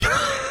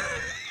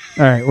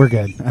All right, we're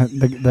good.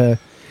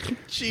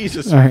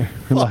 Jesus. All right,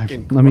 we're live.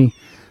 Fucking Let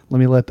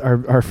me let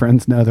our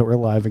friends know that we're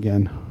live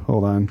again.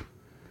 Hold on.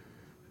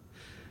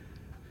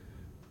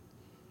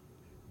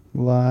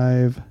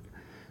 Live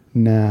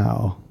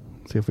now.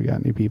 Let's see if we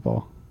got any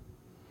people.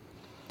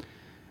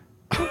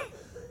 Oh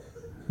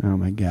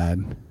my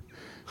God.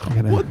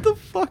 What the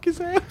fuck is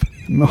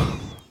happening?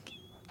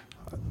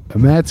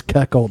 Matt's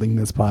cuckolding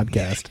this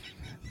podcast.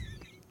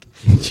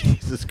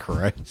 Jesus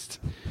Christ.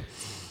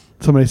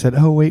 Somebody said,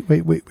 "Oh, wait,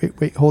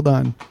 hold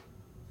on."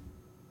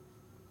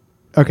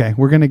 Okay,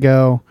 we're gonna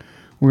go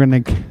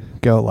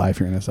live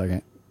here in a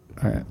second.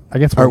 All right, I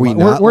guess Are we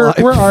not we're live?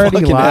 already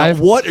Fucking live.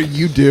 hell, what are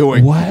you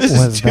doing? What this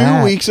was is 2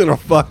 that? weeks in a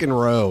fucking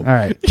row. All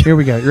right, here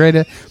we go. You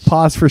ready to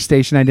pause for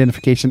station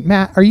identification?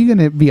 Matt, are you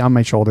gonna be on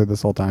my shoulder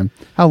this whole time?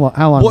 How long?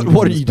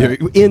 What are you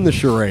doing in the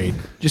charade?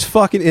 Just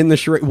fucking in the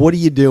charade. What are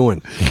you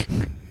doing?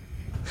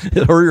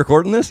 Are we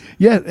recording this?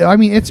 Yeah, I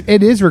mean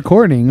it is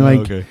recording. Like,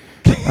 okay.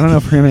 I don't know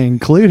if we're gonna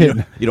include it.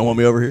 You don't want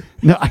me over here?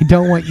 No, I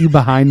don't want you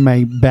behind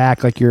my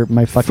back like you're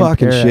my fucking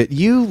parrot. Shit.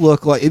 You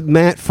look like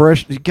Matt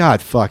Fresh.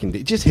 God fucking.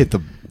 Just hit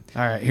the.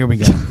 All right, here we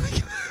go.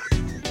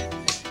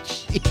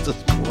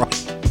 Jesus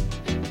Christ.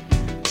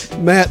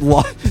 Matt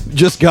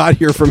just got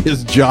here from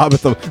his job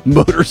at the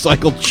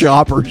motorcycle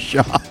chopper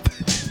shop.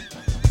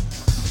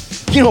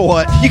 You know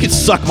what? You can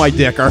suck my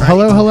dick, all right?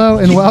 Hello,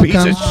 and You welcome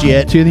piece of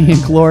shit. to the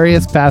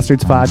Inglorious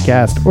Bastards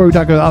podcast, where we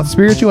talk about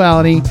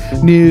spirituality,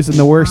 news, and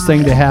the worst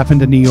thing to happen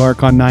to New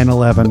York on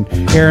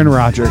 9/11. Aaron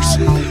Rodgers.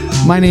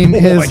 My name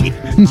is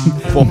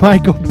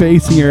Michael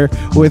Basinger.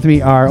 With me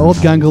are Old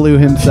Gungaloo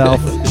himself,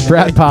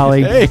 Brad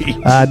Polly, Hey.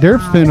 Derp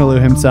Spoonaloo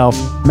himself,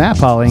 Matt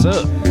Polly.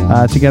 What's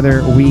up?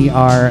 Together, we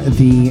are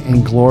the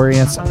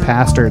Inglorious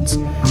Bastards.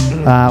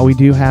 We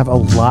do have a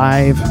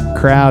live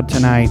crowd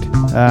tonight.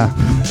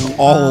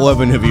 All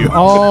 11 of you.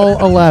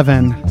 All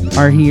 11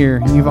 are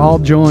here. You've all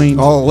joined.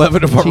 All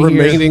 11 of our To hear.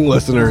 remaining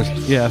listeners.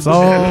 Yes,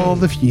 all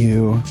the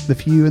few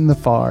and the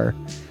far.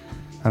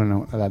 I don't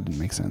know. That didn't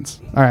make sense.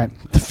 All right.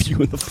 The few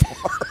in the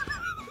far.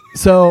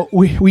 So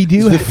we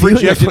do have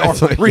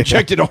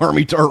Rejected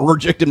army or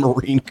rejected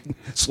marine.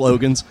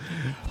 Slogans.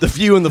 The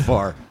few and the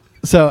far.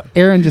 So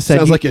Aaron just said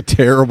Sounds like a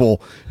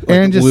terrible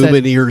Aaron just said-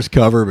 Lumineers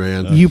cover,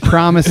 man. you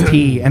promised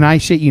tea, and I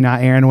shit you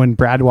not, Aaron. When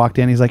Brad walked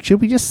in, he's like,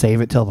 "Should we just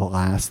save it till the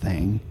last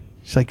thing?"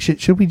 She's like,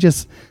 "Should we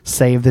just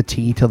save the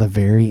tea till the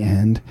very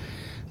end?"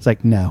 It's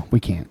like, no, we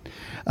can't.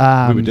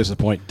 We would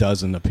disappoint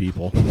dozens of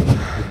people.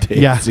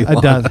 Yeah,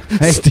 it does.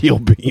 Hey. Steel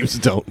beams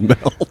don't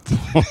melt.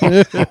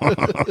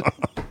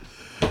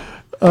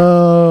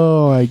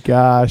 Oh my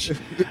gosh. Wait,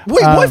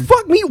 why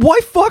fuck me? Why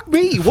fuck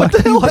me? What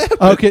the hell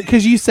happened? Okay,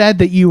 because you said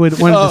that you wanted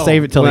to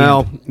save it till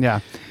well, the end. Yeah.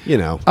 You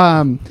know,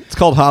 it's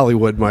called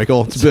Hollywood,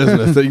 Michael. It's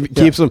business. It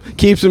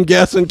keeps them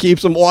guessing,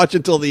 keeps them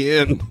watching till the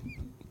end.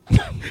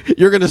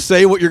 You're gonna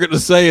say what you're gonna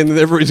say, and then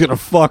everybody's gonna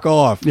fuck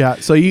off. Yeah,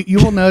 so you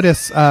will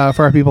notice for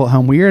our people at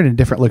home, we are in a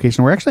different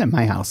location. We're actually at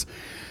my house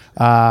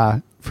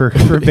for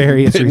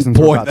various reasons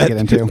we're about to get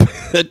into.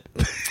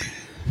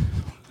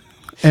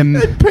 And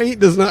That paint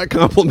does not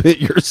compliment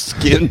your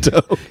skin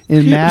tone.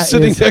 And You're Matt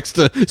sitting is- next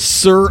to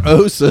Sir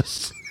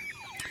Osis.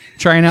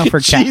 trying out for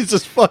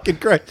Jesus fucking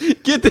Christ!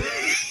 Get the.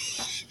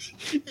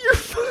 You're.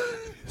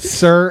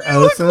 Sir You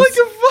look Osis. like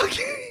a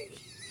fucking.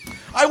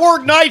 I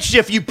work night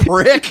shift, you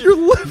prick. Your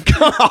lip.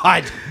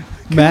 God.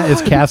 Matt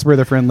is Casper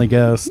the Friendly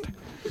Ghost.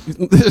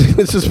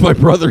 This is my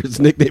brother. His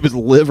nickname is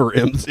Liver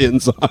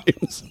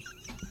Enzymes.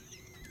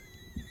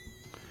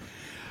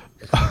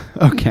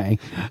 Okay.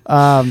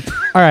 All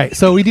right.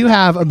 So we do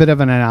have a bit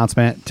of an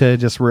announcement to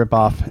just rip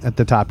off at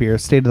the top here.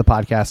 State of the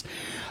podcast.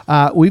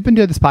 We've been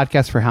doing this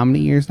podcast for how many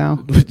years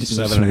now?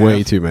 Seven and a way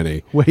half. too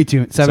many. Way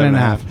too. Seven and a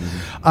half.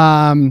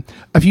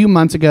 A few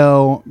months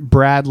ago,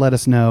 Brad let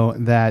us know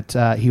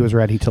that he was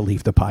ready to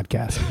leave the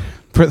podcast.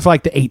 For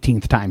like the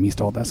 18th time he's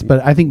told us.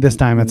 But I think this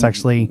time it's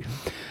actually...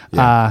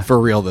 For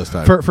real this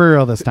time. For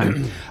real this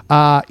time.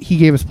 He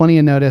gave us plenty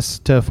of notice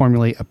to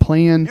formulate a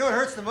plan. You know what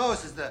hurts the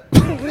most is the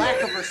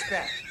lack of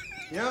respect.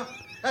 You know?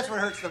 That's what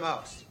hurts the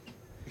most.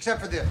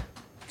 Except for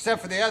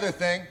the other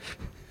thing,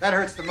 that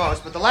hurts the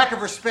most. But the lack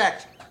of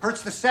respect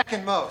hurts the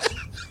second most.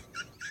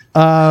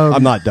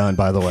 I'm not done,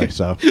 by the way,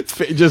 so.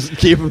 Just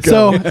keep him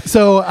going.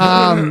 So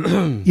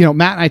you know,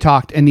 Matt and I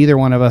talked, and neither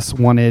one of us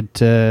wanted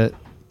to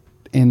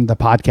in the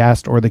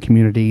podcast or the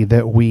community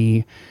that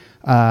we've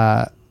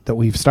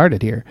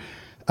started here.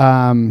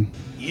 And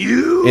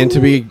to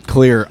be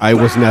clear, I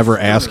was never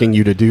asking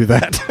you to do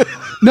that.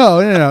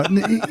 No.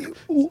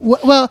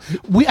 Well,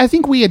 I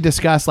think we had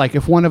discussed, like,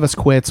 if one of us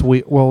quits,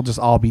 we'll just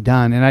all be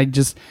done. And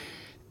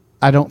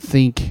I don't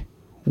think,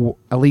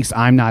 at least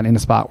I'm not in a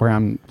spot where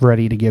I'm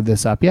ready to give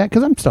this up yet,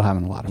 because I'm still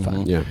having a lot of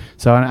fun. Yeah.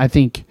 So I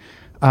think,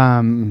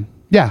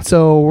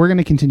 so we're going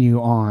to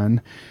continue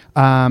on.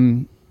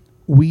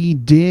 We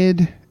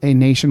did a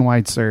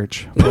nationwide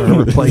search for a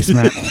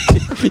replacement.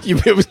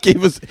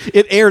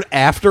 It aired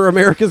after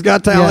America's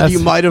Got Talent. Yes. You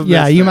might have.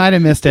 Yeah, you might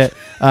have missed it.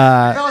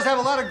 Fellas have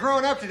a lot of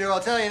growing up to do, I'll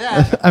tell you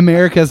that.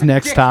 America's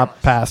Next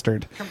Top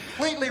Bastard.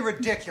 Completely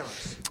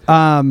ridiculous.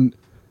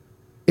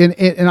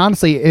 and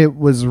honestly, it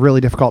was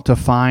really difficult to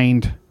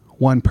find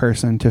one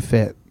person to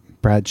fit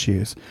Brad's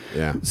shoes.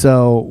 Yeah.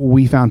 So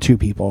we found 2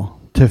 people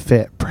to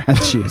fit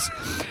Brad's shoes.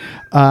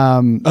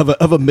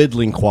 Of a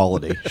middling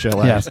quality, shall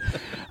I? Yes.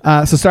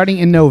 So starting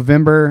in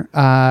November,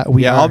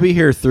 I'll be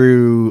here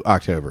through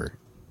October.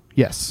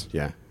 Yes.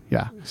 Yeah.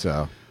 Yeah.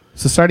 So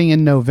starting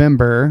in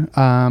November,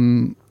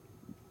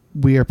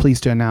 we are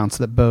pleased to announce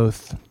that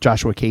both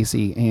Joshua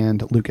Casey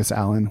and Lucas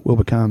Allen will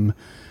become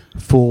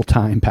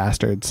full-time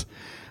pastors.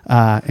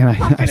 And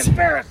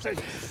Embarrassing!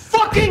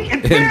 Fucking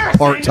embarrassing! and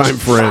part-time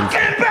friends.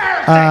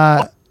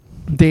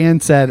 Dan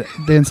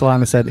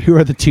Solana said, "Who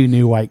are the 2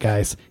 new white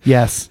guys?"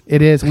 Yes,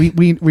 it is. We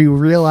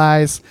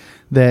realize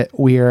that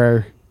we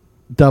are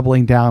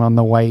doubling down on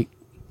the white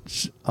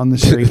on the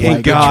street. Thank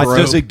white God, guys.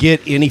 does it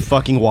get any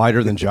fucking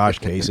wider than Josh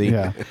Casey?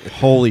 Yeah.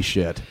 Holy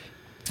shit.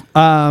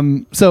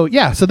 So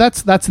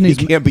that's He news.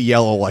 can't be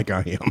yellow like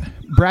I am.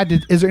 Brad,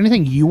 is there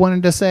anything you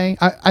wanted to say?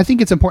 I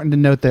think it's important to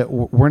note that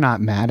we're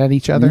not mad at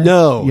each other.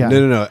 No, Yeah.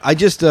 no. I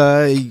just,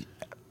 I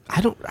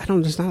don't.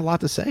 There's not a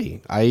lot to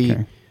say.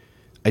 Okay.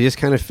 I just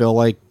kind of feel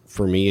like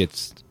for me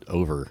it's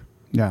over.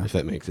 Yeah. If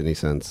that makes any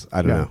sense,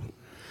 I don't Yeah. know.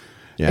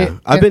 Yeah,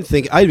 I've been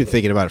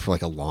thinking about it for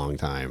like a long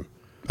time.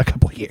 A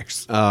couple of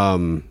years.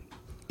 And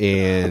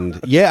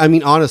yeah, I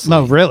mean, honestly,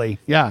 No, really.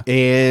 Yeah.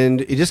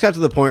 And it just got to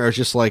the point where it's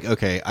just like,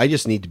 okay, I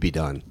just need to be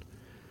done.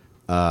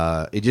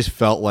 It just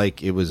felt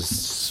like it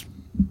was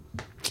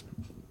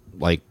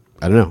like,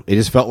 I don't know. It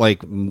just felt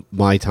like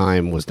my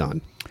time was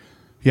done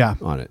Yeah.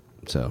 on it.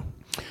 So,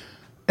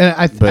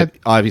 And but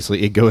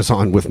obviously it goes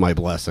on with my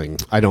blessing.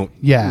 I don't,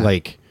 Yeah.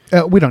 like,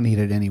 we don't need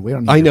it anyway. We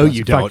don't need I your know blessing.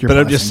 you Fuck don't, your but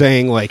I'm just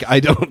blessing. saying, like,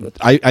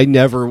 I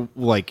never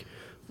like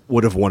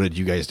would have wanted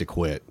you guys to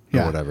quit or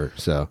Yeah. whatever.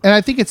 So, And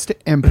I think it's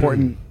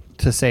important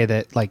to say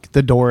that like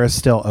the door is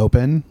still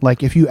open.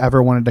 Like if you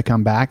ever wanted to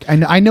come back,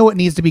 and I know it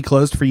needs to be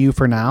closed for you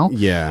for now.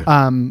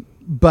 yeah.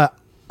 But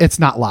it's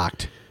not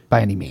locked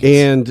by any means.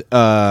 And,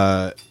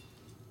 I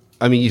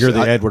mean, You're the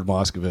I- Edward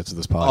Moskowitz of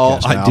this Oh,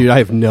 podcast now. dude, I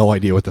have no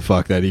idea what the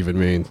fuck that even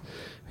means.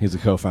 He's the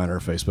co-founder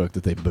of Facebook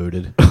that they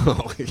booted.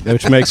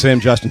 Which makes him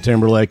Justin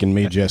Timberlake and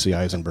me Jesse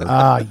Eisenberg.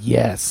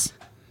 Yes.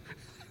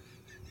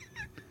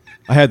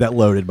 I had that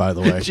loaded, by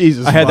the way.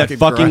 Jesus I had that fucking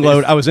fucking Christ.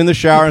 load. I was in the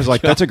shower. I was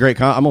like, "That's a great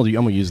I'm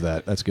gonna use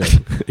that. That's good."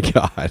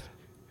 God.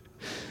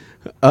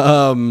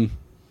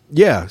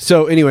 Yeah.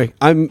 So anyway,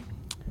 I'm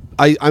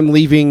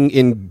leaving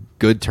in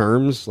good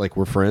terms. Like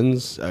we're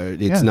friends.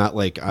 It's Yeah. not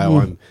like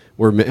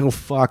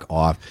fuck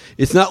off.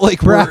 It's not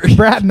like Brad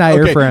and I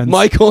are friends.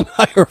 Michael and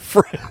I are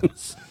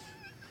friends.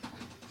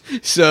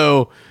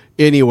 So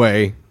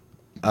anyway,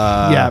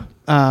 Yeah.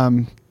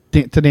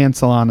 To Dan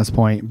Solana's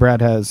point,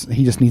 Brad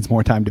he just needs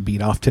more time to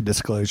beat off to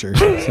disclosure.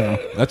 So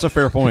That's a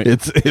fair point.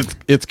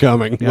 it's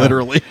coming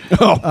literally.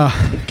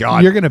 Oh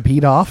God. you're gonna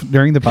beat off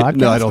during the podcast?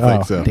 No, I don't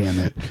think Oh, so. Damn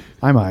it.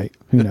 I might.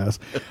 Who knows?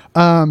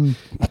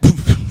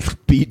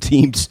 B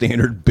team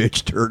standard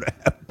bitch turd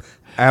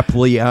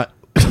aptly out.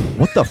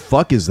 What the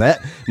fuck is that?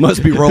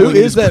 Must be Who rolling.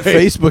 is that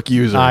Facebook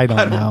user? I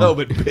don't know.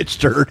 but bitch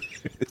turd.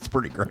 It's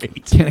pretty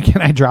great.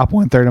 Can I drop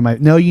 1/3 of my?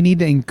 No, you need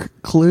to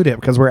include it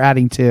because we're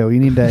adding 2. You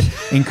need to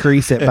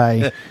increase it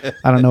by.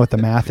 I don't know what the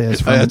math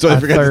is. From That's what I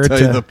a forgot to third tell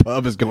you. The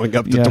pub is going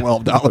up to yeah.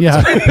 $12.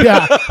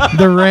 Yeah.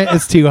 The rent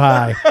is too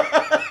high.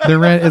 The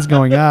rent is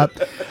going up.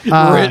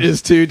 Rent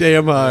is too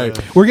damn high.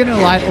 We're getting a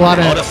lot of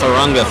Otis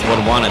Arungus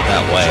would want it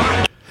that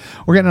way.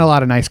 we're getting a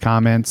lot of nice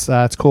comments.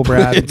 It's cool,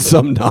 Brad. It's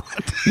some not.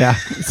 Yeah,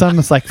 some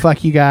is like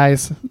fuck you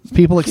guys.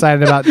 People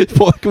excited about.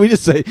 Well, can we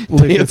just say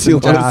Lucas Nancy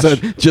and Lana Josh.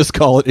 said just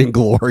call it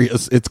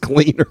Inglorious. It's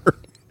cleaner.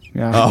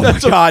 Yeah. Oh my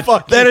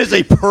God, that is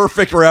a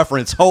perfect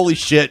reference. Holy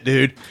shit,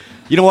 dude.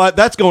 You know what?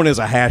 That's going as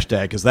a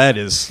hashtag because that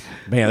is,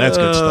 man, that's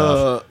good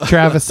stuff.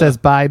 Travis says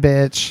bye,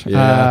 bitch.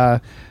 Yeah.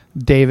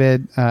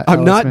 David,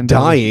 I'm not Ellisman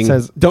dying.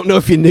 Says Don't know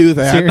if you knew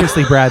that.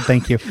 seriously, Brad.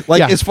 Thank you. Like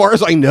Yeah. as far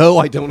as I know,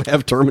 I don't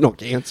have terminal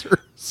cancer.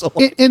 So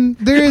and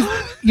there is,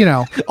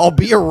 I'll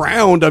be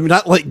around. I'm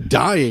not like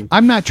dying.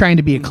 I'm not trying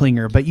to be a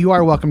clinger, but you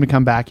are welcome to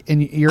come back,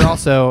 and you're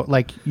also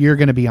like you're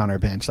going to be on our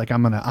bench. Like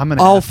I'm gonna.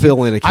 I'll ask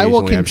fill in you. I will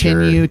occasionally, I'm sure.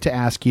 continue to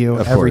ask you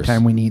Of every course.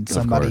 time we need Of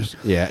somebody. course.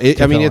 Yeah.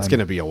 to I mean, fill it's in. going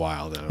to be a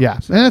while though. Yeah,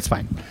 and that's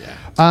fine.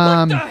 What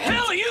the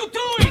hell are you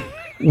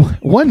doing?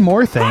 One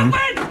more thing.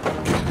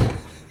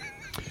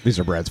 These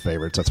are Brad's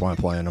favorites. That's why I'm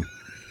playing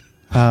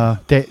them.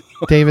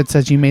 David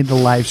says you made the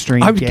live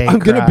stream. I'm gay going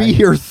to cry. be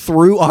here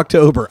through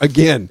October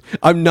again.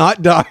 I'm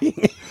not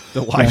dying.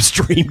 The live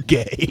stream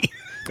gay.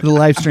 The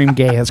live stream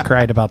gay has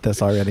cried about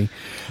this already.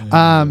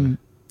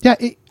 Yeah,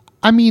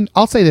 I mean,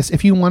 I'll say this: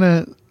 if you want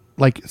to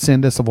like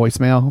send us a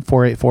voicemail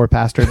 484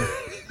 pastor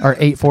or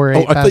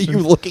 848. Oh, I thought you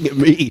were looking at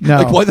me. No.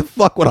 Like, why the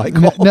fuck would I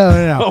No, call?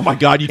 no. Oh my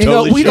God, you You know,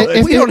 totally we should.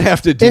 don't- we don't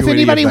have to do If any of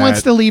anybody that.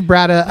 wants to leave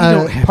Brad don't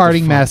a have to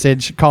parting fuck-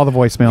 message, call the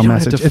voicemail You don't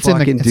have message. to It's in the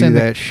fucking it's do in the,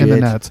 that in the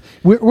shit. notes.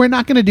 We're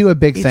not going to do a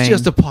big It's thing.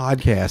 just a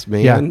podcast,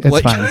 man. Yeah,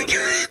 it's fine.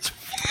 it's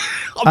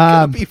I'm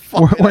gonna be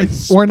fine.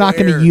 We're not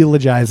going to swear.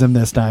 eulogize him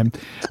this time.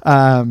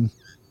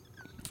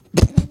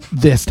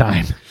 This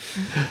time.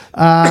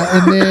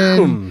 And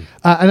then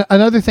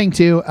another thing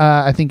too,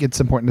 I think it's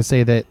important to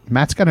say that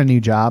Matt's got a new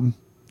job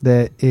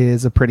that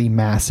is a pretty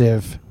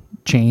massive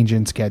change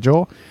in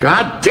schedule.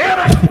 God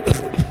damn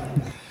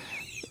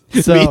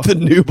it! So Meet the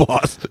new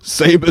boss,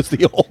 same as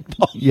the old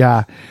boss.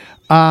 yeah,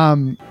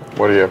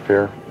 What do you have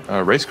here?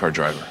 A race car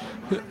driver.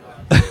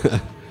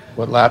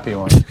 What lap you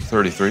on?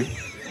 33.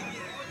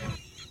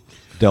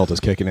 Delta's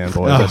kicking in,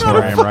 boys. That's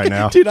where I am right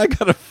now. Dude, I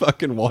gotta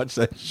fucking watch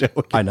that show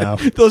again. I know.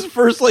 Those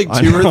first like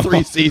I 2 know. or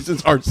 3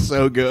 seasons are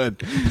so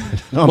good.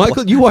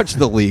 Michael, you watched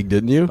The League,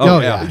 didn't you? oh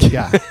yeah.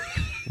 yeah.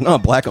 No,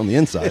 I'm black on the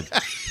inside.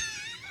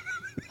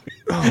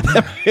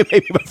 It may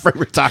be my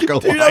favorite taco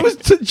Dude, line. I was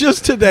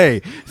just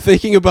today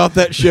thinking about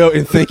that show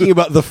and thinking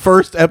about the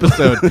first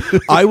episode.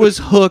 I was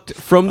hooked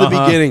from the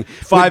beginning.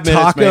 5 When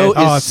minutes, Taco man.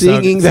 Oh, is it's so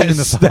singing good. that, Singing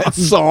the song. that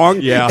song.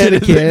 Yeah. To And the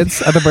it's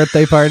kids at the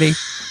birthday party.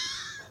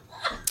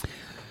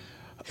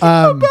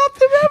 about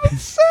them having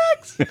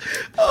sex.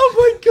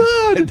 Oh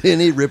my god. then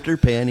he ripped her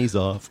panties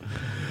off.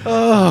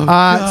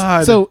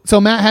 So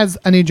Matt has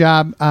a new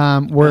job.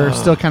 We're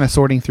still kind of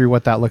sorting through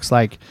what that looks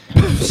like.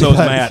 So is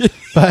Matt.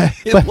 But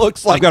It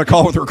looks like I've got a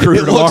call with the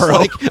recruiter it looks tomorrow.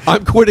 like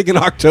I'm quitting in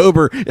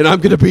October and I'm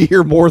going to be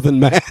here more than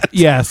Matt.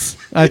 yes,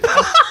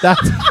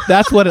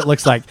 that's what it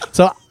looks like.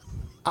 So,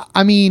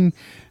 I mean,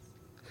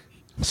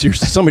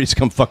 Seriously, somebody just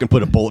come fucking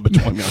put a bullet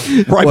between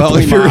me. Right Well,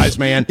 between if my you're- eyes,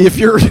 man. If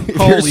your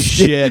Holy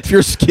shit. if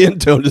your skin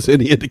tone is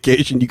any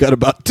indication, you got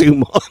about 2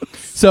 months.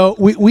 so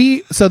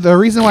so the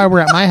reason why we're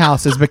at my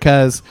house is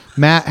because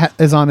Matt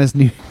is on his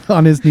new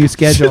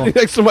schedule, Sitting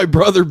next to my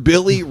brother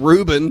Billy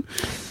Rubin.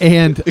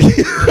 and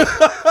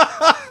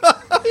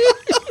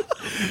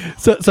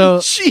so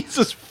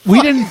Jesus,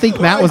 we didn't think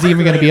Matt was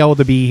even going to be able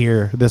to be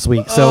here this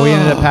week, so we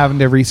ended up having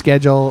to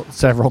reschedule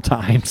several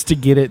times to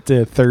get it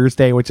to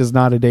Thursday, which is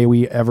not a day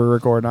we ever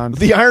record on.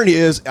 The irony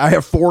is, I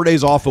have 4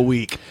 days off a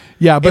week.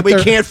 Yeah, but and we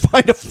they're- can't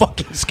find a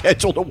fucking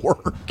schedule to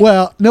work.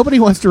 Well, nobody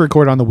wants to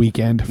record on the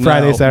weekend,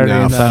 Friday, Saturday,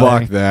 no, and fuck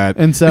Sunday. that.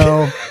 And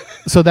so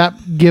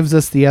that gives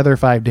us the other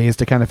 5 days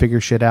to kind of figure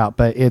shit out.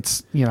 But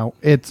it's I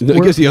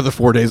guess the other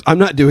 4 days. I'm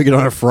not doing it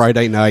on a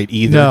Friday night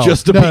either. no,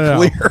 just to no, be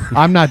no, no. clear.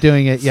 I'm not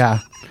doing it. Yeah.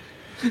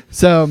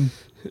 So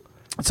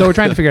we're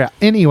trying to figure it out.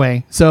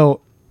 Anyway, so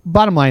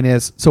bottom line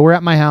is, so we're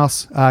at my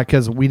house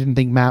because we didn't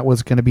think Matt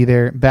was going to be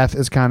there. Beth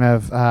is kind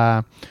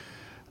of.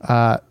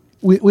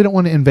 We don't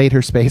want to invade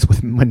her space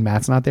when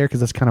Matt's not there because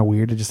that's kind of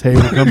weird to just, hey,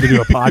 we're coming to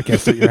do a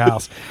podcast at your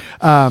house.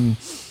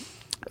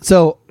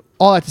 So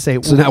all I have to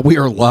say, So now we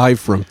are live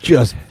from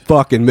just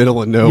fucking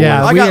middle of nowhere.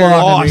 Yeah, I we got are in the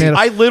lost. middle.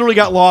 I literally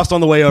got lost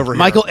on the way over here.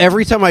 Michael,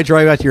 every time I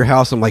drive out to your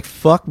house, I'm like,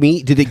 fuck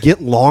me. Did it get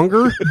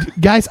longer?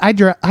 guys, I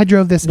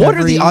drove this What are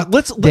every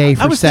the day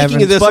for I was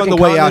thinking of this Fucking on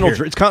the way out Continental here.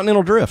 Dri- It's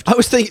Continental Drift. I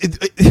was thinking,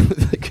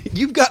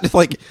 you've got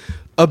like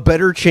a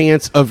better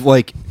chance of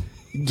like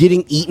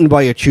getting eaten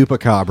by a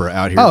chupacabra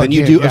out here Oh, than you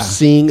yeah, do yeah. of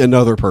seeing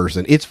another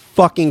person. It's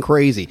fucking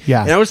crazy.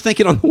 Yeah. And I was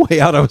thinking on the way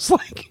out, I was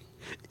like,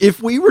 if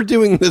we were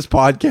doing this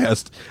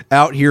podcast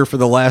out here for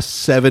the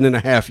last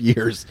 7.5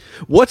 years,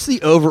 what's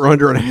the over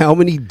under on how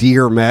many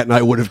deer Matt and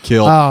I would have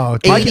killed? Oh,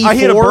 I hit a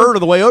 84? bird on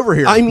the way over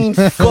here. I mean,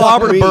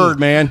 clobbered a me. bird,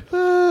 man.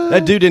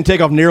 That dude didn't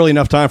take off nearly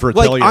enough time for a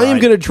Like tell you I am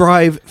right. going to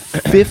drive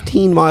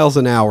 15 miles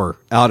an hour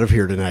out of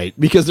here tonight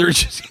because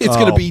it's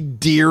going to Oh. be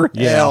deer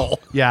hell.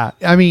 Yeah,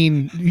 I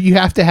mean, you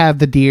have to have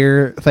the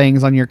deer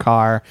things on your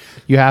car.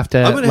 You have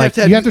to. I'm going like,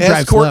 to have you have to drive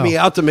escort slow. me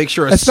out to make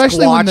sure a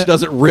Especially when squatch the-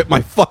 doesn't rip my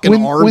fucking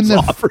arms when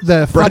off.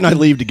 the Brett and I fucking-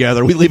 leave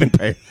together. We leave in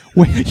Paris.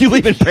 You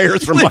leave in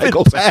Paris from Live in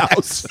Michael's Paris.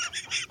 house.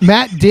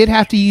 Matt did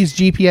have to use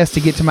GPS to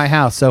get to my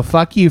house, so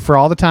fuck you for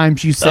all the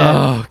times you said.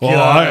 Oh,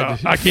 God.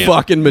 I can't.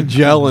 Fucking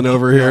Magellan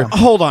over here.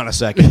 Hold on a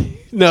second.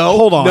 No,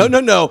 Hold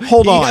on. No.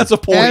 Hold He on. has a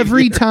point.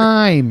 Every here.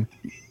 time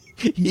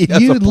He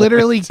has you a point.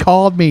 literally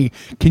called me.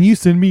 Can you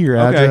send me your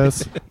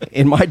address?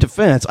 In my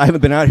defense, I haven't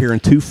been out here in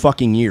 2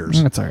 fucking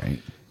years. That's all right.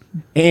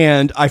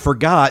 And I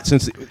forgot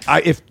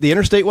if the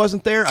interstate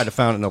wasn't there, I'd have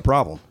found it no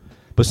problem.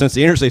 But since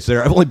the interstate's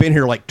there, I've only been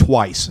here like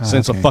twice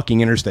since the okay. fucking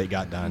interstate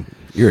got done.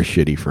 You're a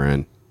shitty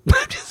friend.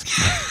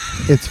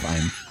 It's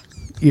fine.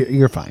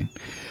 You're fine.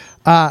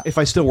 If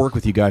I still work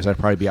with you guys, I'd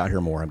probably be out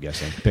here more, I'm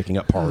guessing, picking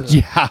up parts.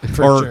 Yeah,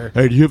 for or, sure.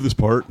 hey, do you have this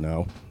part?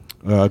 No.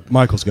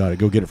 Michael's got it.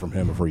 Go get it from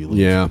him before you leave.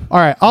 Yeah. All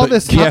right. All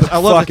this. Yes, I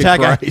love to Fucking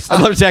tack Christ.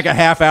 I love to tack a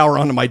half hour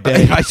onto my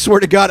day. I swear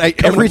to God,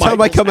 every to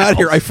time I come Michael's out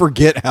here, house. I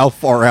forget how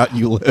far out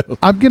you live.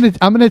 I'm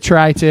gonna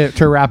try to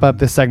wrap up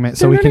this segment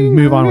so we can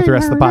move on with the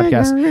rest of the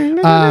podcast.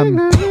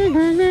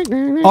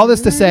 All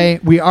this to say,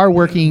 we are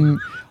working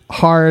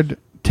hard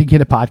to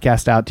get a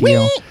podcast out to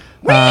you.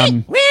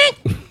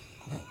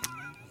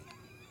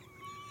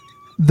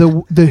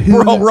 The who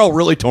We're all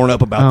really torn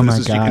up about Oh this, my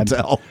as you can God.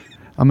 tell.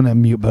 I'm gonna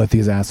mute both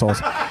these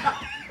assholes.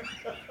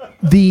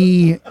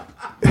 The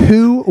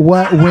who,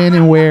 what, when,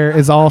 and where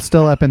is all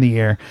still up in the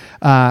air.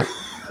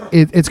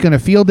 It's gonna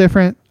feel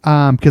different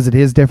because it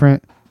is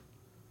different.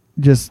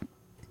 Just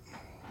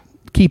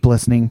keep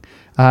listening.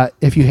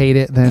 If you hate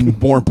it, then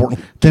More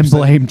important, then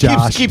blame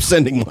Josh. Keep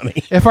sending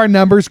money. If our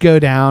numbers go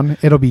down,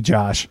 it'll be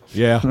Josh.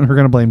 Yeah. We're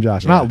going to blame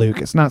Josh, not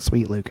Lucas, not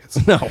sweet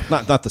Lucas. No,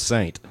 not the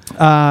saint.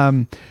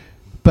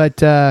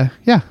 But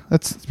yeah,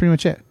 that's pretty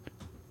much it.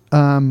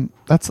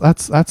 That's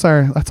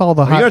all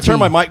the Are hot you gonna turn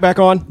tea. my mic back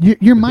on?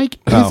 Your mic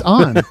is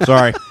on.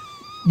 Sorry.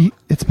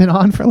 It's been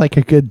on for like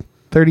a good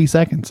 30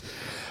 seconds.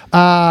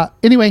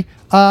 Anyway,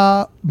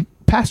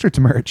 Pastor's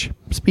merch.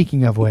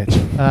 Speaking of which,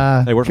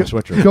 Hey, where's my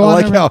sweatshirt? go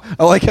I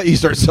on like how you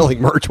start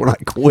selling merch when I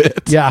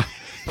quit. yeah,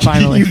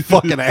 finally. You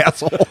fucking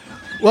asshole.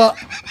 Well,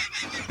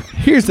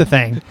 here's the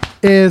thing: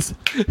 is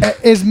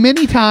as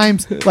many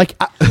times like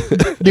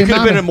the You could have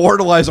amount been of-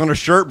 immortalized on a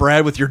shirt,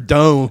 Brad, with your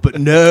dome, but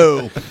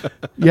no.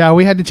 yeah,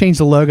 we had to change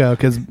the logo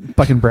because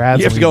fucking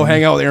Brad's. You have to go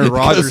hang out with Aaron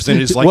Rodgers in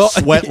his sweat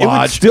it would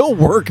lodge. still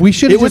work. We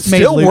should've It would just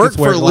made still Lucas work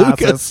wear for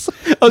glasses.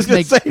 Lucas. I was going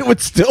Make- to say it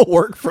would still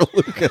work for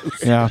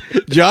Lucas. Yeah.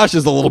 Josh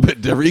is a little bit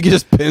different. You can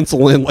just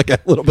pencil in like a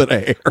little bit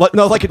of hair.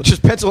 No, like it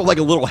just pencil like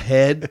a little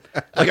head,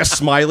 like a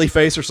smiley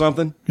face or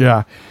something.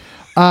 Yeah.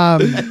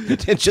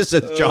 It just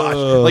says Josh,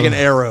 like an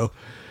arrow.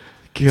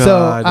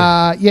 So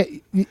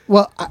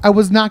well, I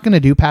was not going to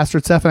do Pastor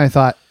stuff, and I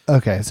thought,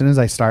 okay, as soon as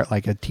I start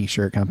like a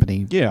T-shirt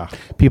company, Yeah.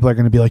 people are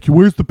going to be like,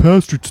 "Where's the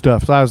Pastor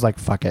stuff?" So I was like,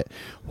 "Fuck it,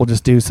 we'll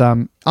just do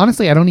some."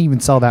 Honestly, I don't even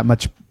sell that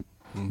much.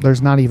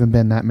 There's not even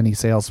been that many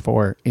sales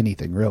for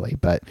anything really,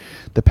 but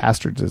the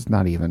Pastor is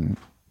not even.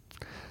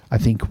 I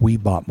think we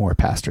bought more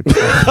Pastor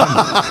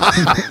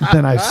stuff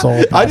than I've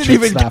sold. I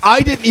Pastor stuff.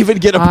 didn't even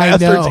get a I know.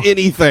 Pastor's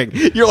anything.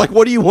 You're like,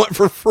 what do you want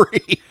for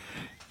free?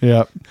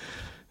 Yep.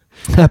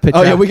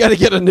 Oh yeah, we got to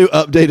get a new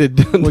updated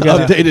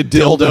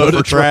dildo For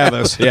to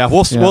Travis. Yeah,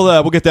 we'll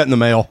get that in the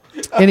mail.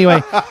 Anyway,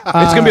 It's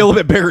gonna be a little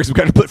bit bigger because we've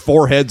got to put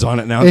 4 heads on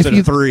it now instead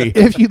of 3.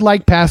 if you'd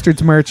like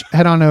Pastor's merch,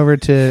 head on over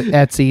to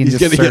Etsy and He's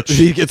just gonna search.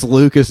 he gets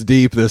Lucas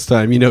deep this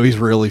time. You know he's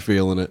really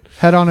feeling it.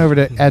 Head on over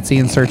to Etsy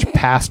and search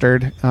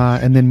Pastard,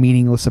 and then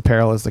Meaningless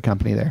Apparel is the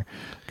company there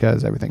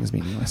because everything is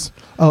meaningless.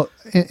 Oh,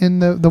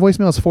 and the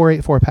voicemail is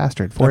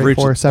 484-PASTARD,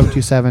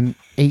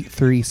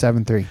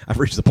 484-727-8373. I've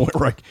reached the point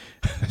where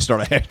I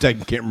start a hashtag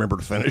and can't remember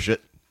to finish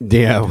it.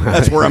 Yeah,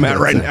 That's where I'm at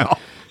right now.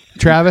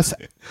 Travis,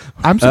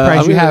 I'm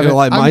surprised you haven't.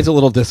 Mine's a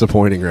little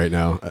disappointing right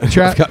now. I've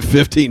got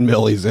 15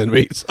 millis in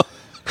me, so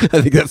I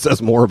think that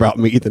says more about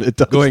me than it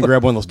does. Go ahead and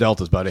grab one of those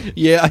Deltas, buddy.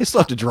 Yeah, I still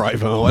have to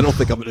drive home. I don't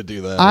think I'm going to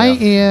do that. I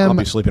I'll am.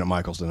 be sleeping at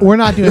Michael's tonight. We're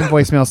not doing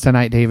voicemails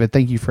tonight, David.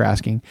 Thank you for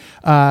asking.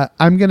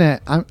 I'm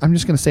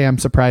just gonna say I'm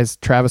surprised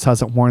Travis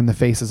hasn't worn the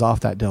faces off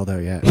that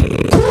dildo yet.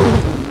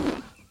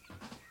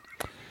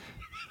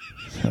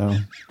 So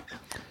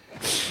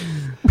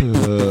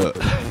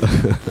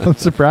I'm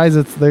surprised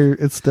it's there.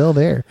 It's still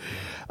there.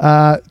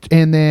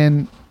 And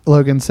then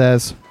Logan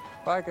says,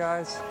 Bye,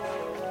 guys.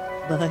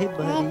 Bye, buddy.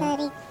 Bye,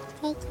 buddy.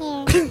 Take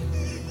care.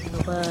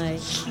 Bye.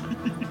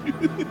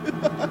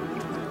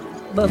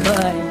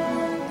 Bye-bye.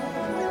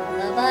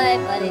 Bye-bye,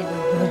 buddy.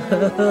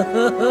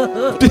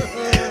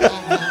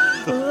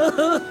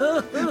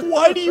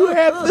 Why do you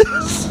have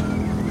this?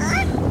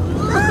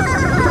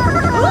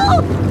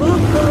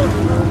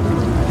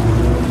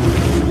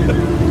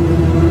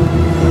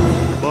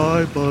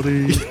 Bye,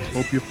 buddy.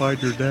 Hope you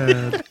find your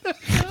dad.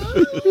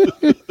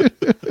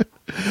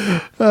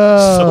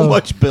 So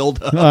much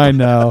build up. "I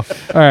know."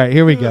 All right,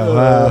 here we go.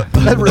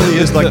 That really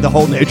is like the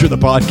whole nature of the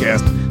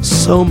podcast.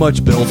 So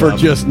much build for up.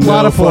 just A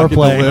lot no of fucking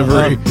foreplay.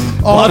 delivery.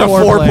 A All lot of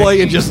foreplay.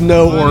 foreplay and just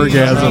no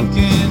orgasm.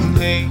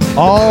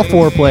 All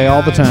foreplay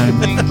all the time.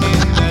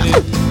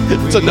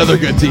 It's another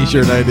good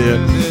T-shirt idea.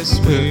 This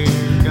we're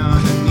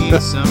gonna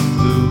need some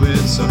fluid.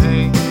 So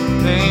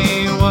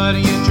hey, what are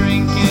you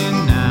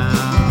drinking now?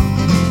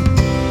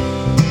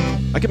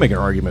 I can make an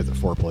argument that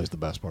foreplay is the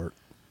best part.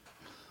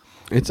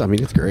 It's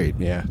great.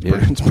 Yeah,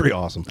 it's pretty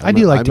awesome. I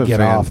do like I'm to a get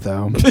fan. off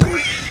though.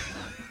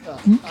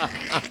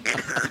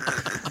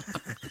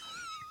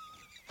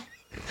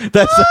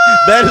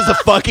 That is a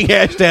fucking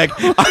hashtag.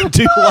 I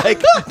do like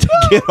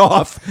to get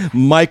off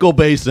Michael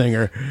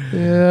Basinger.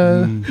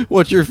 Yeah.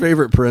 What's your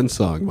favorite Prince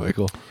song,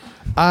 Michael?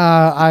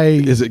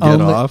 Is it Get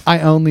only, Off? I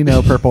only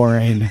know Purple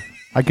Rain.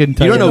 I couldn't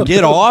tell You you. don't know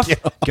Get Off?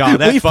 God,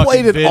 that we fucking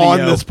played it video. on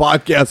this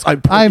podcast.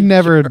 I've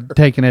never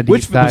taken a deep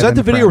Which dive was that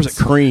the into video or was it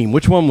Prince. Cream?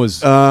 Which one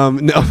was? No.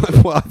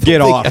 Well, Get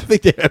Off. I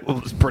think that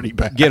one was pretty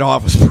bad. Get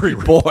Off was pretty.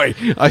 Boy,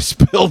 I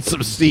spilled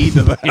some seed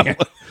to that one.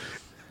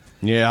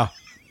 Yeah.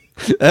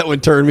 That one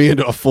turned me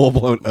into a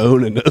full-blown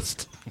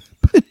onanist.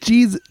 But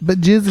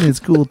jizzing is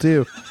cool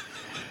too.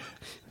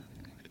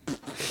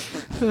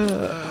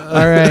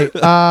 All right.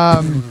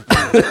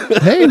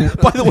 Hey.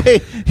 By the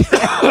way,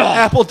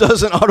 Apple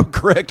doesn't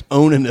autocorrect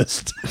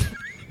onanist.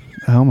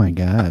 Oh my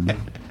God.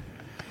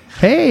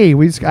 Hey,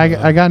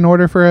 I got an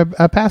order for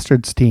a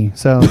Pastard's tea.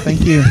 So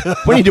thank you.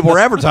 We need to do more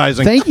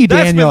advertising. Thank you,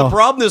 That's Daniel. been the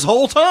problem this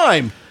whole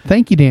time.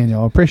 Thank you,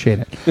 Daniel. Appreciate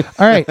it.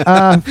 All right.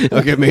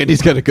 Okay,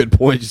 Mandy's got a good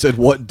point. You said,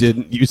 what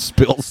didn't you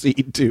spill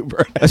seed to,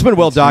 bro? That's been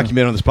well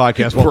documented on this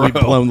podcast. What we've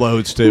Bro. blown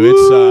loads to.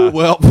 It's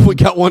Well, we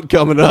got one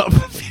coming up.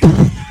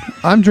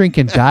 I'm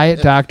drinking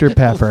Diet Dr.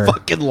 Pepper.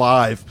 fucking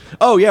live.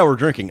 Oh yeah, we're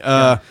drinking.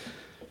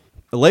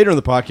 Later in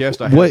the podcast,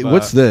 I have, Wait,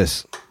 what's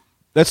this?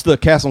 That's the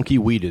Castle and Key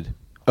Weeded.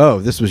 Oh,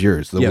 this was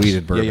yours, the Yes.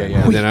 weeded bourbon. Yeah, yeah,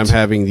 yeah. And then I'm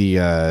having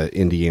the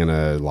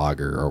Indiana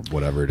lager or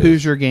whatever it is.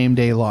 Who's your game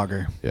day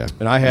lager? Yeah.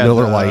 And I had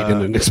Miller Lite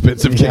in an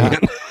expensive can.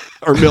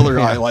 Or Miller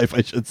High Life,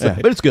 I should say. Yeah,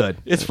 but it's good.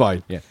 It's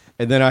fine. Yeah.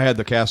 And then I had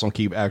the Castle and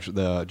Key,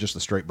 actually, just the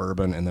straight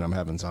bourbon, and then I'm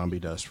having Zombie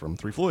Dust from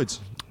Three Floyds.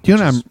 Do you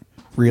know what I'm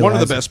realizing?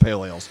 One of the best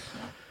pale ales.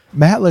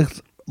 Matt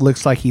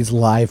looks like he's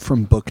live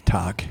from Book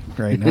Talk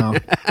right now.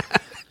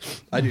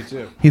 I do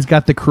too. He's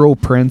got the Cruel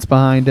Prince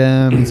behind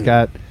him. He's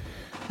got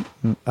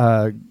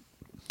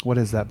what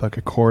is that book?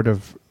 A Court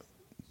of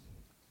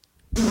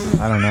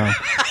I don't know.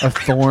 Of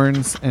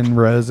Thorns and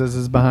Roses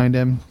is behind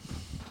him.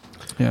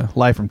 Yeah,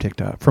 live from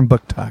TikTok, from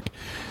Book Talk.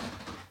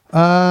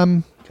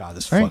 God,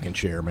 this Right. fucking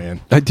chair, man.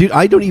 Dude,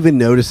 I don't even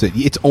notice it.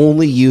 It's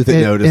only you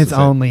that notices It's it.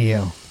 only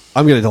you.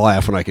 I'm going to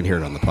laugh when I can hear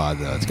it on the pod,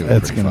 though. It's going to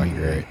be pretty fucking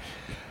great.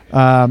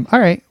 All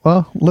right.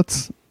 Well,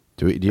 let's.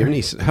 Do you have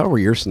any? How were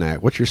your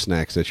snack? What's your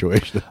snack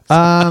situation?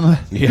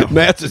 Yeah,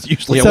 Matt's is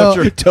usually So what's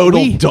your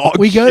total we, dog.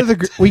 We go to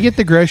shit? we get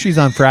the groceries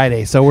on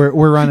Friday, so we're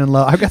running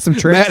low. I've got some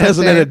tricks. Matt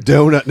hasn't up had a there.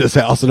 donut in his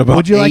house in about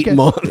Would you like 8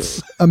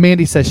 months.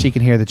 Mandy says she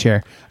can hear the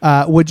chair.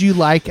 Would you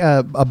like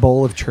a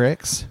bowl of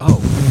tricks? Oh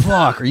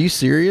fuck! Are you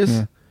serious?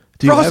 Yeah.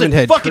 Dude, I Frosted, haven't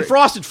had fucking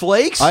Frosted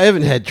Flakes? I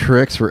haven't had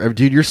tricks forever.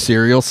 Dude, your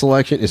cereal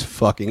selection is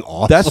fucking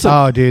awesome. That's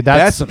some, Oh, dude,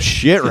 that's some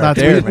shit right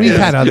there, man. We've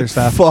had other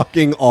stuff.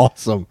 fucking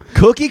awesome.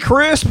 Cookie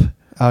Crisp?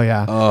 Oh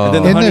yeah, And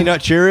then the And Honey Nut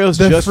Cheerios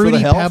the just for fruity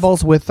the health?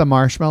 pebbles with the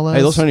marshmallows.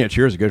 Hey, those Honey Nut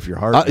Cheerios are good for your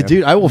heart, man.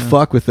 Dude, I will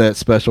fuck with that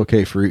Special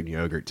K fruit and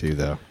yogurt too,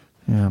 though.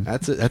 Yeah.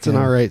 That's an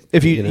all right.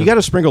 If you know. got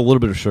to sprinkle a little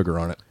bit of sugar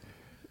on it.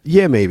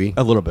 Yeah, maybe.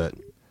 A little bit.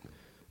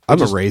 I'm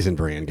Just- a Raisin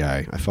Bran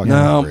guy. I fucking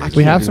No, love I Raisin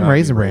We Bran. have some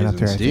Raisin Bran up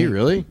there. I Do you think.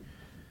 really?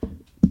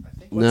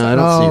 No, I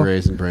don't see Oh.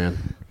 Raisin Bran.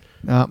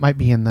 It might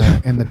be in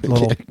the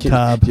little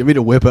tub. Do you want me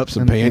to whip up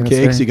some In the pancakes?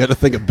 canister. You got to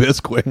think of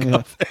Bisquick. Yeah.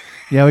 up there.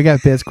 Yeah, we got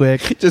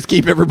Bisquick. Just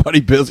keep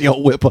everybody busy.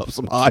 I'll whip up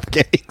some hot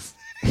cakes.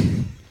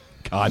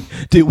 God,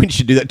 dude, we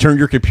should do that. Turn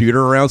your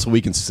computer around so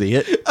we can see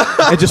it,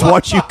 and just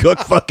watch you cook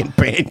fucking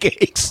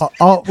pancakes.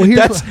 Well,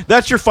 here's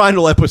That's your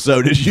final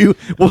episode. Is you?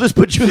 We'll just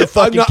put you in the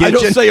fucking I kitchen.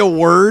 don't say a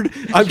word.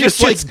 I'm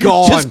just like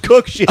gone. Just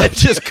cook shit. I'm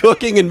just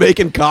cooking and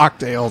making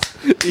cocktails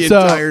the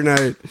So- entire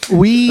night.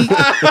 we.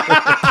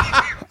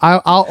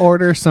 I'll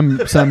order some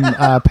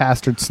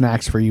pastured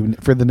snacks for you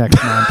for the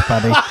next month,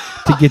 buddy,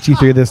 to get you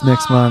through this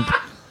next month.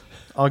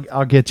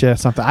 I'll get you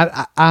something.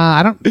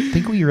 I don't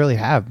think we really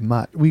have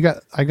much.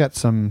 I got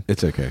some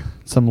It's okay.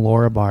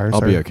 Laura bars.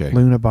 I'll or be okay.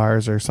 Luna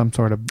bars or some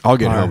sort of. I'll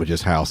get bar. home and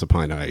just house a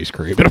pint of ice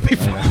cream. It'll be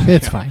fine.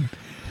 It's fine.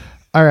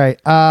 All right,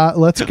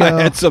 let's go.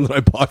 I had some that I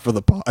bought for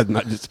the pod, and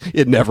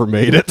it never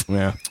made it.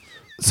 Yeah,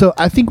 So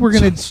I think we're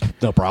gonna.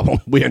 no problem.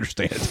 We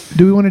understand.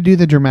 Do we want to do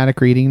the dramatic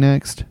reading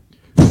next?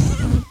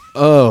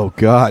 Oh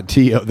God,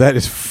 Tio, that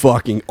is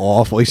fucking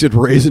awful. He said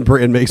Raisin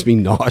Bran makes me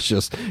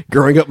nauseous.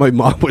 Growing up, my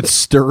mom would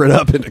stir it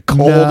up into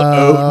cold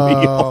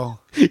oatmeal.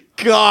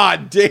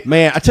 God damn.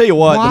 Man, I tell you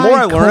what. Why the more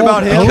I learn cold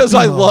about him, Because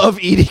I oatmeal? love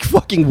eating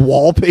fucking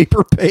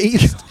wallpaper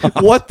paste.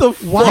 What the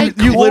Why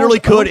fuck? you cold literally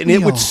could, and it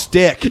oatmeal? would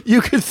stick. You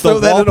could throw The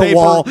that in a wallpaper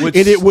wall, would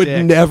and it would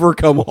stick. never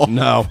come off.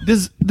 No,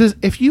 Does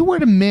if you were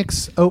to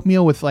mix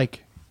oatmeal with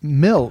like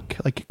milk,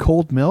 like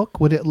cold milk,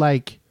 would it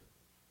like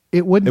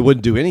it wouldn't? it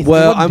wouldn't do anything.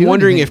 Well, wouldn't I'm do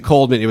wondering anything. if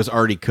cold meat it was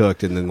already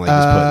cooked and then like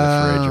just put in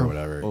the fridge or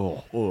whatever.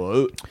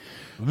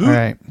 All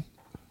right.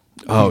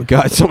 Oh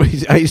God!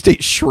 I used to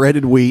eat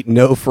shredded wheat,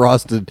 no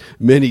frosted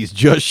minis,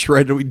 just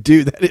shredded wheat.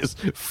 Dude, that is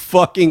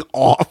fucking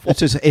awful.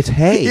 it's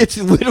hay. It's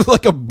literally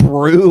like a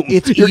broom.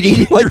 You're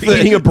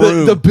eating a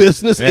broom. the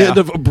business Yeah. end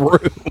of a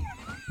broom.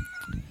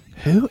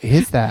 Who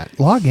is that?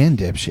 Log in,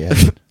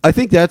 dipshit. I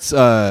think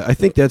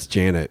that's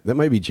Janet. That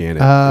might be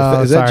Janet.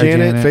 Oh, is that sorry,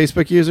 Janet, Janet.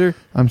 Facebook user?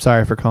 I'm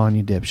sorry for calling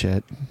you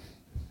dipshit.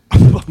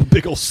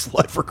 Big old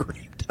slut for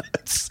grape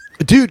nuts.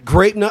 Dude,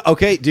 grape nut.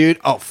 Okay, dude.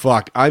 Oh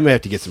fuck, I may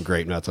have to get some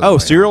grape nuts. On the Oh, way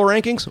cereal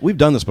rankings? We've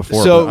done this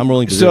before, So but I'm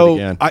willing to do it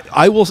again.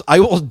 I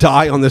will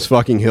die on this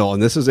fucking hill,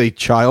 and this is a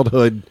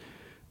childhood.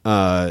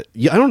 I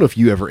don't know if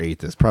you ever ate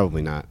this.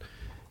 Probably not.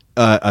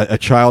 A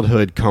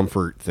childhood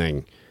comfort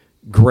thing: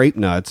 grape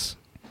nuts,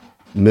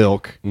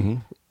 milk,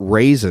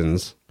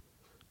 raisins,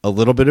 a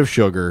little bit of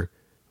sugar,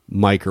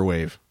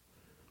 microwave.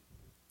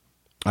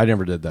 I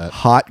never did that.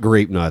 Hot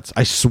grape nuts.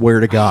 I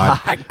swear to God.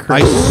 I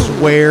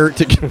swear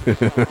to.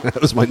 That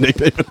was my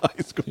nickname in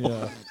high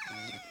school.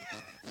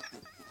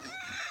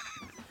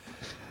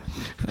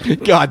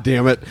 God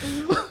damn it.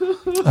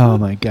 Oh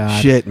my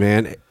god. Shit,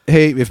 man.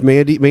 Hey, if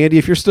Mandy,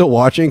 if you're still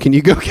watching, can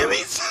you go give me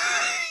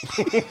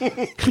some,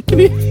 can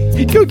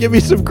you go give me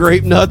some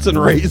grape nuts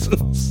and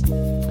raisins?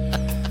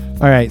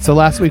 All right. So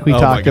last week we Oh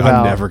my talked God, about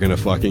I'm never gonna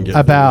fucking get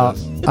about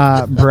through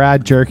this.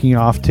 Brad jerking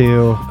off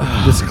to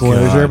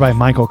Disclosure by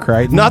Michael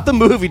Crichton. Not the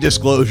movie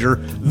Disclosure.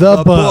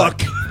 The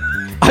book.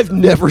 I've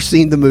never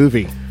seen the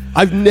movie.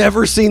 I've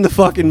never seen the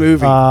fucking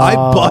movie. I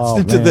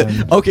busted to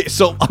man. the. Okay,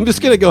 so I'm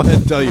just gonna go ahead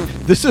and tell you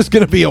this is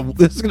gonna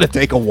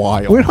take a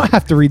while. We don't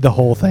have to read the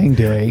whole thing,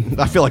 do we?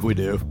 I feel like we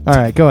do. All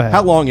right, go ahead.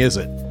 How long is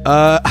it?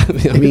 I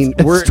mean,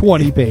 It's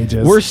 20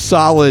 pages. We're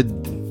solid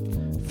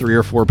 3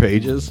 or 4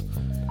 pages.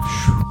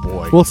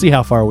 Boy. We'll see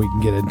how far we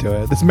can get into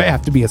it. This may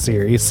have to be a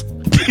series.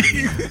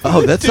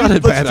 Oh, that's not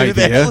a bad do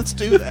that. idea. Let's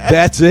do that.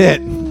 That's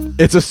it.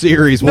 It's a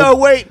series. No,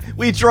 wait.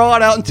 We draw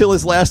it out until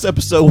his last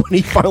episode when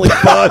he finally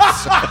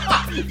busts.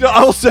 No,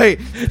 I'll say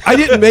I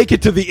didn't make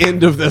it to the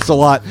end of this a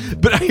lot,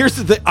 but here's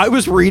the thing: I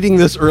was reading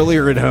this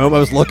earlier at home. I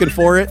was looking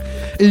for it,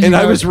 and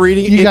I was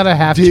reading. You got a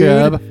half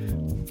chub.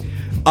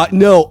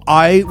 No,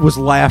 I was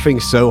laughing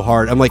so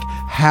hard. I'm like,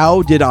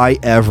 how did I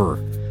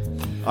ever?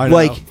 I know.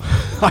 Like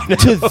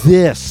to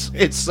this.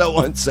 It's so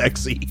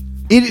unsexy.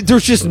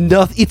 There's just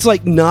nothing. It's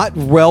like not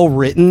well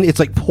written. It's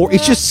like poor.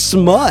 It's just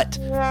smut.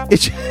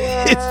 It's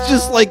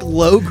just like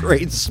low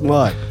grade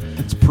smut.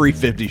 It's pre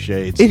 50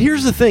 Shades. And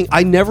here's the thing: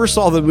 I never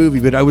saw the movie,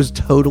 but I was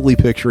totally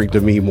picturing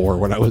Demi Moore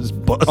when I was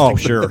busting. Oh,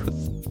 sure.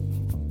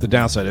 The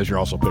downside is you're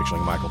also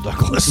picturing Michael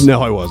Douglas.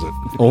 No, I wasn't.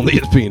 Only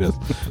his penis.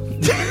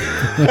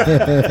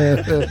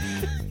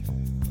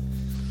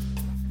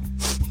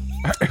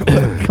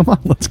 Come on,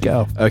 let's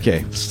go.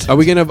 Okay. Are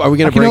we gonna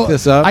break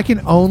this up? I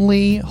can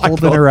only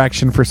hold an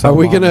erection for so Are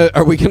we long.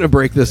 Are we gonna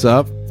break this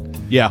up?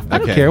 Yeah. I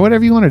don't care.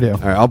 Whatever you want to do. All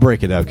right, I'll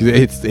break it up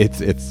because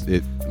it's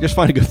Just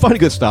find a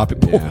good stopping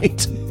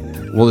point.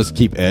 We'll just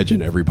keep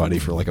edging everybody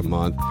for like a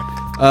month.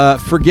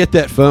 Forget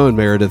that phone,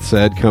 Meredith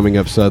said, coming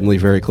up suddenly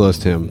very close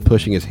to him,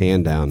 pushing his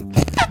hand down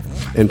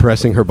and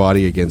pressing her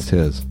body against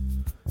his.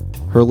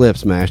 Her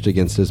lips mashed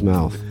against his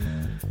mouth.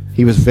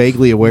 He was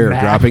vaguely aware of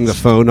dropping the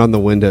phone on the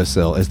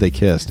windowsill as they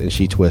kissed, and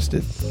she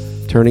twisted,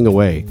 turning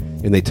away,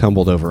 and they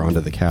tumbled over onto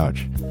the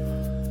couch.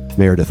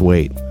 Meredith,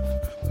 wait.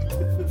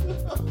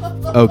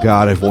 Oh,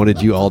 God, I've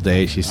wanted you all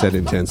day, she said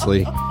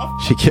intensely.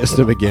 She kissed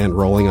him again,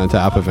 rolling on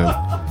top of him,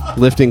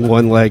 lifting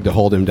one leg to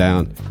hold him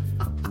down.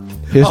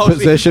 His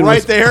position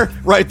right there,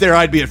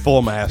 I'd be at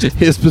full mast.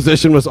 His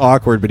position was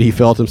awkward, but he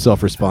felt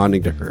himself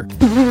responding to her.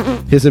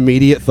 His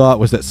immediate thought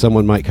was that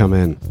someone might come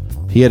in.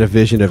 He had a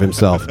vision of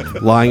himself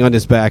lying on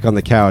his back on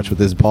the couch with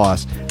his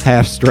boss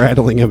half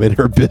straddling him in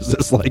her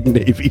business-like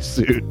Navy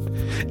suit.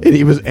 And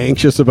he was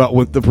anxious about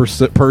what the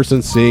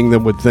person seeing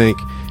them would think,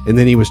 and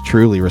then he was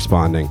truly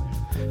responding.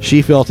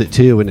 She felt it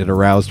too, and it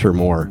aroused her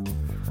more.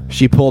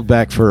 She pulled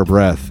back for a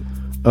breath.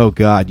 Oh,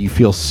 God, you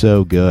feel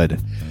so good.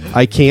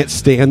 I can't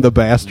stand the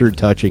bastard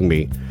touching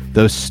me.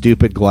 Those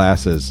stupid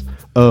glasses.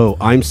 Oh,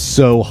 I'm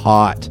so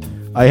hot.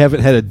 I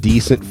haven't had a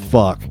decent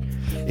fuck.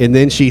 And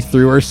then she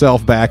threw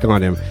herself back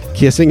on him,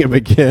 kissing him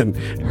again,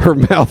 her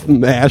mouth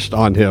mashed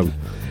on him.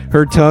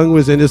 Her tongue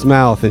was in his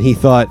mouth, and he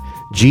thought,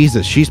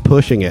 Jesus, she's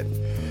pushing it.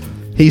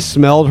 He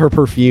smelled her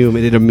perfume,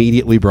 and it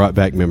immediately brought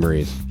back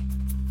memories.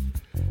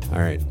 All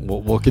right,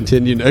 we'll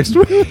continue next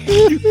week.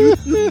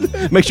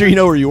 Make sure you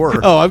know where you were.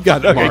 Oh, I've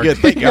got it. Okay, good.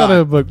 Thank You got God.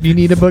 a book. You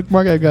need a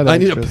bookmark? I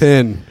need a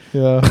pen.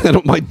 Yeah. I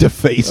don't mind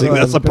defacing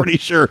this. I'm pretty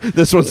sure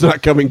this one's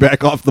not coming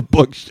back off the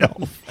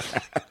bookshelf.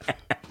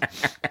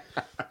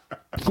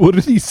 What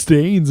are these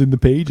stains in the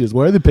pages?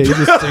 Why are the pages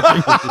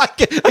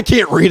sticking? I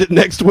can't read it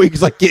next week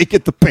because I can't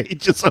get the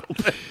pages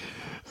open.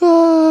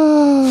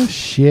 Oh,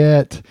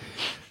 shit.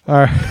 All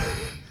right.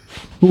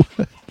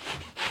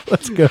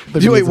 Let's go.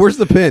 Wait, where's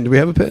the pen? Do we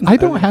have a pen? I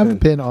don't have a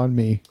pen on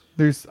me.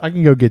 I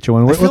can go get you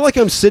one. I feel like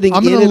I'm sitting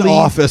in an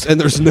office and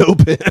there's no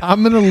pen.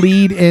 I'm gonna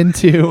lead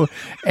into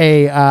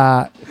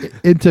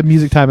into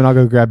music time, and I'll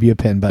go grab you a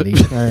pen, buddy.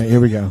 All right,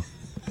 here we go.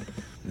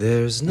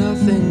 There's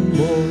nothing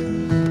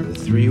more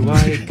with three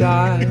white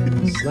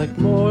guys like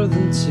more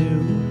than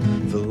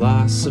two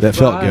philosophers. That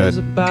felt good.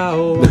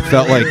 About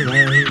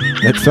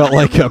That felt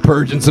like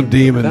purging some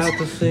demons. about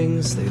the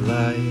things they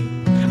like.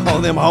 Oh,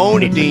 them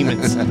honey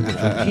demons.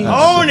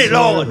 Honey,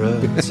 Lord.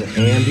 To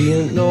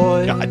ambient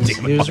noise. God damn it,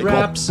 Here's Michael.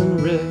 raps and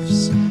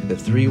riffs that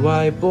three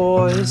white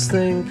boys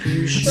think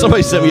you should.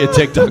 Somebody sent me a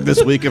TikTok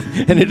this week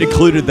and it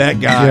included that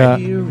guy.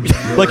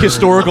 Yeah. Like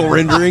historical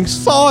renderings.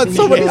 Saw it.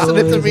 Somebody sent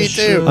it to me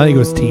too. I think it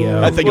was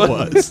T.O. I think it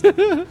was.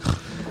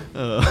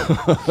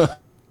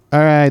 All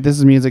right, this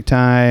is music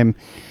time.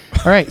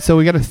 All right, so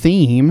we got a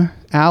theme,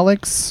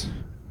 Alex,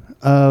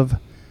 of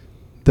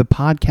the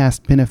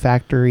podcast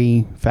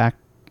Benefactory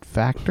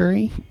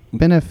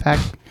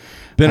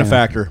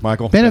Benefactor,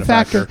 Michael.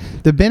 Benefactor.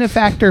 The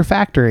Benefactor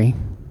Factory.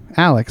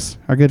 Alex,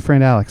 our good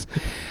friend Alex.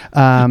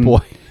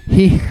 Boy.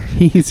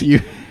 He's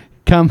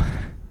come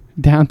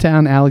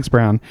downtown. Alex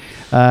Brown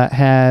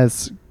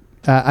has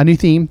a new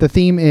theme. The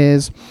theme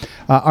is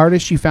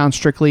artists you found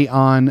strictly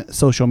on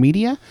social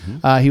media.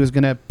 He was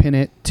going to pin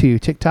it to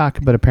TikTok,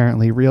 but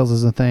apparently Reels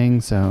is a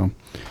thing. So,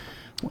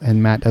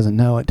 and Matt doesn't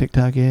know what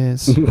TikTok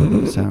is.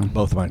 So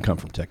Both of mine come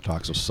from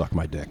TikTok, so suck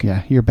my dick.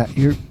 yeah, you're back.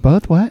 You're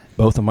both what?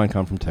 Both of mine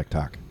come from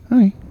TikTok. All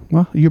right.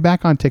 Well, you're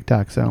back on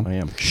TikTok, so I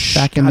am.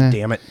 Back in God the-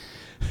 damn it.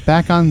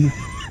 back on.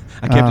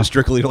 I kept Oh, it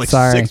strictly to like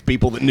sorry. 6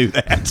 people that knew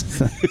that.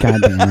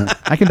 God damn it!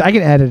 I can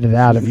edit it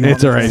out if you want.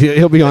 It's all right.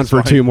 He'll be on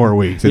for 2 more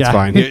weeks. It's Yeah.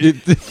 fine.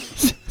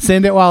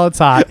 Send it while it's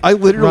hot. I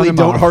Run literally him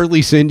don't off.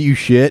 hardly send you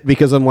shit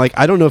because I'm like,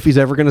 I don't know if he's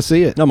ever going to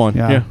see it. I'm on.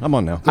 Yeah. Yeah, I'm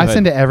on now. Go I ahead.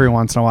 send it every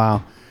once in a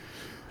while.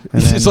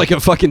 And It's like a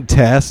fucking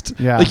test.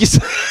 Yeah. Like you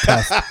said.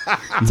 test.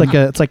 It's like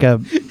a.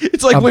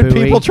 It's like a when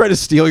buoy. people try to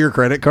steal your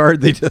credit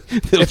card,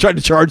 they'll try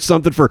to charge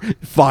something for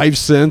 5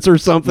 cents or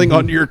something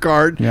onto your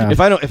card. Yeah. If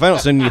I don't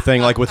send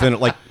anything like within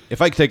like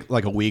if I take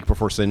like a week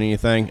before sending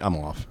anything, I'm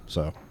off.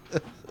 So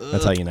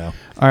that's how you know.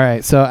 All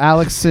right. So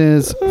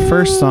Alex's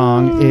first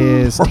song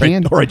is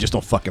Or I just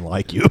don't fucking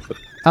like you.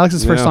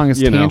 Alex's first Yeah, song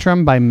is you know.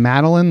 Tantrum by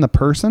Madeline the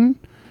Person.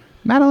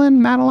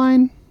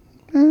 Madeline.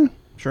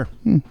 Sure.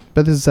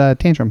 But this is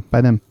Tantrum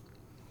by them.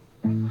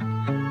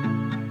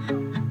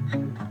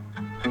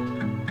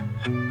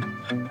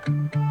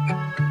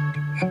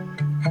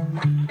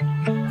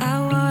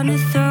 I wanna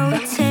throw a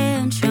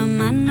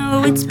tantrum. I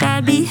know it's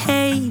bad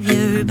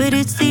behavior, but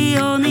it's the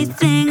only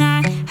thing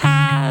I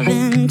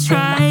haven't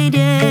tried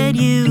yet.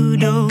 You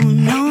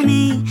don't know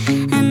me,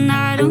 and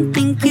I don't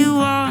think you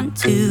want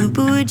to.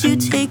 But would you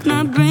take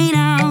my brain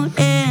out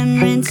and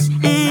rinse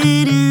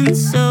it in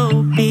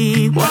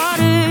soapy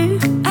water?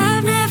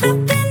 I've never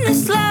been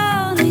this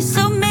lonely,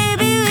 so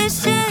maybe we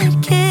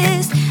should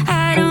kiss.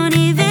 I don't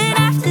even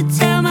have to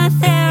tell my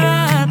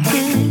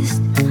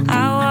therapist.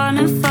 I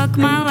wanna fuck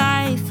my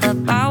life up,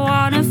 I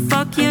wanna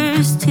fuck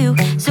yours too.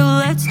 So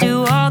let's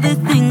do all the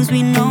things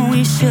we know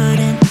we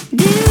shouldn't.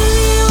 Do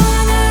you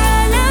wanna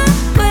run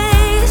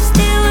away,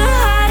 steal a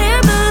hot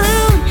air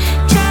balloon,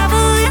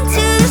 travel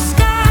into the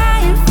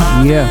sky and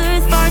fall to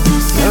earth far too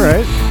soon? All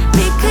right.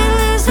 We could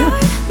lose our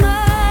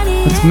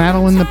money. It's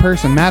Madeline the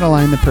Person.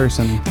 Madeline the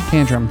Person.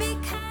 Tantrum.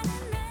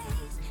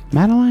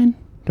 Madeline?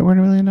 Don't we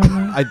really know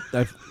that?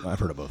 I've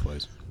heard it both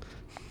ways.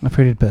 I've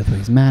heard it both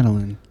ways.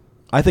 Madeline.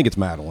 I think it's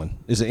Madeline.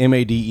 Is it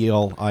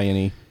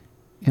Madeline?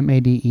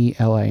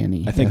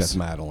 Madeline. I think that's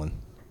Madeline.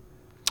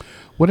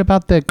 What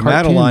about the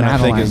cartoon Madeline,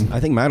 Madeline? I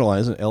think Madeline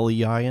isn't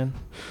Lein.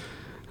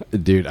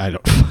 Dude, I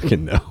don't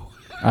fucking know.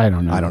 I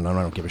don't know. I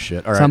don't give a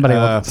shit. All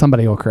right.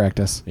 Somebody will correct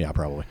us. Yeah,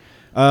 probably.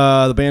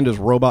 The band is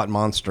Robot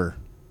Monster.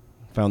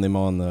 Found them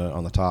on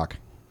the talk.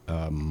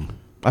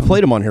 I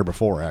played them on here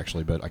before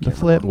actually, but I can't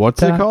remember.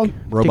 What's it called?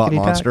 Robot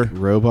Monster.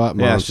 Robot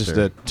Monster.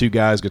 Yeah, it's just 2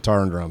 guys,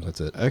 guitar and drums.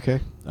 That's it. Okay.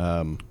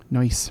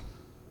 Nice.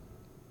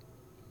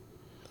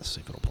 Let's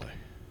see if it'll play.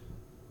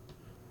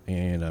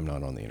 And I'm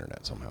not on the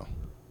internet somehow.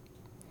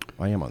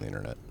 I am on the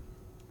internet.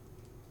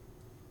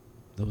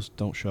 Those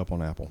don't show up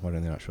on Apple. Why do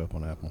they not show up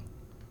on Apple?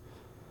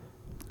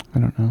 I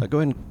don't know. Go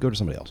ahead and go to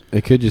somebody else.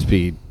 It could just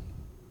be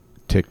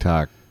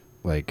TikTok,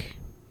 like.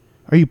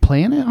 Are you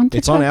playing it on TikTok?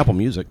 It's on Apple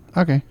Music.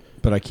 Okay.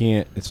 But I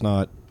can't. It's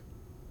not.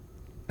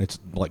 It's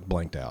like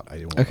blanked out.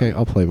 Okay,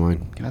 I'll play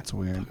mine. That's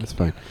weird. That's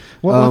fine.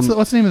 What's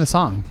the name of the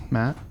song,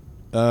 Matt?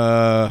 Fuck.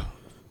 I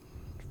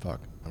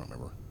don't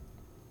remember.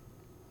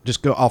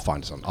 Just go. I'll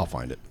find something. I'll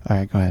find it. All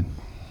right, go ahead.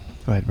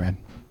 Go ahead, Brad.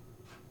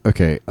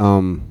 Okay.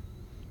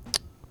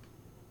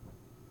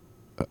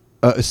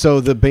 So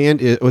the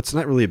band is. Well, it's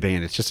not really a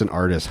band. It's just an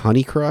artist,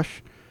 Honey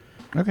Crush.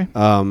 Okay.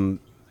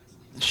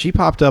 She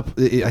popped up.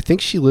 I think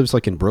she lives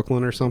like in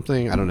Brooklyn or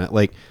something. I don't know.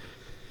 Like,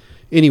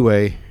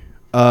 anyway,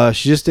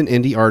 she's just an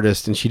indie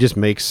artist, and she just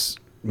makes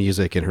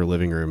music in her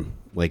living room.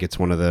 Like, it's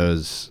one of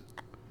those,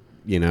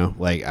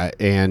 like.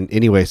 And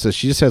anyway, so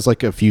she just has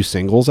like a few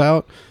singles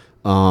out.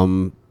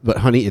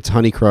 But it's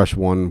Honey Crush,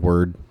 one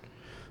word.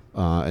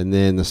 And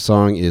then the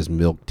song is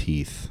Milk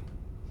Teeth.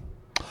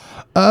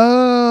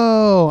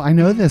 Oh, I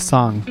know this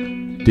song.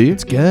 Do you?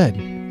 It's good.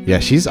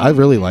 Yeah, I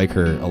really like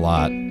her a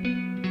lot.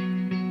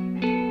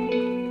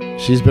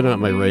 She's been on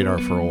my radar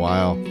for a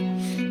while.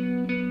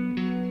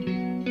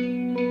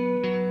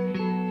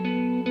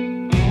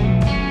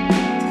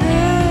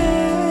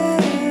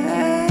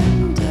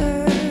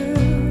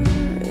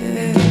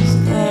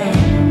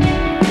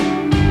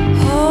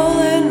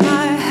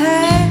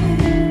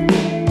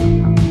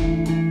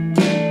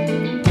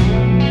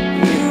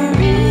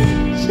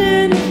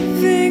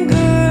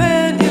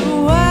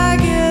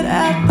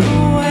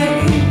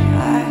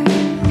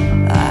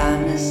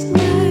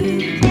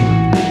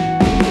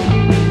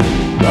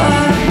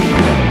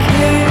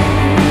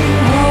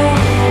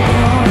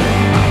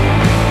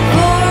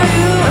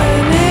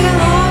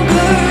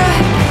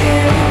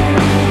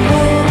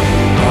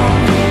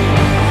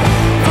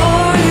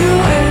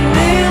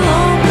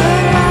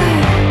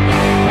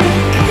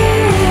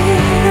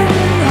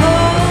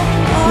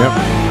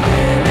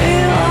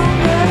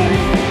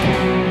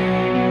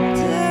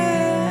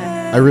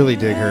 I really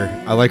dig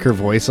her. I like her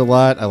voice a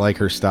lot. I like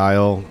her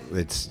style.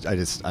 I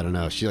don't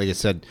know. She, like I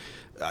said,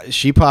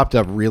 she popped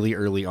up really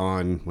early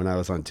on when I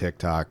was on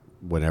TikTok,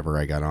 whenever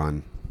I got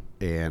on.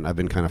 And I've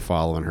been kind of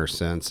following her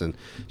since. And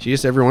she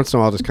just every once in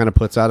a while just kind of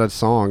puts out a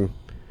song.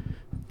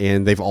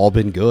 And they've all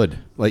been good.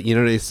 Like,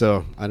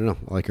 so I don't know.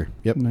 I like her.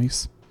 Yep.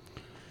 Nice.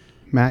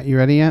 Matt, you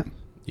ready yet?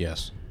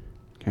 Yes.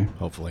 Okay.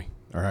 Hopefully.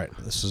 All right.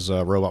 This is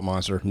Robot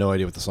Monster. No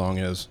idea what the song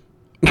is.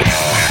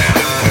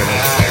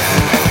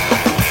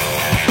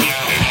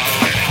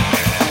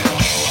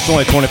 It's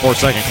only a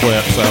 24-second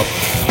clip, so.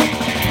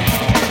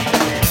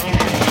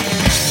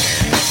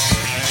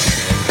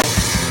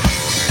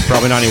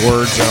 Probably not any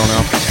words. I don't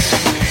know.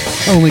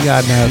 Only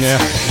God knows. Yeah.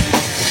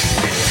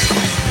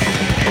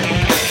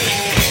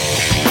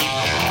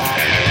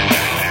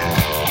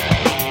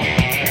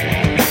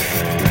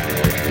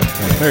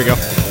 There you go.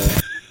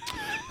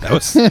 That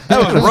was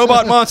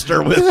Robot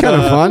Monster with kind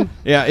of fun.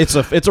 Yeah, it's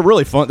a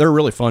really fun. They're a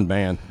really fun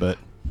band, but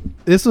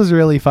This was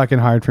really fucking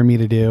hard for me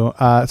to do.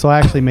 So I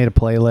actually made a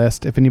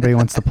playlist. If anybody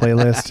wants the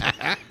playlist,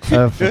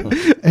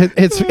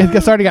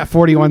 it's already got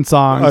 41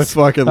 songs. I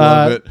fucking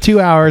love it. 2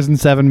 hours and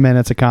 7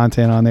 minutes of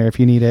content on there. If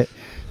you need it,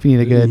 if you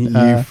need a good,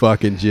 you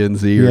fucking Gen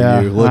Z,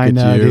 or you look I at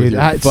know, you, dude.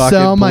 your I, fucking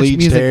so much bleached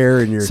music. hair,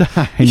 and your.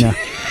 I know.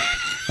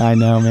 I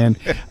know, man.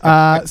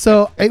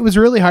 So it was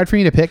really hard for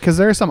me to pick because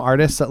there are some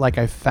artists that like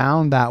I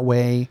found that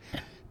way,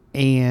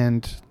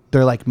 and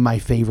they're like my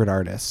favorite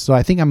artists. So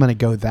I think I'm gonna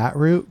go that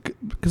route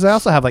because I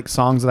also have like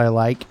songs that I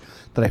like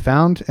that I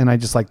found, and I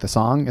just like the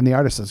song, and the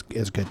artist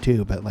is good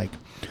too. But like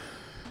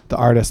the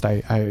artist,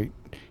 I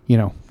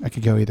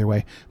could go either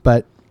way.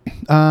 But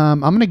I'm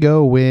gonna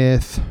go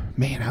with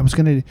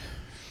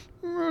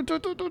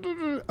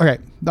Okay,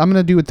 I'm going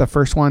to do with the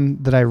first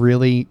one that I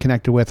really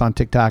connected with on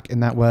TikTok,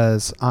 and that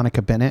was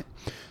Annika Bennett.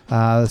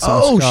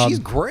 She's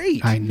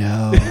great. I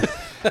know.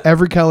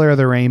 Every Color of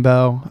the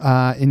Rainbow.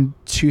 In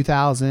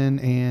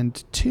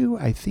 2002,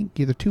 I think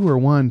either 2 or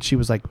 1, she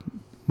was like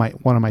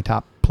one of my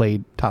top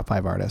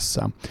 5 artists.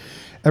 So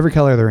Every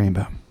Color of the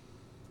Rainbow.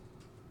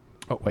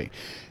 Oh, wait.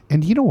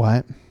 And you know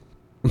what?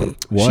 What?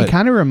 She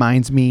kind of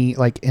reminds me,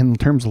 like in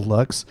terms of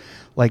looks,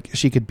 like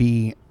she could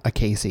be a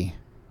Casey.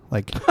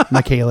 Like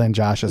Michaela and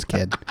Josh's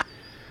kid.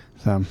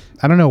 So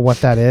I don't know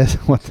what that is.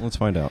 Let's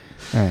find out.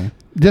 All right.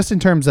 Just in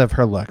terms of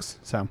her looks.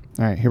 So, all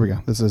right, here we go.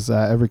 This is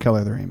Every Color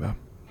of the Rainbow.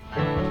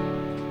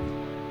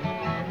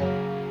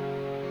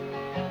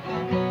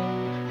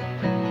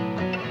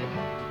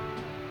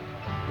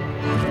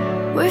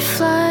 We're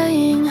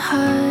flying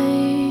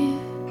high,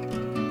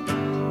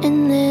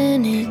 and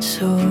then it's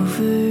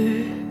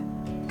over.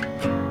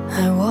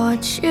 I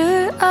watch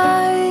your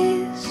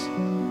eyes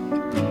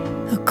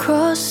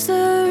across the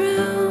room.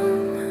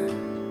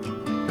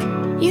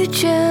 You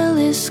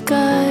jealous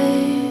guy,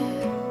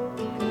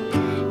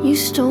 you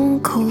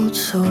stone cold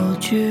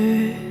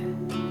soldier.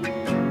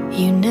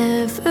 You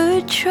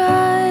never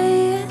try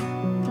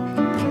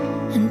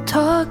and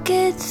talk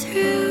it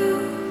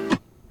through.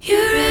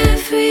 You're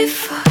every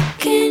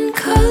fucking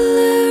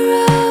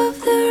color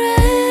of the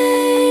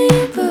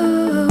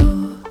rainbow.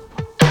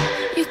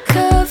 You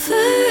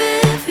cover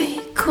every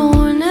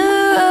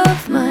corner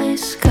of my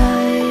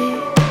sky.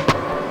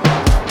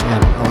 Yeah,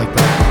 I like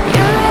that.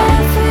 You're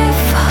every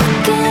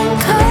fucking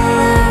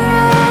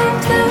color of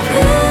the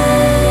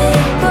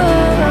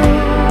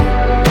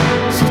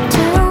rainbow. So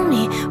tell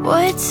me,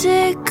 what's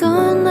it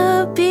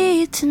gonna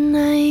be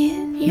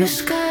tonight? Your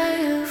sky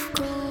of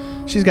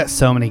gold. She's got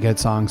so many good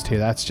songs too.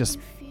 That's just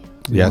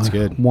it's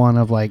good. One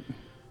of like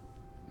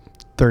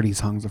 30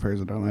 songs of hers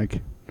that I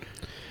like.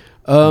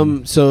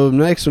 So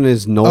next one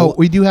is Noel. Oh,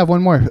 we do have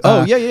one more.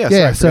 Yeah.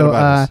 Sorry, So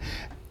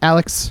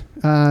Alex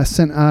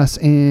sent us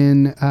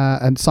in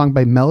a song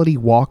by Melody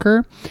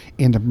Walker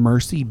and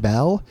Mercy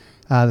Bell.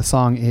 The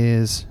song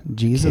is I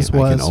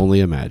can only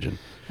imagine.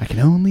 I Can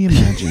Only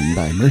Imagine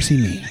by Mercy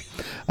Me.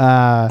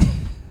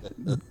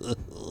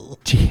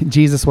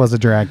 Jesus Was a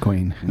Drag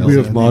Queen. We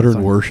have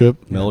modern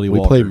worship. Melody we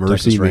Walker, play Mercy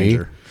Texas Me.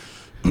 Ranger.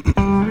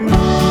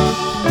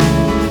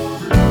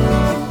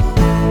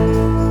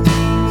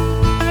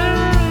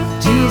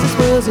 Jesus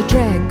was a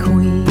drag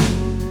queen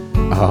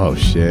Oh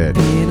shit.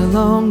 in a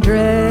long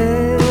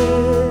dress,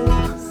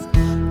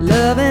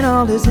 loving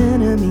all his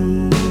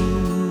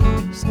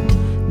enemies,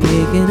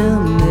 making a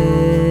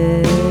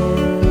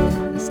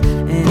mess.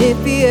 And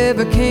if he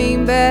ever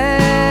came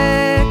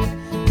back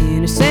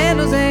in his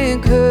sandals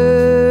and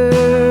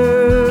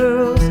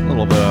curls, A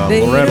little bit of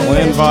Loretta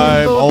Lynn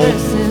vibe, old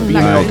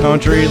female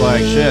country,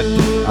 like shit.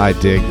 I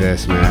dig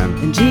this, man.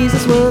 and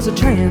Jesus was a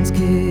trans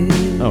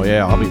kid, Oh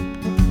yeah, I'll be.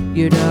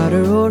 your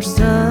daughter or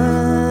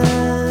son,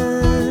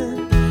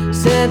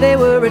 said they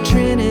were a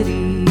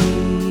trinity,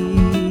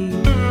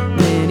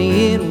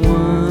 many in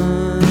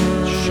one.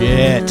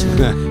 Shit.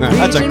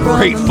 That's a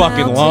great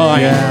fucking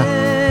line.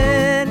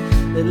 That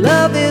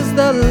love is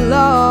the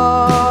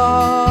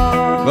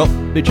law. Well,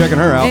 be checking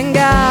her out. And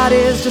God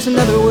is just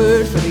another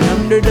word for the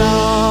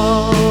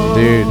underdog.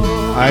 Dude,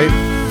 I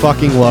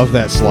fucking love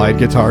that slide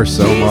guitar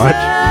so much.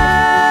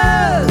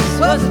 Jesus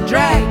was a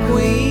drag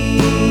queen.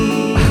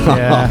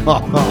 Yeah.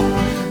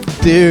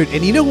 Dude,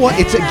 and you know what?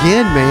 It's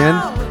again,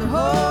 man,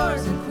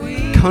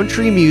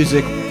 country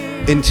music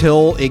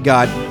until it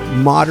got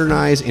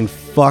modernized and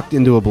fucked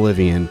into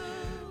oblivion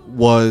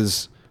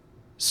was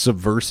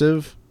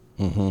subversive.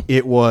 Mm-hmm.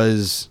 It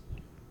was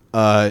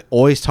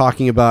always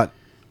talking about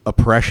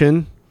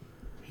oppression.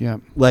 Yeah.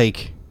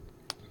 Like,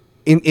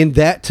 in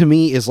that to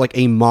me is like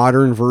a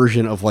modern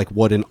version of like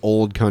what an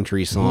old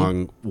country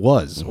song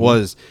was.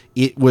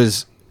 It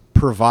was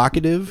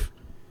provocative.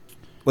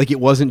 Like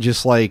it wasn't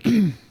just like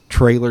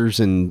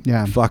trailers and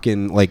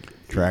fucking like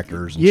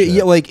tractors and yeah, shit.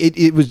 yeah, like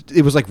it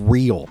was like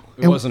real.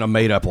 It wasn't a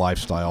made-up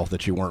lifestyle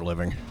that you weren't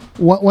living.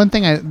 One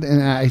thing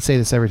and I say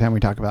this every time we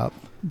talk about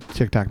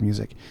TikTok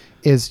music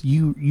is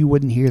you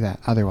wouldn't hear that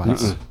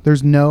otherwise.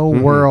 There's no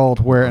world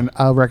where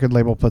a record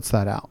label puts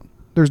that out.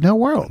 There's no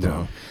world.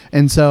 No.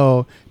 And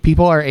so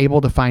people are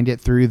able to find it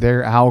through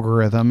their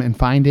algorithm and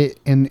find it,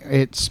 and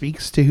it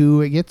speaks to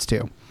who it gets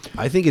to.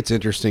 I think it's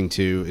interesting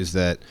too is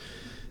that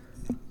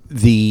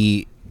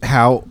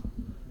how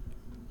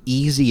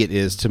easy it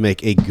is to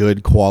make a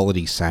good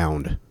quality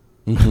sound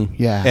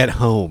Yeah. at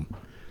home.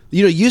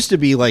 You know, it used to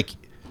be like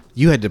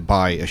you had to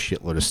buy a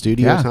shitload of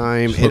studio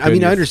time. And, I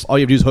mean, I understand. All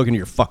you have to do is hook into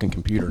your fucking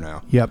computer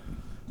now. Yep.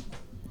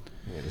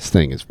 Yeah,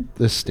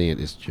 this stand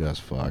is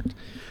just fucked.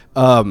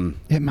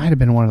 It might have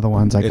been one of the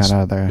ones I got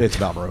out of there. It's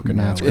about broken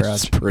now. Matt's garage.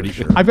 It's pretty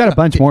sure. I've got a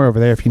bunch more over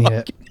there if you need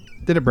it.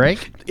 Did it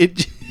break?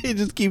 It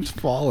just keeps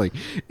falling.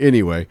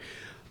 Anyway,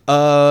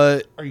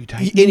 are you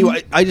tightening?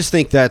 Anyway, I just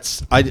think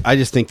that's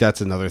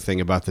another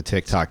thing about the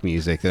TikTok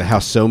music, that how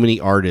so many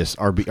artists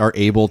are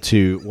able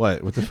to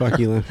what the fuck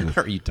are you laughing at?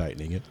 Are you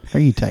tightening it? Are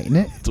you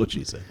tightening it? That's what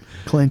she said.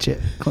 Clench it,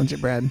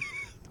 Brad.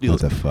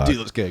 What the fuck? Do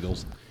those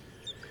giggles.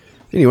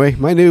 Anyway,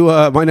 my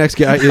next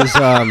guy is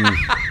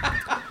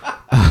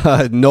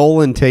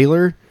Nolan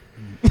Taylor.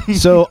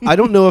 So I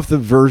don't know if the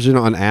version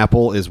on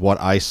Apple is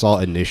what I saw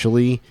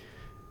initially.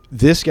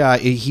 This guy,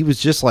 he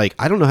was just like,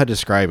 I don't know how to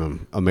describe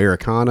him.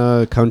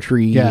 Americana,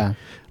 country. Yeah.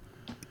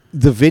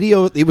 The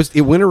video,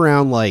 it went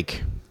around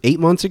like 8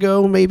 months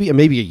ago, maybe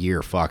a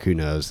year. Fuck, who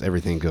knows?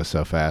 Everything goes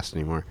so fast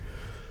anymore.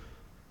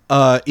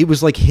 It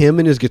was like him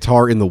and his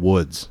guitar in the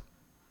woods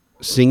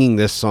singing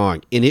this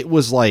song. And it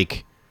was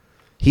like,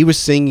 he was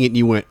singing it and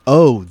you went,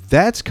 oh,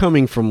 that's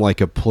coming from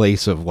like a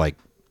place of like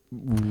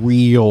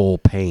real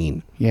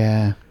pain.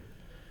 Yeah.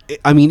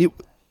 I mean,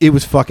 it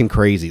was fucking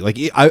crazy. Like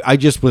I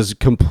just was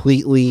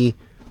completely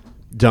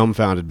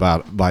dumbfounded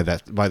by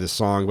the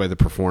song, by the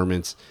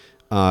performance.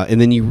 And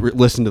then you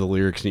listen to the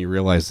lyrics and you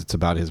realize it's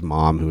about his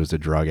mom, who was a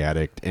drug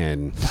addict.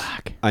 And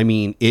fuck. I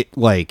mean, it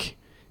like,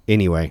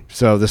 anyway,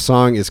 so the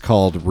song is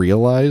called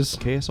Realize.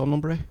 ¿Qué es el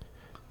nombre?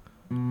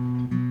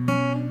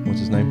 What's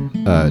his name?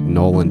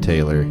 Nolan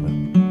Taylor.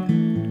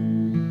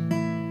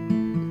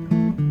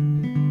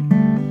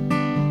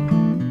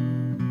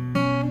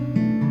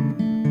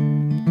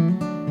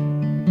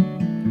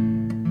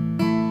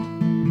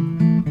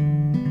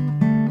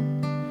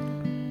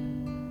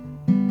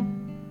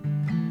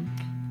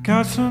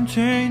 Got some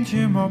change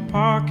in my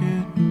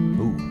pocket.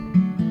 Ooh.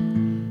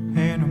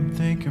 And I'm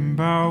thinking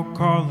about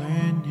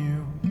calling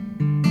you.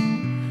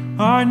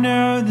 I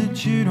know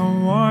that you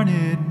don't want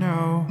it,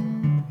 no.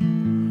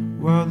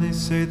 Well, they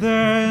say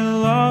that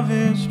love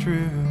is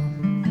true.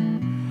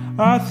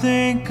 I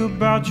think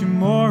about you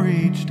more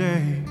each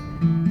day.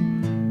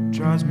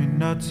 Drives me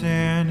nuts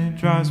and it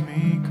drives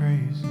me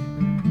crazy.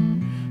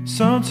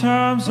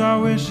 Sometimes I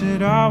wish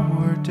that I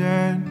were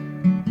dead,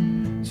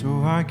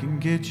 so I can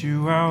get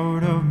you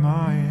out of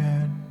my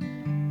head.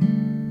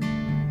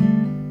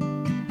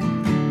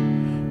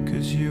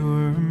 'Cause you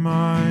were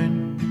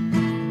mine,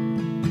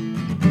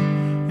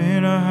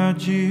 and I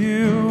had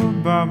you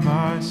by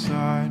my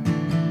side.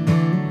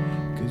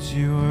 'Cause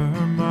you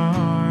were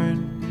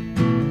mine.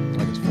 I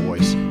like his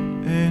voice.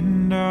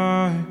 And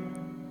I.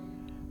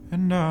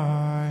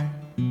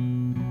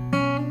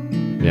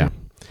 Yeah.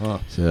 Huh.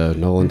 So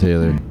Nolan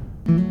Taylor.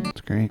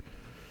 That's great.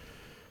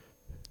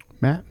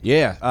 Matt?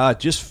 Yeah,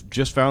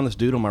 just found this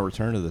dude on my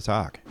return to the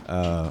talk.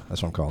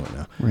 That's what I'm calling it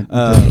now.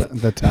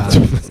 The talk.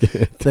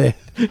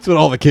 That's what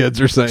all the kids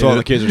are saying. That's what all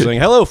the kids are saying.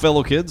 Hello,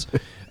 fellow kids.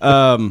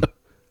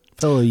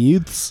 Fellow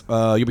youths.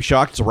 You'll be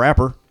shocked. It's a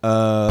rapper.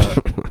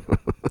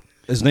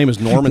 His name is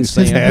Norman His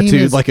name Sand.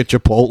 Tattooed is like a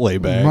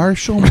Chipotle bag.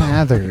 Marshall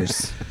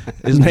Mathers.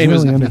 His name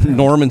is really under-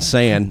 Norman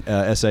Sand.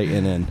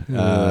 SANN.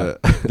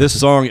 This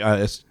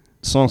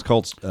song's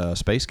called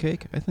Space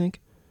Cake, I think.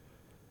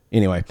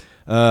 Anyway,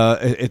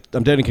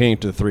 I'm dedicating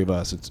it to the three of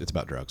us. It's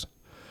about drugs.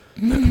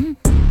 Wait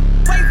for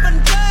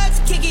the drugs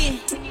to kick in.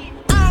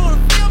 I don't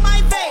wanna feel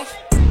my face.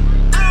 I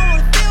don't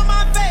wanna feel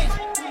my face.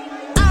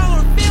 I don't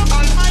wanna feel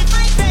my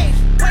face.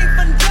 Wait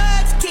for the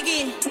drugs to kick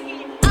in.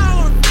 I don't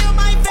wanna feel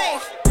my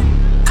face.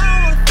 I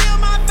don't wanna feel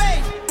my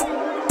face. I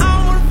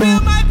don't wanna feel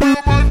my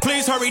face.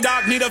 Please hurry,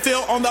 doc. Need a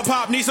fill on the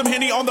pop. Need some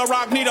Henny on the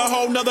rock. Need a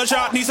whole nother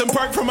shot. Need some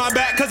perk from my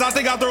back, cause I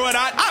think I'll throw it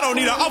out. I don't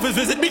need an office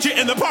visit. Meet you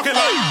in the parking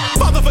lot.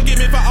 Father, forgive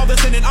me for all the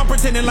sinning. I'm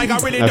pretending like I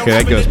really don't Okay,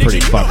 have that goes an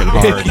addiction. pretty fucking You know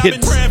how hard. I've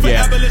been praying for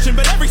Yeah. abolition,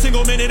 but every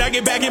single minute I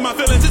get back in my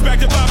feelings. It's back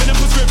to bobbing and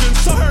prescriptions.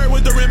 So hurry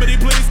with the remedy,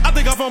 please. I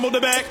think I fumbled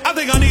the bag. I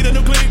think I need a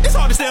new clean. It's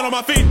hard to stand on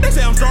my feet. They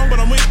say I'm strong, but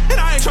I'm weak. And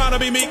I ain't trying to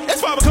be meek.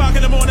 It's 5 o'clock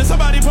in the morning.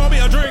 Somebody pour me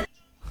a drink.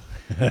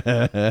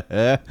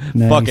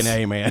 Fucking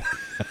A, man.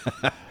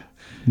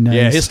 Nice.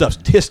 Yeah, his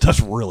stuff's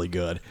really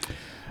good.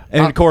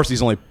 And of course,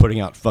 he's only putting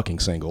out fucking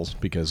singles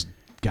because,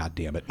 god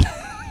damn it,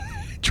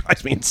 it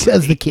drives me insane.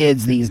 Says the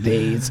kids these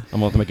days. I'm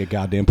going to make a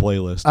goddamn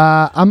playlist.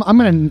 I'm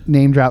going to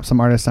name drop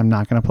some artists I'm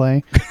not going to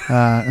play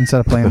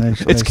instead of playing their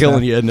It's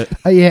killing you, isn't it?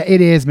 Yeah,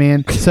 it is,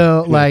 man.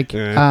 So, like,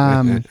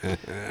 If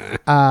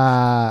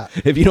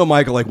you know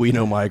Michael like we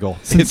know Michael,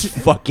 it's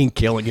fucking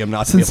killing him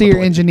not to be able to Sincere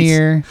play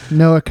Engineer,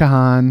 Noah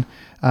Kahan,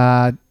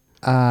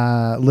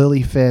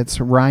 Lily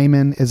Fitz,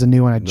 Ryman is a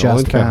new one I Nolan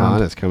just Kahan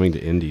found. is coming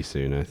to Indy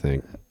soon, I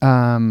think.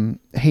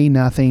 Hey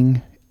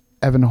Nothing,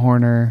 Evan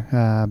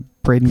Horner,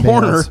 Braden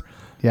Horner. Bales.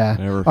 Yeah.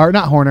 Never. Or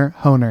not Honer.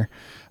 Honer?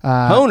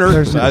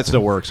 there's- That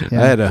still works. I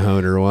had a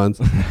Honer once.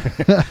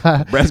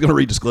 Brad's going to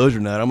read Disclosure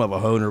Night. I'm going to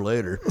have a Honer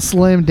later.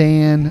 Slim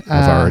Dan.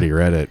 I've already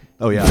read it.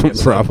 Oh, yeah. I guess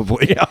so.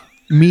 Probably. Yeah.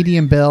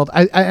 Medium build.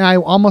 I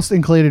almost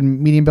included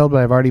medium build,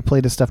 but I've already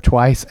played his stuff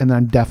twice, and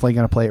I'm definitely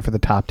going to play it for the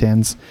top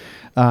 10s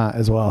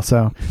as well.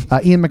 So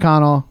Ian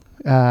McConnell,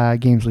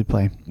 games we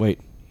play. Wait.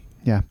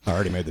 Yeah. I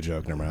already made the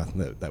joke. Never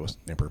mind. That was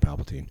Emperor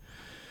Palpatine.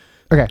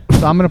 Okay,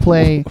 so I'm going to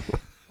play...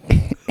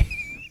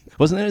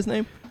 Wasn't that his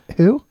name?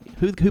 Who?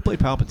 Who played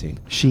Palpatine?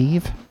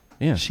 Sheev?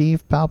 Yeah.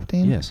 Sheev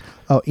Palpatine? Yes.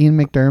 Oh, Ian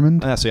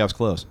McDermott? See, I was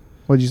close.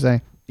 What'd you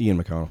say?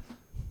 Ian McConnell.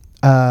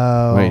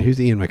 Oh. Wait, who's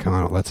Ian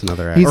McConnell? That's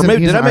another He's actor. Or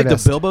maybe, he's did an I make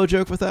artist. the Bilbo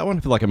joke with that one? I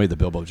feel like I made the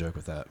Bilbo joke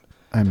with that.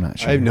 I'm not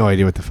sure. I have no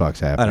idea what the fuck's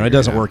happening. I don't know. It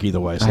doesn't work either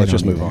way, so I let's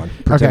just don't move either. on.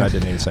 Pretend Okay. I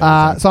didn't even say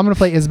anything. So I'm going to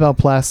play Isabel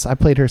Pless. I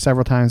played her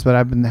several times, but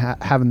I've been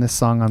having this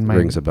song on my...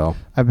 Rings a bell.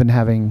 I've been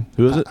having...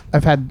 Who is it?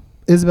 I've had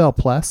Isabel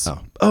Pless.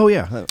 Oh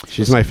yeah.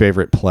 She's my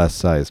favorite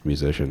plus-sized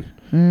musician.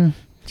 I mean,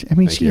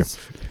 Thank you. she's...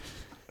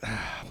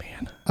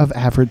 Of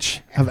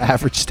average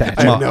stature.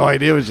 I have no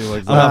idea what she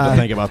looks like. I'll have to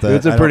think about that.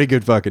 It's a I pretty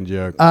good fucking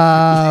joke.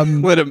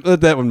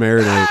 Let that one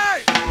marinate.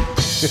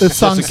 This Just in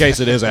song's, case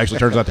it is, actually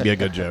turns out to be a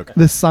good joke.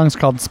 this song's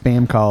called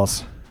Spam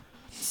Calls.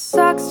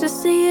 Sucks to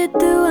see you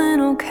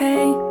doing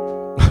okay.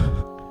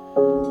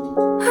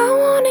 I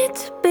wanted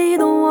to be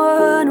the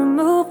one to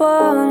move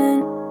on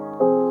and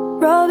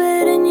rub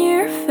it in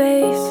your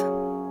face.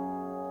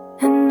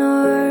 And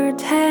our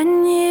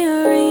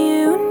 10-year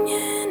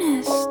reunion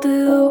is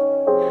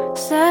still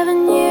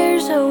 7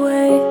 years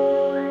away.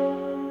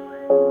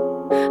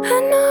 I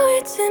know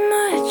it's in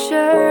my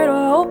shirt.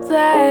 I hope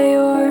that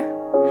your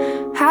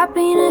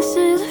happiness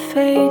is a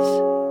phase.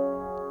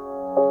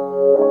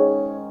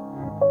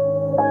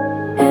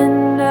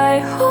 And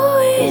I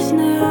always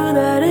knew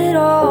that it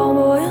all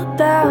boiled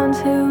down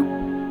to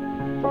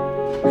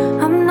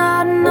I'm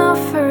not enough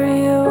for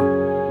you.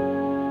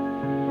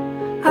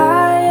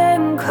 I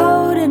am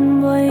coded and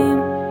blame.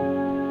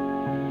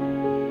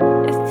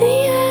 At the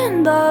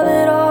end of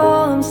it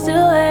all, I'm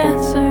still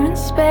answering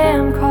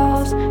spam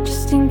calls,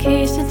 just in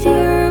case it's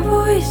your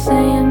voice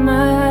saying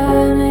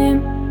my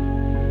name.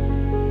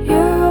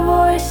 Your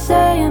voice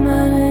saying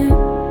my name.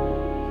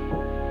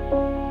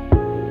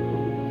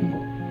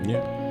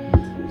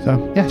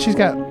 So, yeah, she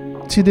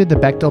did the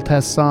Bechdel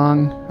test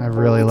song. I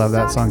really love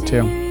that song,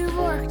 too.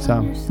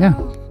 So, yeah.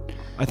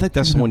 I think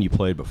that's the one you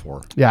played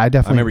before. Yeah, I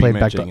definitely remember you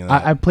played mentioning Bechdel.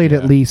 that. I played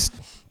at least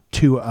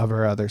 2 of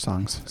her other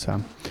songs. So,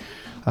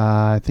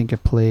 I think I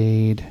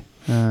played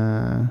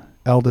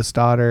Eldest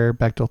Daughter,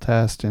 Bechdel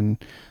Test, and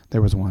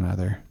there was one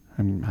other.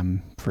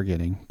 I'm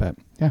forgetting, but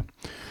yeah.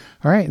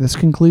 All right, this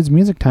concludes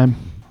music time.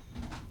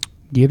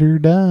 Get her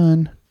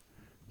done.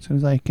 As soon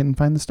as I can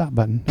find the stop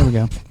button. There we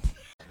go.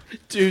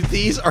 Dude,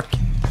 these are...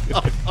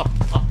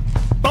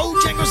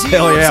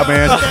 Hell yeah,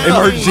 man.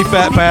 Emergency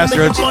fat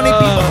bastards. Funny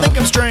people think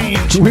I'm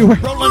strange. We were-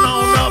 Rolling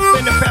on up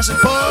in the passive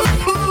pub.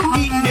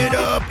 Eating it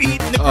up,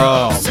 eating the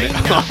grub. Say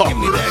now, give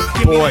me that,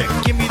 give me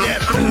that, give me that.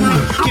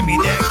 Give me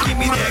that, give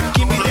me that,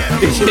 give me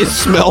that. It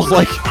smells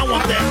like I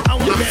want that, I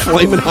want that.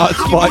 flaming hot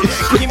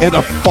spice and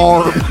a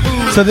farm.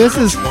 So this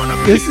is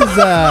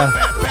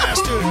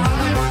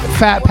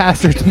Fat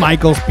Bastards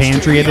Michael's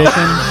Pantry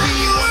Edition.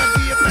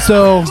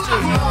 So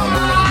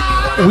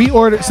we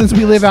order, since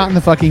we live out in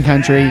the fucking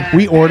country,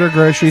 we order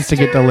groceries to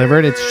get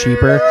delivered. It's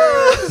cheaper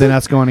than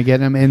us going to get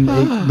them, and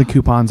the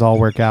coupons all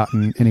work out.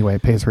 And anyway,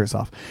 it pays for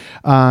itself.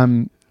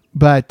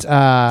 But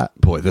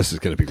boy, this is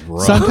going to be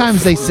rough.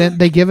 sometimes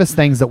they give us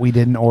things that we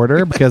didn't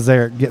order because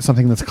they get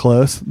something that's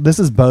close. This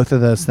is both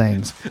of those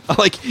things.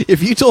 Like,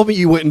 if you told me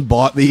you went and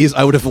bought these,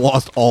 I would have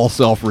lost all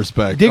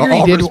self-respect. Diggory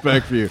all did-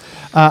 respect for you.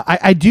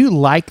 I do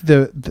like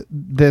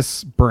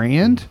this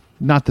brand,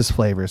 not this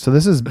flavor. So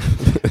this is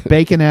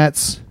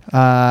Baconettes,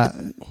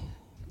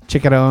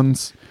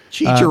 Chicharrones.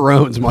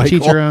 Chicharrones, Michael.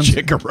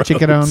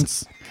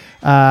 Chicharrones.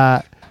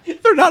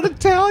 They're not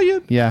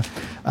Italian. Yeah.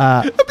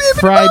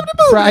 Fried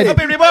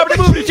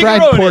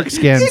pork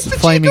skins. It's the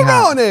Flaming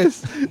hot.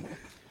 chicharrones.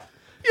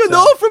 You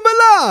know, from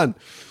Milan.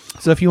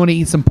 So if you want to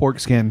eat some pork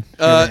skin.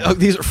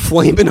 These are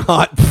flaming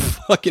hot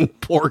fucking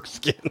pork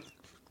skin.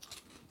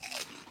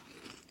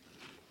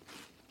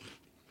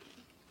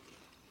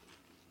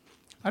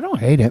 I don't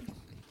hate it.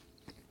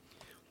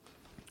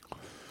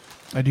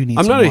 I do need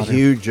I'm some not water. a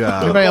huge...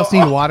 Anybody else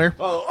need water?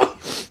 Oh,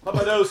 up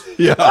my nose.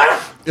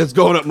 Yeah. It's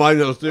going up my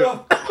nose, too.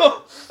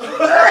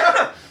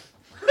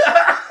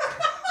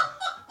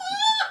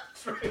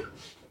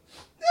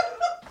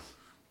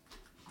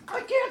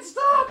 I can't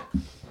stop.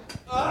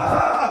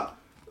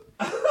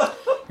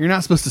 You're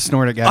not supposed to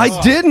snort it, guys.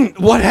 I didn't.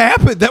 What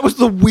happened? That was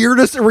the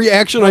weirdest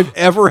reaction I've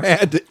ever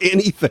had to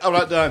anything. I'm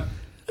not done.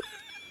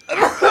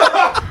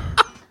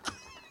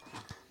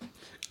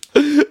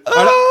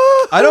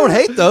 I don't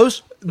hate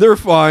those. They're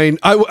fine.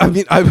 I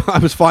mean, I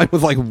was fine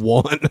with like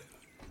one.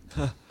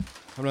 I'm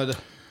not done.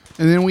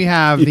 And then we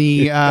have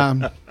the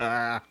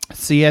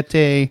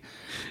Siete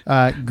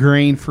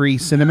grain-free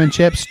cinnamon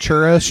chips,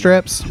 churro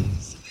strips.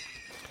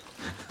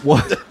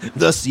 What?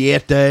 The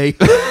Siete.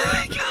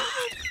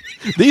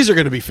 These are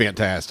going to be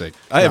fantastic.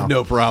 I have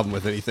no problem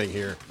with anything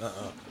here.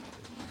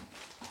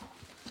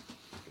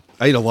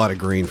 I eat a lot of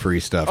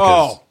grain-free stuff.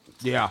 Oh,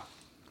 yeah.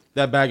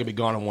 That bag would be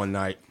gone in one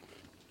night.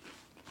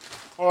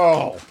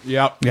 Oh,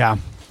 yep. Yeah,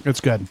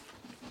 it's good.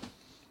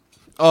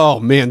 Oh,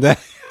 man,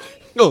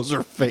 those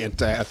are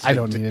fantastic. I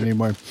don't need it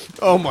anymore.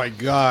 Oh, my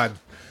God.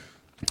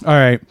 All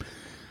right.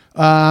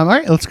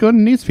 Let's go to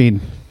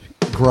newsfeed.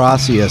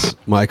 Gracias,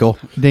 Michael.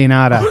 De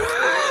nada. Lock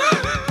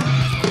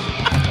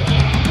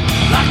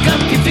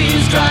up your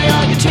fears, dry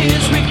all your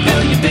tears,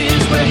 refill your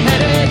beers. We're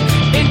headed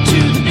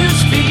into the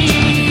newsfeed.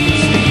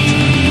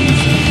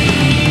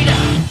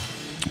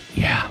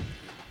 Yeah.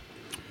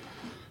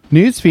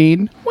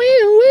 Newsfeed. Wee.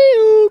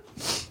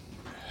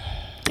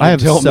 I have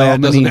Until so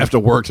Matt doesn't many. have to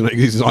work tonight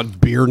because he's on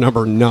beer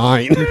number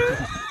 9.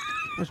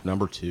 There's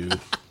number 2.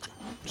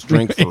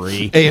 Drink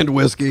 3. And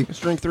whiskey.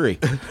 Drink 3.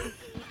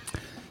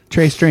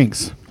 Trace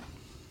drinks.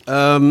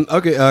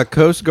 Okay,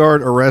 Coast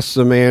Guard arrests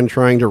a man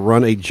trying to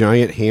run a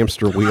giant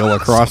hamster wheel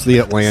across the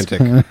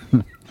Atlantic.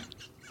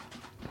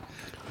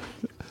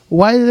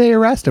 Why did they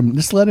arrest him?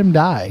 Just let him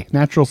die.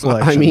 Natural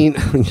selection.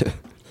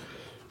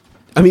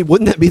 I mean,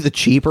 wouldn't that be the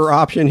cheaper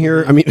option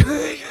here? I mean,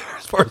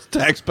 as far as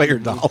taxpayer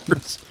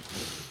dollars.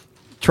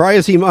 Try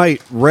as he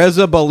might,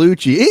 Reza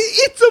Baluchi.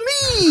 It's a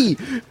me!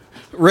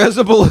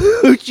 Reza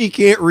Baluchi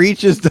can't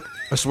reach his...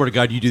 I swear to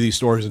God, you do these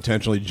stories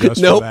intentionally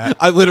just Nope, for that.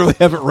 I literally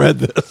haven't read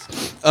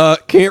this.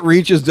 Can't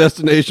reach his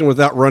destination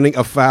without running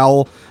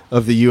afoul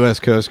of the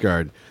U.S. Coast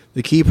Guard.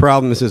 The key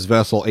problem is his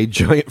vessel, a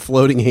giant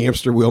floating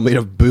hamster wheel made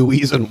of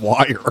buoys and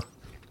wire.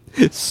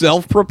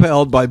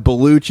 Self-propelled by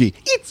Belushi.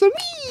 It's a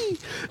me!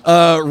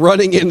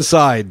 Running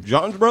inside.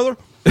 John's brother?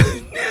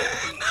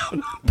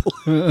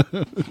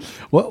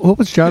 What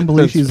was John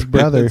Belushi's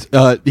brother?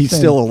 He's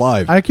still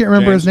alive. I can't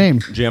remember his name.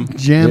 Jim.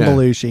 Jim Yeah.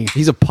 Belushi.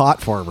 He's a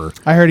pot farmer.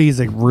 I heard he's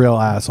a real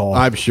asshole.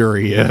 I'm sure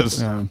he is.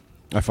 Yeah.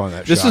 I find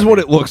that This is shocking. what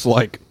it looks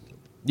like.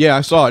 Yeah,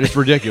 I saw it. It's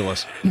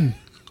ridiculous.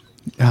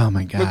 Oh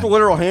my Look at the god.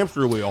 literal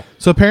hamster wheel.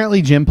 So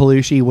apparently Jim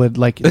Belushi would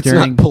It's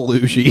during not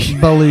Belushi.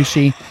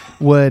 Belushi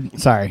would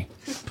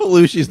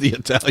Belushi's the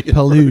Italian.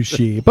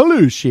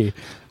 Belushi.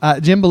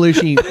 Jim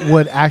Belushi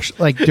would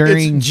actually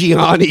during It's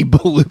Gianni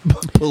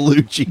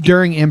Belushi.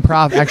 during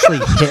improv actually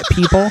hit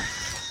people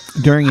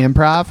during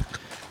improv,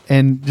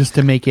 and just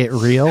to make it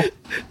real.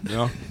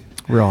 Yeah.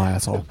 Real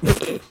asshole.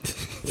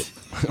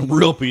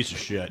 Real piece of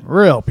shit.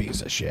 Real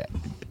piece of shit.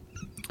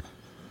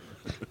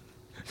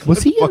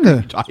 Was he in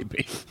the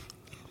typing?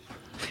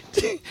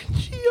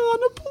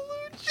 Gianna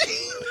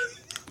Belushi.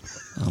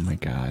 Oh my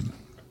god.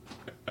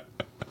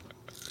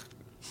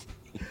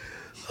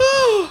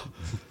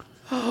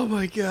 Oh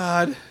my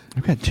god.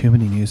 I've got too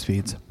many news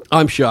feeds.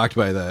 I'm shocked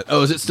by that.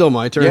 Oh, is it still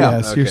my turn?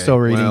 Yes, you're still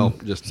reading Well,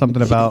 just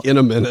something about in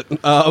a minute.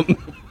 A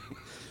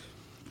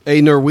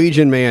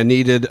Norwegian man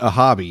needed a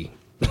hobby.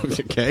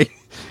 Okay.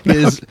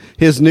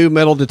 His new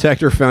metal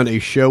detector found a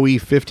showy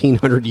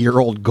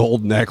 1,500-year-old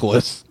gold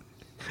necklace.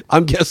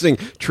 I'm guessing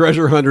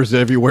treasure hunters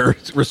everywhere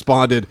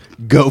responded,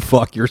 "Go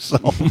fuck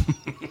yourself."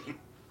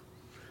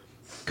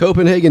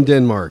 Copenhagen,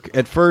 Denmark.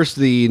 At first,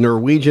 the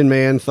Norwegian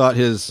man thought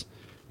his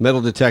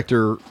metal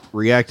detector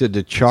reacted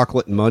to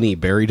chocolate money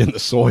buried in the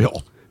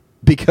soil.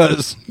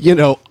 Because,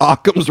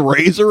 Occam's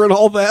razor and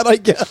all that, I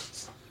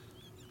guess.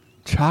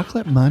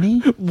 chocolate money?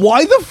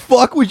 Why the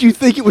fuck would you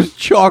think it was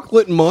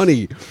chocolate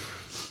money?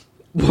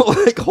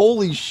 Like,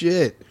 holy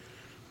shit.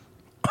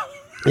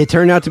 It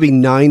turned out to be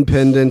 9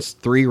 pendants,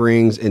 3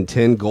 rings, and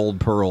 10 gold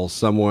pearls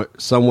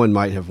someone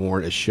might have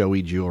worn as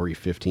showy jewelry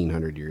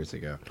 1,500 years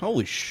ago.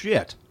 Holy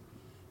shit.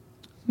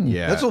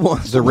 Yeah. That's a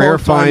long The rare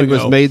time find ago.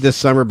 was made this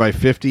summer by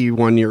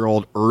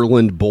 51-year-old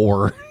Erland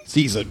Bohr.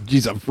 He's a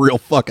real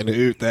fucking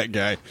hoot, that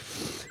guy.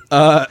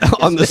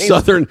 On the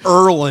southern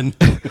Erland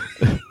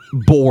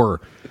Bohr.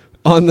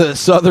 On the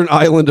southern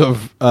island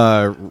of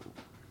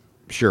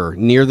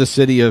near the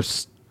city of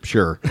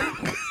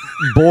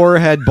Bohr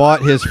had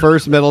bought his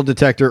first metal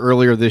detector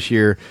earlier this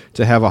year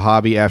to have a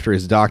hobby after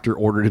his doctor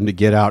ordered him to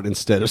get out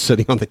instead of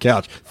sitting on the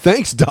couch.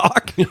 Thanks,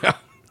 Doc. Yeah.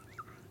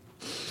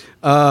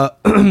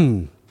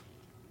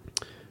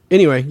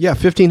 Anyway,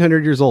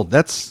 1,500 years old.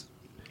 That's,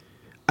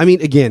 I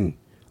mean, again,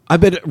 I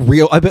bet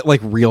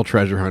real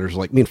treasure hunters are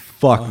like, man,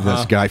 fuck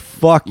this guy.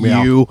 Fuck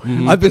Yeah. you.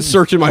 Mhm. I've been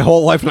searching my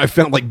whole life and I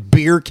found like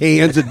beer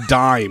cans and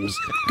dimes.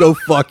 Go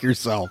fuck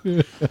yourself.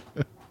 So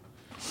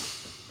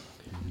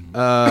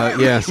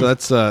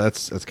that's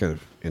kind of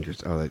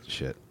interesting. Oh, that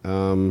shit.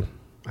 I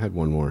had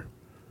one more.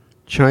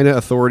 China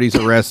authorities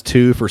arrest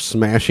 2 for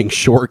smashing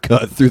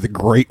shortcut through the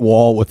Great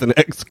Wall with an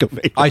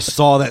excavator. I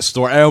saw that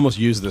story. I almost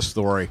used this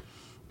story.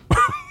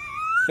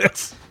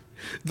 It's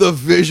the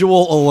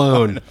visual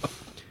alone.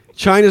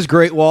 China's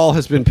Great Wall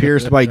has been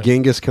pierced by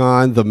Genghis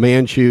Khan, the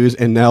Manchus,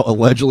 and now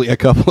allegedly a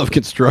couple of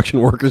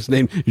construction workers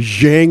named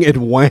Zhang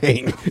and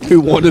Wang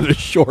who wanted a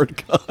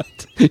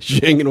shortcut.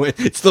 Zhang and Wang.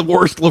 It's the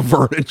worst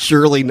Laverne and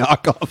Shirley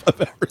knockoff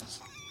I've ever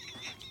seen.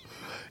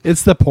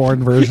 It's the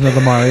porn version of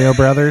the Mario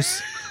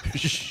Brothers.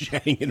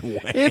 Zhang and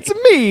Wang. It's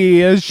me,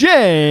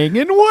 Zhang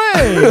and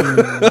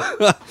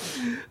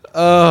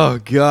Oh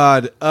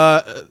God!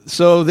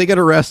 So they get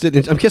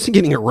arrested. I'm guessing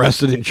getting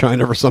arrested in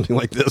China for something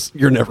like this,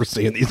 you're never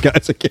seeing these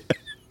guys again.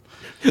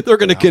 They're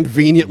going to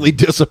conveniently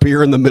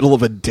disappear in the middle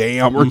of a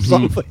dam or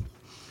something.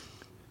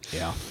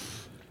 Yeah.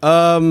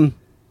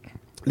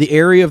 The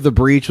area of the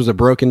breach was a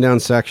broken down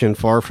section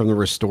far from the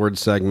restored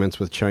segments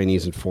with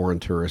Chinese and foreign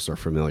tourists are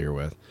familiar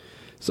with.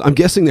 So I'm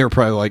guessing they were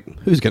probably like,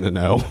 who's going to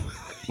know?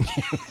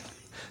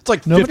 It's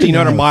like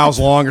 1,500 miles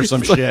long or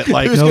some shit.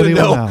 Like, who's going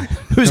to know?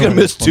 Who's going to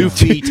miss 2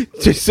 feet?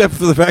 Except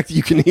for the fact that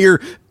you can hear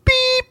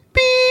beep,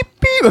 beep,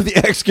 beep of the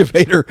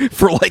excavator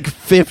for like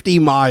 50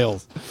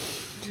 miles.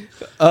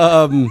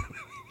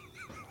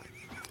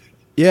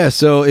 Yeah,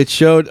 so it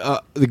showed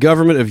the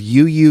government of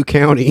UU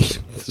County.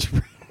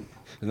 Isn't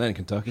that in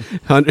Kentucky?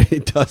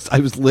 It does. I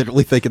was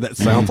literally thinking that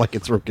sounds like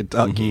it's from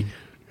Kentucky.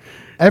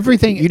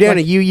 Everything You down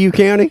in UU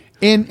County?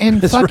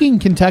 in fucking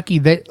Kentucky,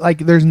 they like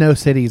there's no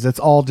cities. It's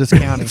all just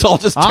counties. It's all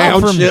just I'm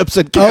from townships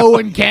and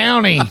Owen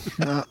County,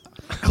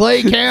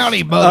 Clay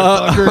County,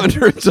 motherfucker.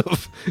 Hundreds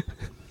of.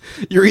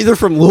 You're either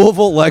from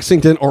Louisville,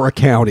 Lexington, or a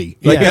county.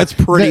 Like that's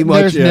pretty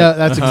much it.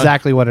 That's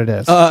exactly what it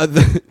is.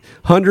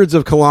 Hundreds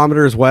of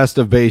kilometers west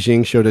of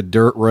Beijing showed a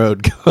dirt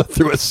road go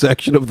through a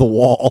section of the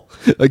wall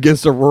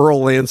against a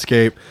rural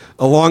landscape,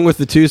 along with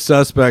the 2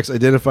 suspects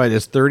identified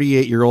as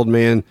 38-year-old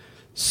man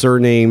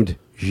surnamed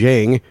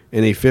Zhang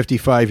and a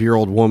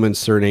 55-year-old woman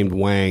surnamed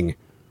Wang.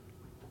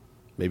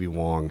 Maybe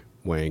Wang.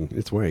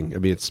 It's Wang. I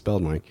mean, it's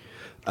spelled Wang.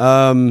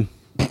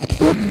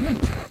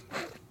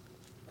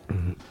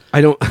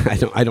 I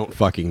don't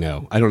fucking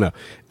know. I don't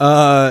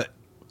know.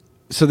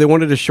 So they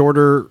wanted a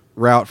shorter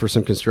route for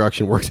some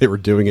construction work they were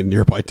doing in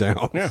nearby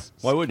towns. Yeah.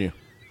 Why wouldn't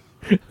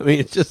you? I mean,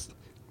 it's just...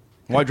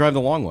 Why drive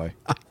the long way?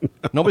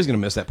 Nobody's going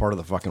to miss that part of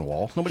the fucking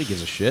wall. Nobody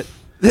gives a shit.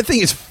 That thing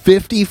is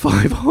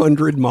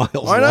 5,500 miles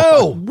I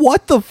know. long.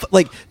 What the...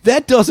 like,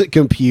 that doesn't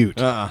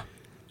compute. I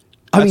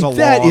mean,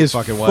 that is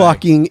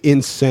fucking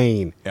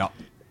insane. Yeah.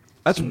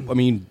 That's... I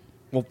mean...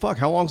 Well, fuck.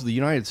 How long's the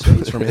United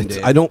States from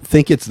India? I don't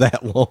think it's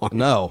that long.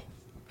 No.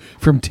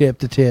 From tip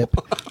to tip.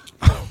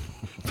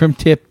 From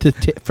tip to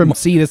tip. From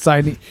sea to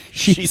shining.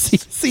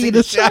 Sea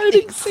to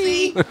shining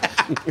sea.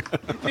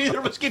 Neither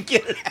of us can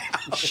get it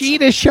out. She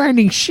to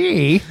shining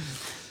she.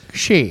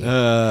 She.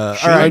 All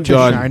right,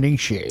 John. Shining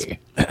she.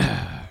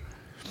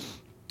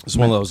 It's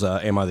one of those,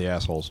 am I the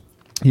assholes?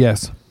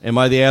 Yes. Am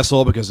I the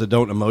asshole because I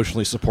don't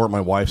emotionally support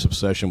my wife's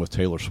obsession with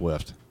Taylor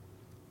Swift?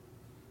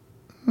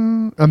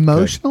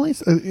 Emotionally?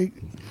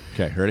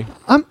 Okay, ready?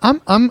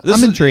 I'm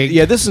intrigued.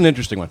 Yeah, this is an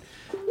interesting one.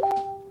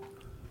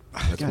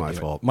 That's my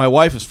fault. My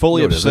wife is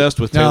fully No, it obsessed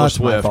isn't. with Taylor No, it's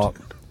my Swift. fault.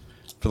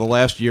 For the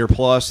last year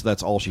plus,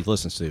 that's all she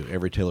listens to.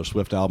 Every Taylor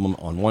Swift album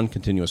on one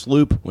continuous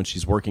loop when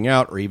she's working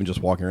out or even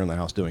just walking around the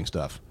house doing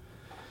stuff.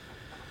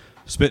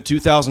 Spent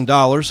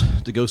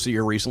 $2,000 to go see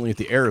her recently at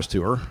the Eras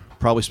Tour.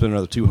 Probably spent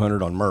another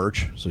 $200 on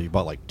merch, so you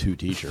bought like 2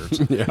 T-shirts.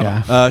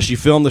 Yeah. She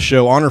filmed the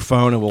show on her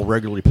phone and will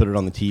regularly put it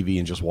on the TV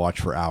and just watch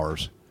for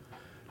hours.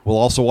 We'll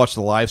also watch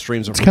the live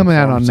streams of It's her coming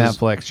out on performances.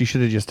 Netflix. You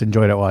should have just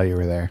enjoyed it while you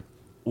were there.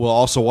 We'll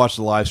also watch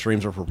the live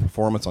streams of her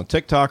performance on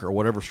TikTok or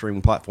whatever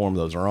streaming platform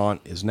those are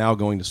on. Is now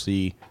going to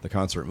see the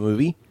concert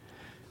movie.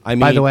 I mean,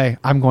 By the way,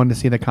 I'm going to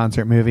see the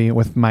concert movie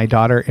with my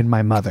daughter and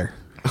my mother.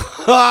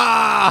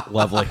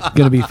 lovely. It's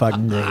going to be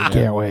fucking great.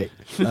 Can't wait.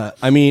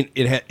 I mean,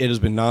 it has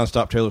been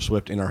nonstop Taylor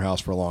Swift in our house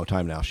for a long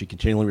time now. She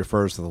continually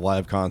refers to the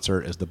live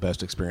concert as the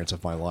best experience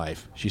of my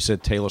life. She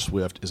said Taylor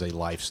Swift is a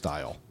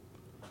lifestyle.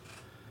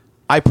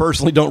 I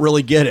personally don't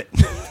really get it.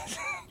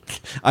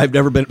 I've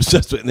never been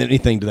obsessed with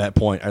anything to that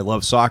point. I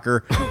love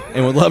soccer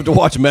and would love to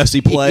watch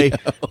Messi play.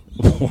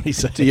 What he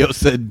said, Theo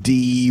said,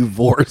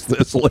 divorce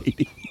this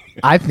lady.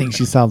 I think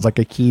she sounds like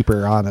a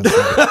keeper, honestly.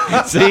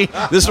 See,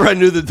 this is where I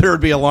knew that there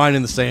would be a line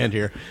in the sand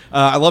here.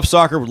 I love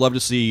soccer. Would love to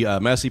see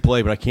Messi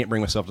play, but I can't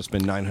bring myself to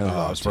spend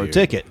 $900 for a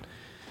ticket.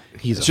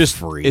 He's a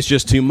freak. It's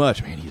just too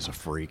much. Man, he's a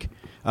freak.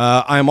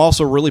 I am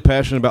also really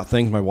passionate about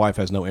things my wife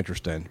has no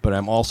interest in, but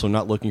I'm also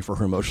not looking for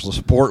her emotional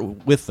support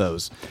with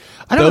those.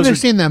 I don't Those are-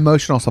 understand the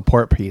emotional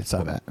support piece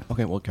of it.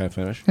 Okay, well, can I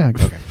finish? Yeah,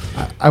 Okay.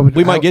 I would.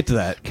 We might get to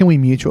that. Can we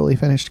mutually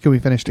finish? Can we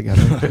finish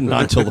together?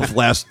 Not until the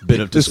last bit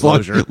of Just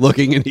disclosure.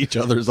 looking in each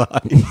other's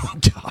eyes.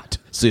 God,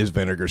 see his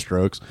vinegar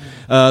strokes.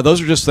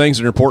 Those are just things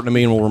that are important to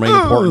me and will remain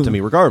important to me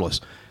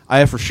regardless. I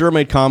have for sure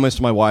made comments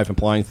to my wife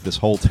implying that this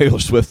whole Taylor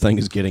Swift thing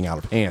is getting out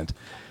of hand.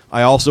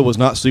 I also was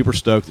not super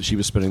stoked that she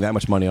was spending that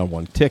much money on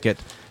one ticket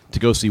to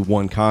go see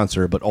one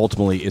concert, but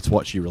ultimately it's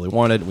what she really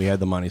wanted. We had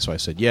the money, so I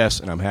said yes,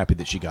 and I'm happy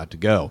that she got to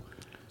go.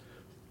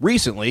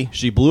 Recently,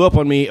 she blew up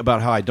on me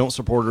about how I don't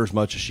support her as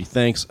much as she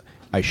thinks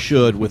I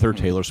should with her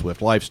Taylor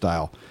Swift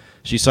lifestyle.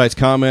 She cites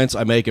comments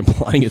I make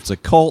implying it's a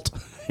cult,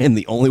 and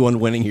the only one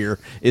winning here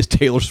is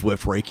Taylor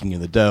Swift raking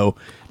in the dough.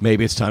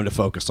 Maybe it's time to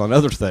focus on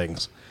other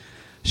things.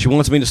 She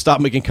wants me to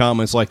stop making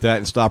comments like that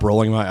and stop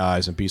rolling my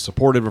eyes and be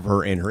supportive of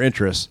her and her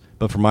interests,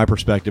 but from my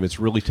perspective, it's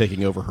really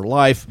taking over her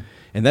life,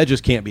 and that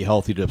just can't be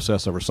healthy to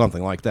obsess over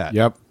something like that.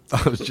 Yep.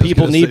 I was just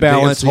People gonna need say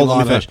balance. Nancy Hold on,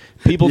 let me Lana. finish.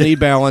 People need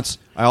balance.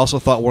 I also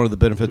thought one of the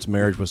benefits of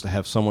marriage was to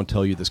have someone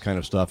tell you this kind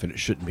of stuff, and it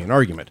shouldn't be an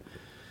argument.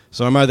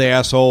 So am I the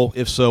asshole?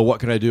 If so, what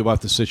can I do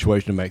about the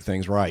situation to make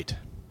things right?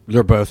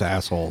 They're both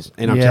assholes.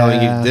 And I'm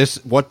telling you,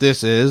 what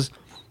this is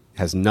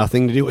has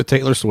nothing to do with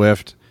Taylor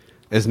Swift,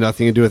 has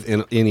nothing to do with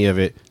any of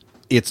it.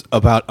 It's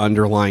about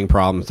underlying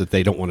problems that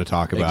they don't want to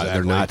talk about. Exactly.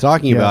 They're not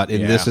talking about,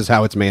 and this is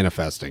how it's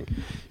manifesting.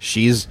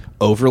 She's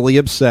overly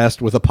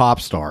obsessed with a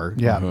pop star.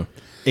 Yeah. Uh-huh.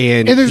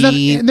 And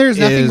there's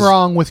nothing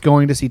wrong with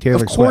going to see Taylor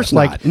Swift. Of course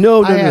Swift. not. Like,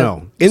 No. I have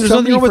And there's so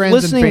nothing many wrong with friends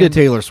and listening to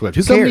Taylor Swift.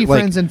 Who so cares? many Like-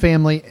 friends and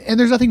family, and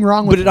there's nothing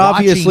wrong with But it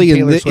obviously watching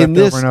Taylor Swift in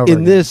this over and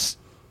over again.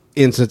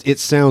 instance, it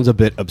sounds a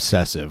bit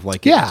obsessive.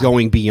 Like it's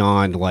going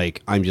beyond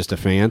like I'm just a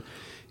fan.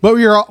 But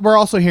we're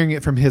also hearing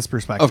it from his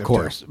perspective, Of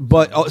course.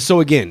 But so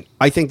again,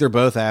 I think they're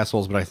both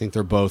assholes, but I think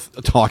they're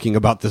both talking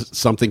about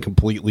something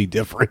completely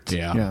different.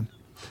 Yeah.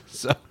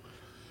 So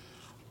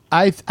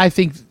I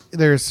think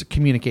there's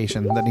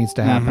communication that needs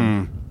to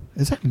happen.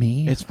 Is that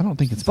me? I don't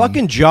think it's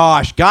Fucking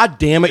Josh. God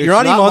damn it. You're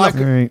not even on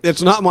the... Right.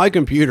 It's not my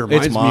computer. It's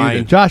Mine's mine.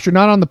 muted. Josh, you're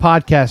not on the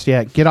podcast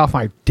yet. Get off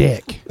my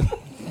dick.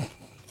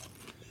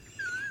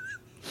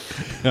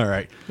 All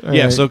right. All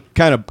Yeah, right. so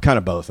kind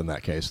of both in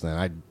that case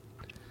then.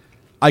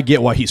 I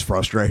get why he's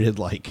frustrated.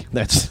 Like,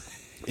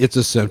 it's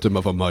a symptom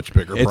of a much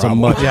bigger It's problem.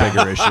 a much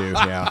bigger issue,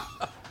 yeah.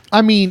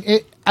 I mean,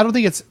 I don't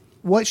think it's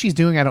what she's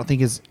doing. I don't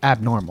think is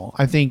abnormal.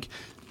 I think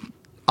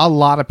a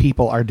lot of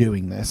people are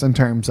doing this in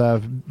terms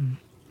of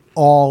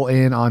all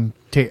in on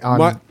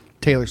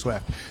Taylor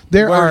Swift.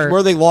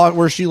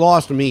 Where she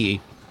lost me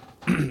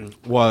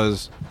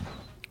was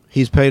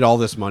he's paid all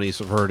this money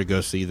for her to go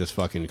see this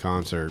fucking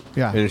concert.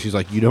 Yeah. And she's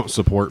like, you don't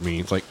support me.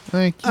 It's like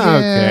yeah.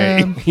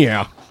 okay.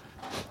 Yeah.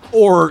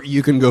 Or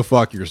you can go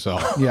fuck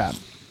yourself. Yeah.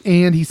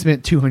 And he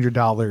spent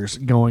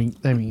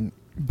 $200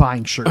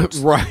 buying shirts.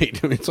 Right.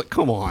 I mean, it's like,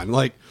 come on.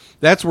 Like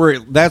that's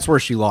where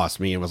she lost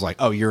me and was like,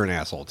 oh, you're an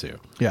asshole too.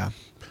 Yeah.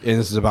 And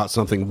this is about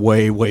something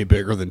way, way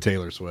bigger than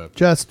Taylor Swift.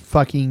 Just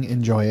fucking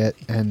enjoy it.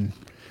 And,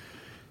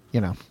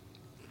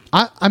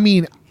 I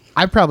mean,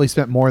 I probably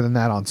spent more than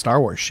that on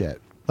Star Wars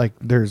shit. Like,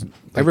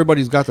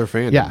 everybody's got their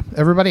fandom. Yeah.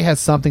 Everybody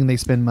has something they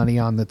spend money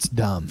on that's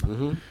dumb.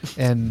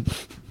 Mm-hmm. And,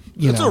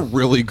 that's a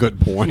really good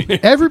point.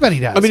 Everybody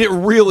does. I mean, it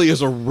really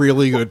is a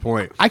really good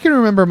point. I can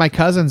remember my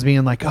cousins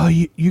being like, oh,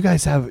 you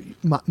guys have,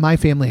 my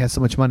family has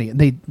so much money.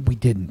 And we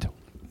didn't.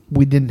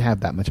 We didn't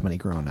have that much money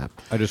growing up.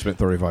 I just spent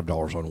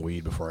 $35 on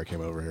weed before I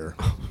came over here.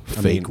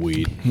 Fake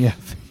weed. Yeah.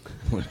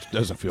 Which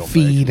doesn't feel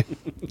feed.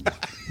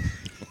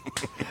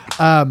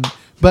 But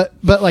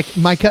like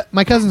my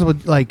cousins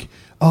would like,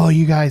 oh,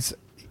 you guys,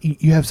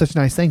 you have such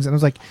nice things. And I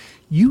was like,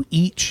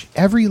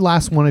 every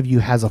last one of you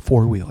has a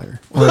 4-wheeler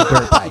or a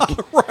dirt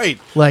bike. Right.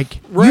 Like,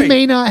 you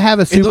may not have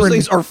a And those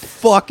things are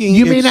fucking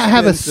You may not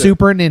have a expensive.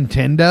 Super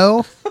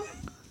Nintendo,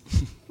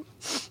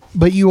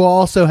 but you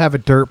also have a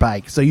dirt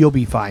bike, so you'll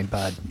be fine,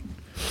 bud.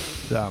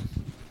 So.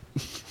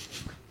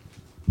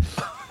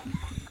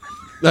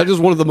 That is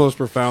one of the most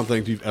profound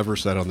things you've ever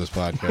said on this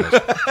podcast.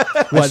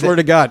 I swear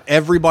to God,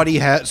 everybody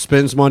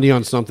spends money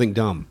on something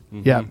dumb.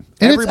 Yeah. And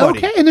Everybody.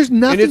 it's okay, and there's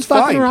nothing And it's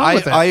fucking fine. wrong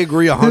with it. I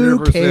agree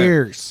 100%. Who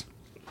cares?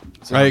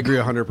 I agree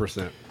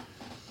 100%.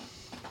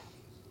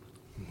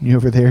 You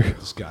over there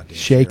This goddamn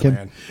shaking?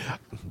 chair, man.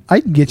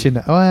 I can get you.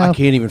 I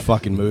can't even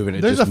fucking move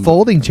it. There's a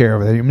folding chair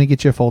over there. You want me to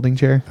get you a folding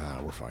chair?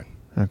 We're fine.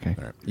 Okay.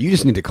 All right. You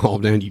just need to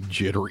calm down, you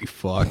jittery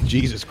fuck.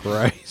 Jesus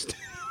Christ.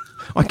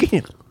 I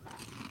can't.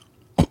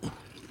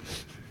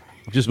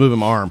 Just moving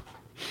my arm.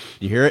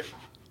 You hear it?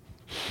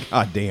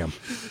 God damn.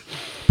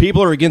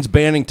 People are against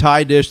banning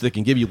Thai dish that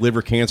can give you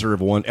liver cancer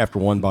after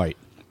one bite.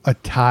 A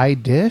Thai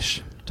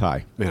dish?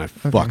 Thai. Man, I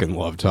fucking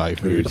love Thai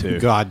food. too.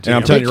 God damn.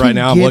 And I'm telling you right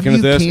now, I'm give looking at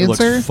you this. It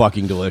cancer? looks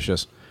fucking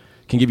delicious.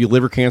 Can give you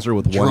liver cancer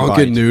with one bite.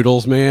 Drunken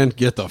noodles, man.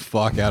 Get the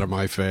fuck out of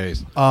my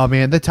face. Oh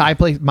man, the Thai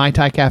place, My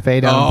Thai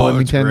Cafe down in It's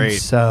Bloomington, great.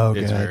 so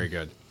good. It's very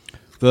good.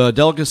 The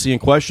delicacy in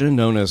question,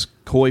 known as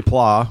Koi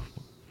Pla.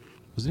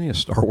 Wasn't he a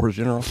Star Wars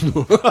general?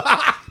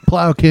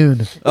 Plow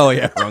Koon. Oh,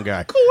 yeah, wrong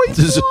guy.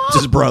 This is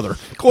his brother.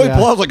 Koi Yeah.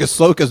 Plow's like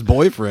Ahsoka's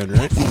boyfriend,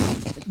 right?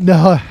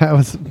 No, that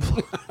was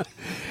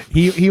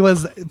he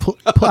was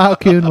Plow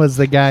Koon was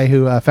the guy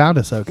who found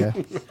Ahsoka.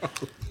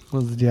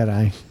 Was the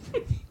Jedi.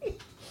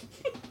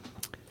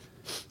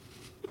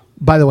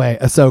 By the way,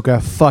 Ahsoka,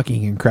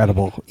 fucking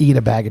incredible. Eat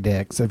a bag of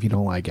dicks if you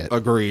don't like it.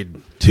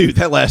 Agreed. Dude,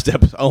 that last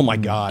episode. Oh, my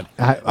God.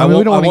 I mean,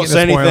 we don't wanna won't get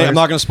say into anything. I'm spoilers,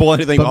 not going to spoil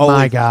anything. but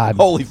my God.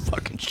 Holy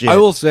fucking shit. I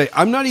will say,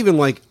 I'm not even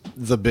like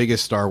the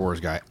biggest Star Wars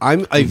guy.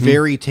 I'm a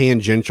very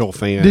tangential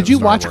fan. Did you of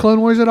Star watch Wars.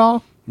 Clone Wars at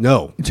all?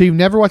 No. So you've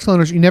never watched Clone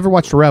Wars. You never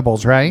watched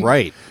Rebels, right?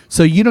 Right.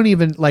 So you don't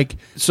even like.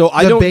 So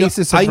I the don't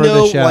basis know, of I for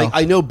know the show. like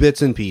I know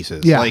bits and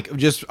pieces. Yeah. Like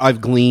just I've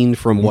gleaned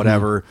from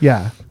whatever.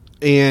 Yeah.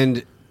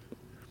 And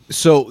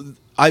so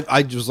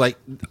I just like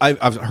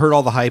I've heard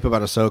all the hype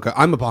about Ahsoka.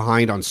 I'm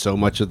behind on so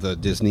much of the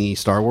Disney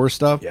Star Wars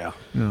stuff. Yeah.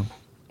 No.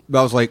 But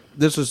I was like,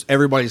 this is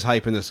everybody's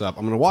hyping this up.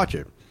 I'm going to watch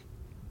it.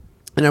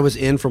 And I was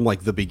in from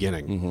like the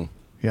beginning. Mm-hmm.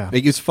 Yeah.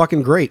 Like, it's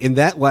fucking great. And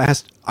that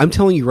last, I'm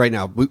telling you right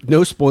now,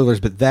 no spoilers,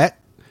 but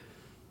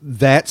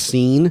that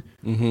scene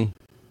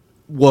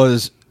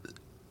was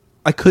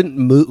I couldn't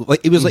move.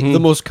 Like it was like the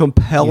most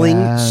compelling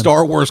Yeah.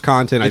 Star Wars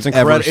content It's I've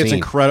ever seen. It's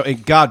incredible.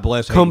 And God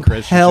bless Hayden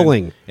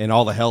Compelling. Christensen and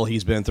all the hell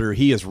he's been through.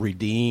 He has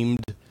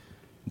redeemed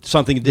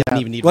something that didn't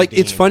even need. Like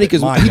it's funny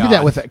because he did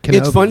that with Kenobi.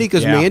 it's funny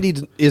because Yeah. Mandy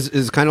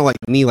is kind of like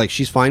me. Like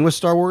she's fine with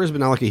Star Wars, but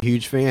not like a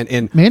huge fan.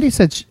 And Mandy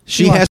said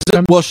she has.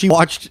 She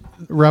watched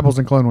Rebels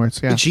and Clone Wars.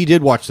 Yeah, and she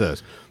did watch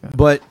those,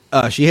 but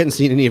she hadn't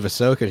seen any of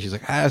Ahsoka. And she's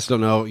like, I just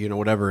don't know,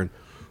 whatever. And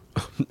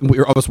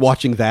I was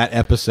watching that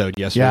episode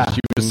yesterday. Yeah. She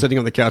was sitting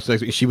on the couch next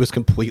to me. She was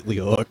completely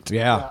hooked.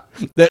 Yeah.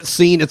 That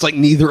scene, it's like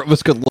neither of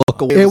us could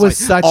look away. It was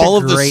like such all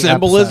a of the great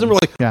symbolism.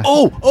 episode. We're like, Yeah.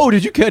 oh,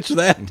 did you catch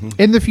that?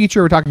 In the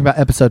future, we're talking about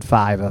episode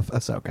 5 of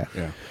Ahsoka.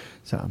 Yeah.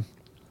 So,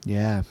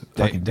 yeah,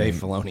 Dave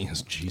Filoni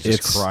is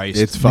Jesus Christ.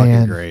 It's fucking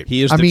Man. great.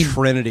 He is I the mean,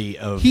 trinity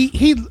of. he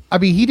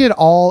did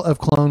all of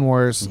Clone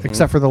Wars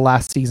except for the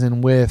last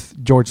season with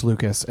George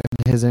Lucas and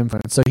his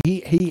influence. So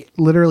he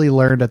literally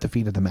learned at the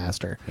feet of the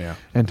master. Yeah.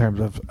 In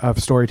terms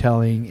of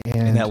storytelling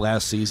and in that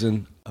last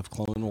season of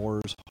Clone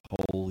Wars,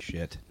 holy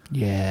shit!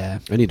 yeah.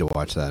 I need to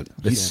watch that.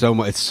 It's so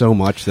much. It's so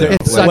much there.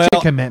 It's such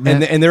a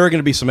commitment. and there are going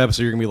to be some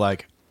episodes you're going to be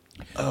like,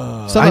 Some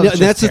I of know, it's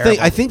and that's just the thing.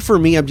 terrible. I think for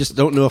me, I just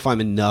don't know if I'm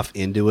enough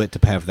into it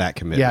to have that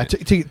commitment.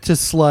 Yeah, to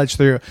sludge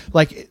through.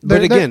 Like,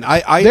 But again,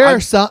 there I'm- are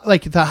some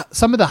like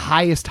some of the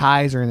highest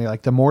highs are in there,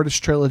 like the Mortis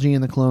trilogy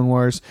in the Clone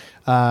Wars,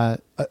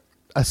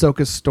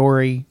 Ahsoka's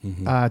story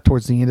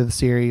towards the end of the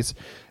series.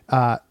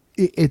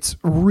 It's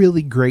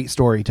really great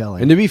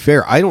storytelling. And to be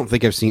fair, I don't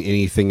think I've seen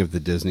anything of the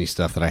Disney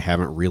stuff that I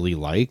haven't really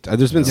liked.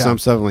 There's been some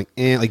stuff I'm like,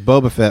 like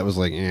Boba Fett was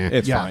like,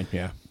 it's Yeah. fine.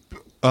 Yeah.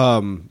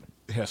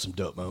 It has some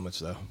dope moments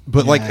though.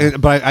 But Yeah.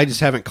 but I just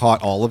haven't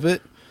caught all of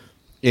it.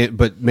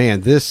 But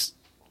man, this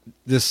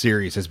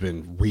series has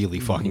been really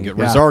fucking good.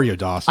 Yeah. Rosario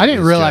Dawson. I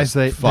didn't is realize just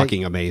that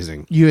fucking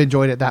amazing. you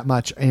enjoyed it that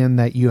much, and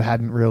that you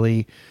hadn't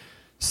really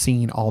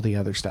seen all the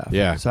other stuff.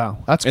 Yeah. so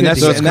that's And good. that's-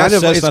 to hear. and that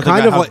says nothing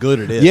about how good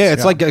it is. Yeah,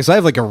 it's Yeah. like 'cause I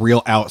have like a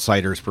real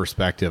outsider's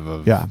perspective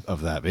of Yeah.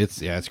 that.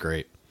 It's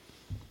great.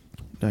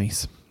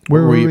 Nice.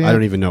 Where were we we? I at?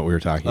 don't even know what we were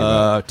talking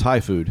about.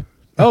 Thai food.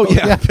 Oh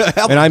yeah,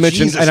 And I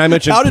mentioned Jesus. How we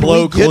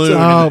Plo get to- Koon.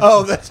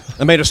 Oh, that's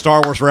I made a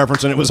Star Wars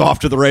reference and it was off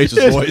to the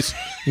races, boys.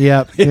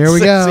 Yep. Here we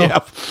go.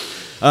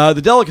 Yeah.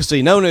 The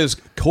delicacy known as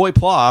koi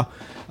pla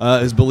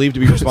is believed to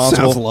be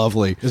responsible. Sounds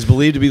lovely. Is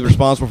believed to be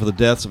responsible for the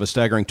deaths of a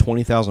staggering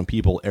 20,000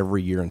 people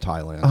every year in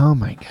Thailand. Oh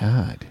my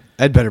god.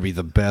 That better be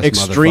the best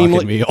motherfucking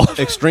Extremely, meal.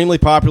 extremely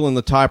popular in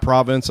the Thai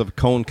province of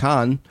Khon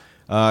Kaen.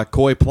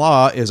 Koi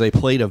pla is a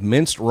plate of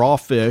minced raw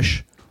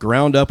fish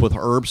ground up with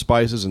herbs,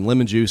 spices, and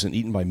lemon juice, and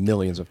eaten by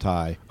millions of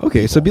Thai.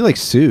 Okay, so it'd be like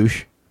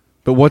sushi.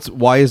 But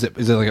why is it?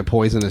 Is it like a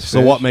poisonous So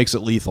fish? what makes it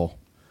lethal?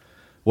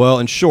 Well,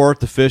 in short,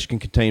 the fish can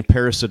contain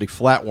parasitic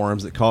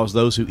flatworms that cause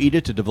those who eat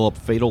it to develop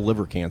fatal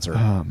liver cancer.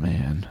 Oh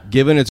man.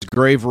 Given its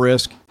grave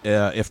risk,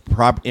 if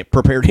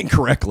prepared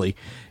incorrectly,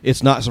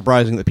 it's not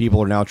surprising that people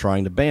are now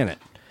trying to ban it.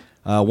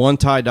 One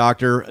Thai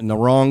doctor,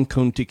 Narong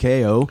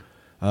Kuntikeo,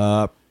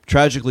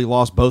 tragically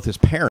lost both his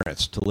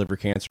parents to liver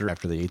cancer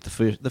after they ate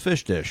the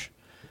fish dish.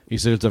 He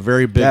said it's a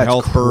very big That's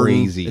health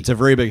crazy. burden. It's a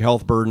very big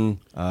health burden.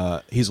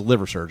 He's a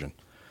liver surgeon.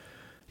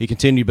 He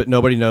continued, but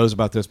nobody knows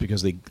about this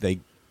because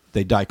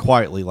they die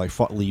quietly like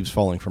leaves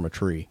falling from a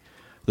tree.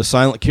 The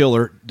silent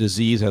killer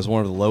disease has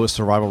one of the lowest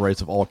survival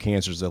rates of all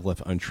cancers that are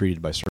left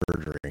untreated by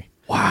surgery.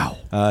 Wow.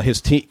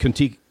 His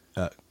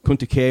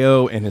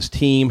Kuntikeo and his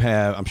team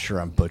have, I'm sure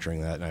I'm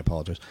butchering that and I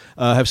apologize,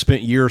 have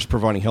spent years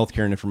providing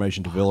healthcare and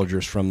information to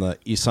villagers from the I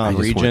Isan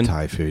just region. want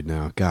Thai food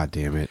now. God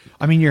damn it.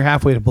 I mean, you're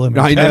halfway to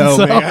Bloomington. I know,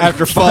 so- man.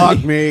 After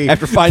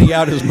finding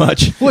out as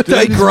much. What Did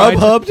they time is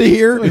Grubhub to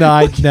here?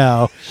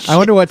 No. I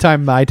wonder what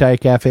time My Thai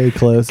Cafe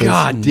closes.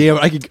 God damn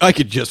it. I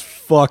could just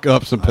fuck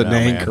up some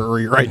Penang man.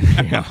 curry right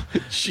now.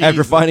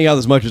 After finding out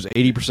as much as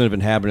 80% of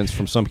inhabitants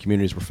from some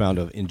communities were found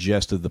to have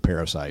ingested the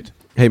parasite.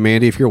 Hey,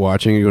 Mandy, if you're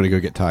watching, you want to go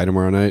get Thai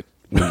tomorrow night?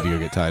 We need to go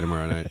get Thai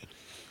tomorrow night.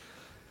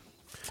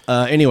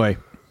 Anyway,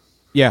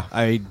 yeah,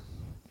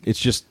 it's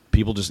just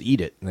people just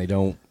eat it and they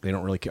don't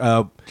really.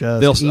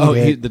 Just eat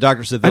it. The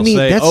doctor said I they'll mean,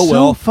 say, that's "Oh so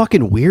well,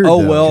 fucking weird.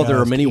 oh though. well, there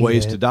are Just many eat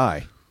ways it. to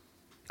die."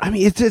 I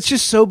mean, it's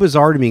just so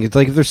bizarre to me. It's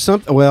like if there's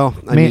something. Well,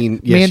 I Man-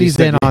 mean, yeah, Mandy's she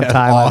said in on yeah,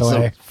 Thai, by the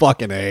awesome. way.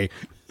 Fucking A.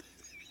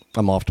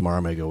 I'm off tomorrow.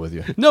 I may go with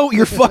you. No,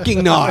 you're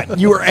fucking not.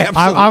 You are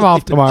absolutely. I'm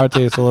off tomorrow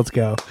too, so let's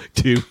go.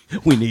 Dude,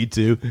 we need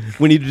to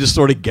just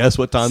sort of guess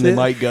what time they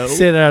might go.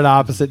 Sit at an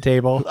opposite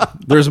table.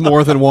 There's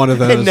more than one of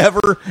those. and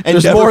never.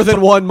 There's more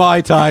than one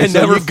Mai Tai. And So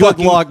never you good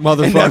fucking luck, And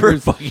never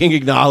motherfuckers. fucking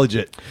acknowledge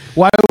it.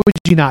 Why would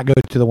you not go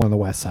to the one on the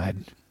west side?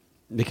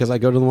 Because I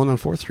go to the one on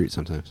 4th Street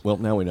sometimes. Well,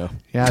 now we know.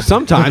 Yeah,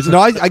 Sometimes. No,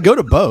 I go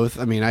to both.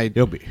 I mean,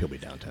 He'll be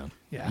downtown.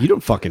 Yeah. You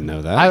don't fucking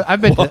know that.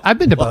 I've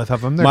been to both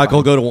of them. They're Michael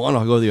will fine. go to one.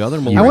 I'll go to the other.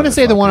 and we'll I want to leave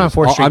say the one on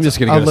 4th Street. I'm just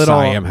gonna a go to little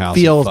Siam House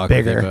and feels fuck with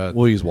you bigger. both.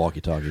 We'll use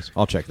walkie-talkies.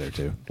 I'll check there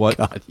too. What?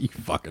 God, you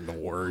fucking the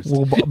worst.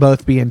 We'll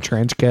both be in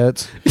trench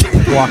coats,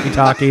 walkie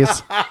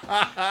talkies.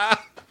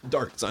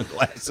 Dark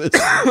sunglasses.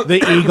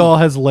 The eagle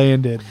has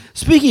landed.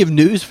 Speaking of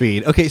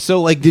newsfeed, okay,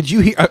 so like, did you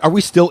hear? Are we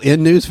still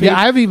in newsfeed? Yeah,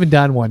 I haven't even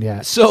done one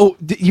yet. So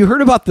you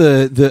heard about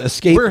the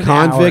escaped We're an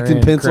convict hour in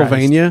in,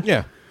 Pennsylvania?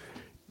 Yeah.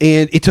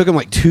 And it took him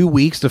like 2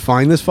 weeks to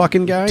find this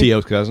fucking guy.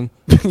 T.O.'s cousin.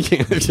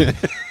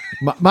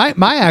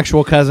 My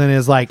actual cousin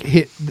is like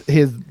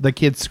the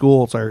kids'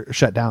 schools are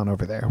shut down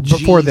over there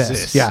before this.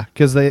 Jesus. Yeah,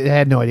 because they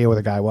had no idea where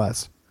the guy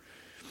was.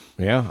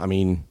 Yeah, I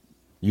mean,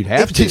 you'd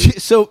have to.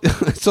 So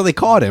they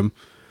caught him.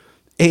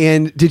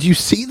 And did you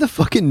see the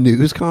fucking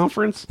news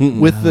conference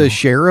with the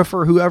sheriff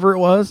or whoever it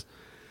was?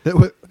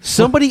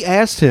 Somebody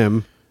asked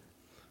him.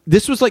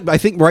 This was like, I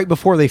think right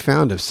before they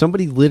found him.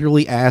 Somebody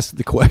literally asked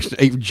the question.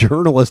 A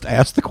journalist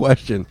asked the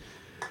question.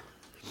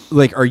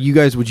 Like, would you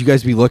guys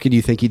be looking? Do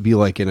you think he'd be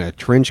like in a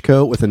trench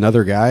coat with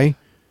another guy?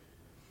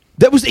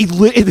 That was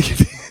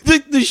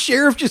the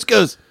sheriff just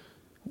goes,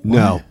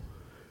 no. What?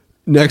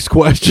 Next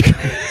question.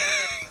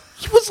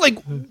 He was like,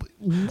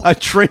 a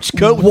trench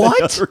coat with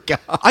another guy.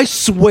 I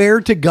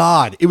swear to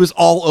God, it was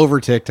all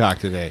over TikTok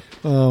today.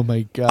 Oh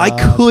my God.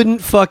 I couldn't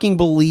fucking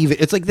believe it.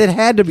 It's like that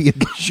had to be a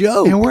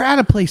joke. And we're at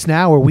a place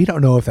now where we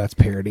don't know if that's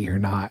parody or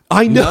not.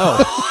 I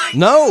know.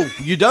 No,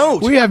 you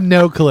don't. We have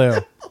no clue.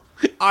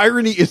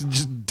 Irony is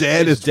just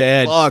dead as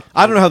dead. fuck.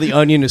 I don't know how the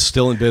Onion is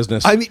still in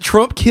business. I mean,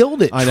 Trump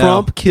killed it. I know.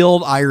 Trump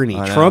killed irony.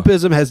 I know.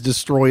 Trumpism has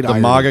destroyed the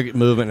irony. MAGA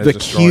movement has the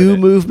destroyed Q it.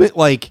 movement,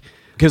 like,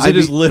 because it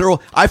is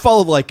literal. I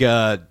followed like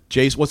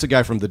Jason. What's the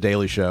guy from The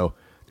Daily Show?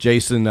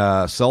 Jason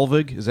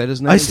Selvig, is that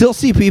his name? I still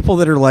see people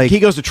that are like, he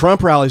goes to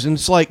Trump rallies, and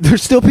it's like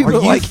there's still people are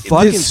that you like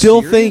fucking that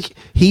still serious? think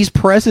he's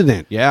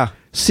president. Yeah,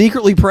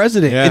 secretly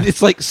president. Yeah. And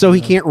it's like, so he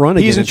can't run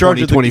again. He's in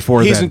charge of the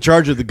 2024. He's in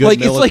charge of the good.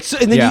 Like it's like, so,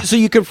 and then yeah. so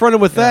you confront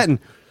him with that, and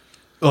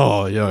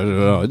oh yeah,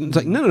 no. It's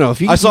like no.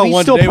 If, I saw he's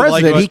one still today where,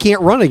 president, like, he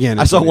can't run again.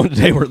 I saw one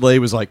today where Lay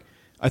was like,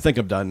 "I think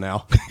I'm done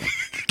now,"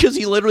 because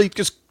he literally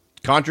just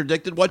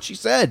contradicted what she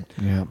said.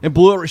 Yeah, and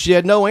blew it. She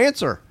had no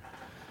answer.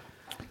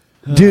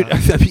 Dude,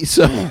 I mean,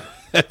 so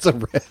that's a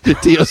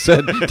Tio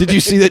said. Did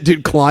you see that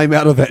dude climb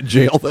out of that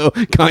jail though?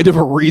 Kind of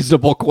a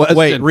reasonable question.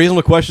 Wait,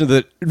 reasonable question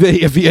that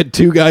if he had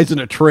two guys in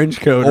a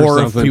trench coat or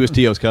if something. he was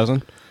Tio's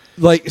cousin.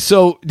 Like,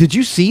 so did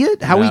you see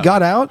it? How No. he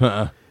got out?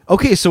 Uh-uh.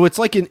 Okay, so it's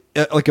like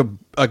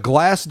a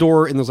glass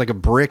door and there's like a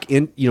brick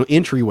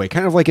entryway,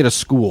 kind of like at a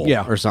school,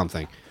 or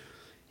something.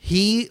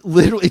 He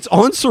literally, it's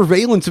on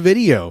surveillance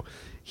video.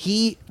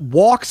 He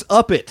walks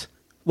up it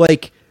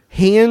like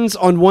hands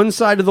on one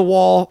side of the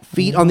wall,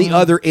 feet on the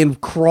other,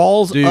 and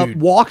crawls up,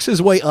 walks his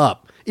way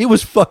up. It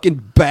was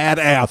fucking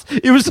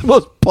badass. It was the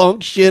most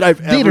punk shit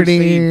I've ever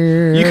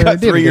seen. You got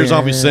 3 years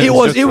off his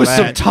sentence. It was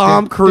some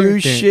Tom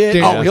Cruise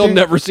shit. Oh, he'll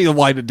never see the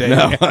light of day.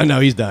 No, I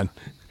know he's done.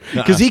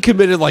 Because he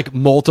committed like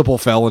multiple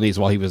felonies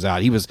while he was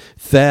out. He was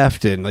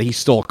theft and he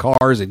stole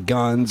cars and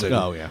guns and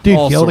Dude,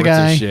 all killed a sorts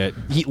guy. of shit.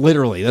 He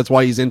literally, that's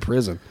why he's in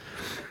prison.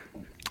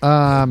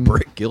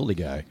 Brick killed a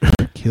guy.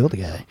 Killed a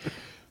guy.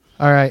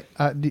 All right.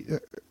 I'm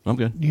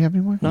good. Do you have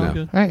any more? No, I'm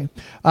good. All right.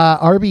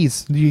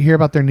 Arby's. Do you hear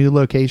about their new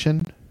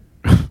location?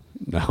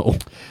 No.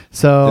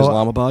 So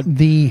Islamabad?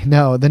 The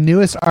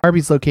newest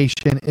Arby's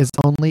location is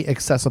only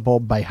accessible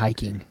by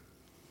hiking.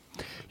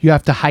 You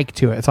have to hike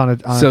to it. It's on a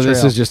So this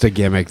trail. is just a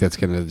gimmick that's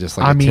going to just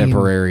like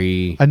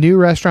temporary. A new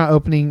restaurant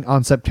opening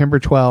on September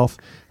 12th.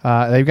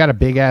 They've got a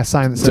big ass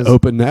sign that says It's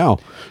open now.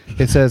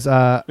 It says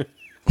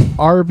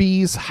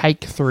Arby's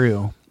hike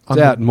through. It's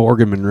at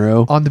Morgan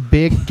Monroe. On the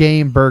Big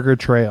Game Burger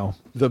Trail.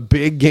 The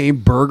Big Game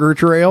Burger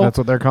Trail? That's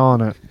what they're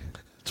calling it.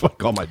 That's what I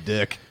call my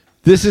dick.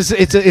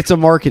 It's a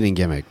marketing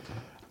gimmick.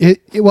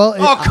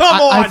 Oh,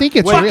 come on! I think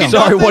it's Fucking real.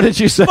 Sorry, what did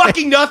you say?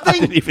 Fucking nothing. I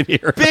didn't even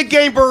hear it. Big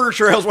Game Burger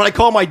Trail is what I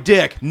call my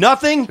dick.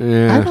 Nothing.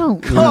 Yeah. I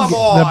don't. Come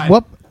on.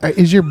 What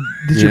does your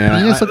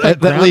penis look like? That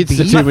ground leads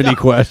to beef? too many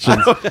questions.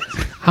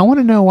 I want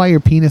to know why your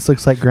penis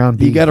looks like ground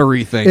beef. You got to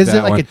rethink. Is that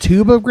it like one. a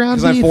tube of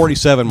ground Because beef? I'm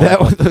 47.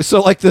 Michael.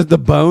 So like the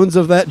bones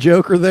of that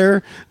Joker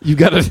there, you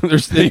got to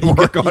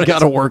work on it. You got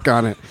to work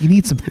on it. You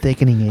need some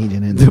thickening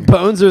agent in The there.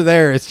 bones are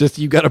there. It's just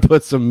you got to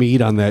put some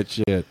meat on that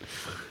shit.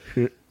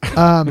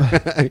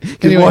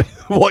 Anyway,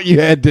 what you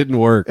had didn't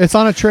work. it's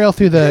on a trail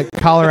through the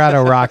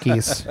Colorado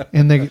Rockies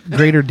in the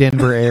greater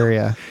Denver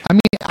area. I mean,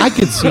 I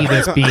could see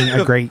this being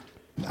a great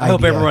I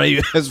hope idea. everybody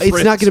has. It's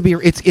friends. not going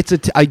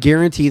to be. I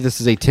guarantee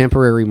this is a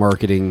temporary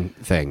marketing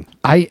thing.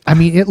 I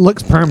mean, it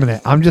looks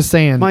permanent. I'm just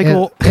saying,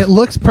 Michael. it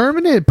looks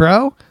permanent,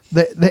 bro.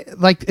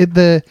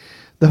 The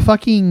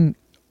fucking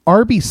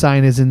Arby's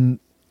sign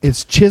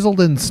is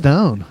chiseled in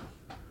stone.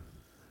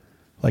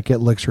 Like it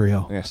looks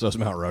real. Yeah, so it's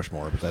Mount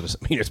Rushmore, but that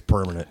doesn't mean it's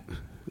permanent.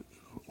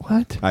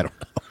 What? I don't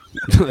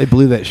know. They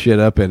blew that shit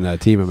up in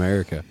Team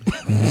America.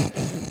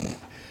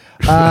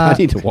 I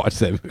need to watch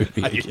that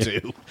movie. I do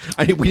too.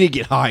 We need to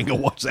get high and go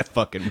watch that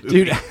fucking movie.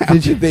 Dude, how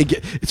did they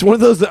get? It's one of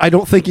those that I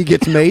don't think it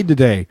gets made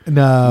today.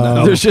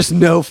 No. There's just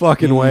no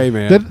fucking way,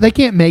 man. They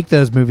can't make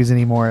those movies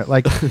anymore.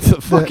 Like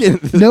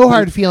fucking- No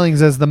Hard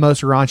Feelings is the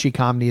most raunchy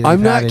comedy. They've I'm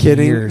had not in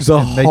kidding. Years, The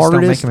and they just don't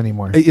make hardest them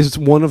anymore. It's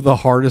one of the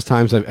hardest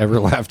times I've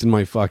ever laughed in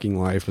my fucking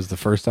life. Was the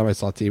first time I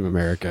saw Team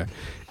America,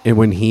 and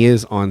when he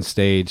is on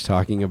stage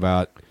talking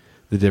about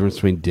the difference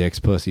between dicks,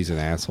 pussies, and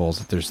assholes.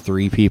 That there's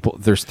three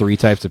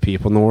types of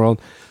people in the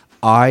world.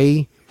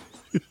 I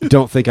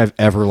don't think I've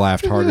ever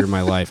laughed harder in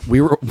my life.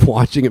 We were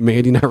watching it.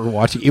 Mandy and I were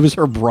watching. It was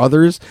her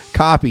brother's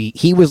copy.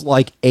 He was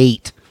like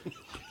 8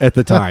 at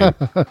the time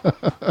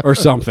or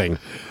something.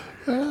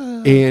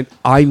 And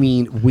I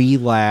mean, we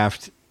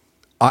laughed.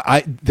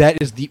 I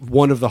that is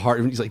one of the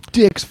hard. He's like,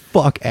 dicks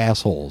fuck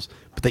assholes,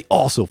 but they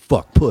also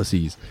fuck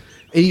pussies.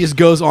 And he just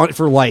goes on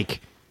for like,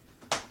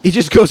 he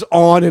just goes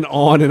on and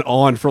on and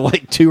on for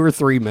like 2 or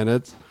 3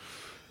 minutes.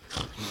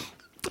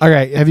 All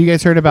right, have you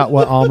guys heard about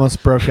what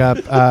almost broke up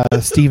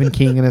Stephen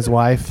King and his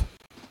wife?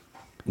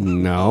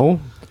 No.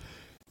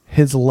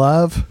 His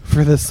love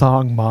for the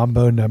song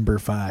Mambo No.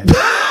 5.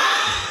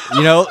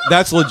 You know,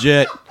 that's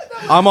legit.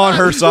 I'm on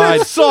her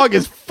side. That song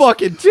is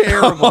fucking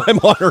terrible. I'm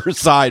on her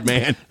side,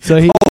 man.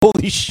 So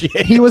holy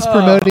shit. He was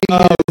promoting.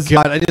 His,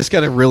 God, I just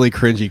got a really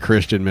cringy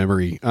Christian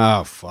memory.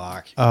 Oh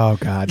fuck. Oh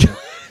God.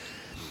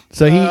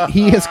 So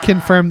he has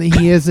confirmed that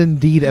he is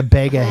indeed a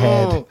Bega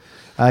head.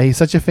 He's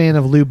such a fan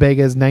of Lou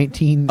Bega's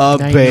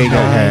 1999 Bega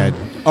head.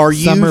 Are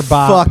you Summer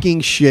Bop fucking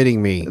shitting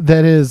me?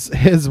 That is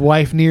his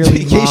wife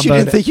nearly. In case you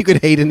didn't think you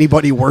could hate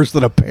anybody worse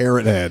than a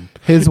parrot head.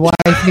 His wife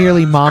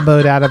nearly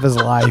mamboed out of his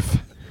life.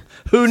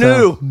 Who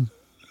knew?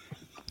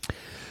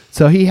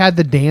 So he had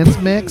the dance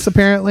mix,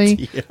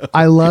 apparently. Yeah.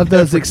 I love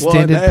those Everyone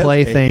extended has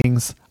play it.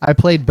 things. I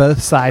played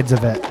both sides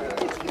of it.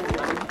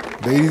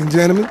 Ladies and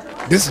gentlemen,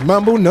 this is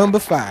Mambo No.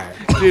 5.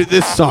 Dude,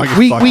 this song is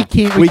We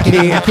fucking... can't play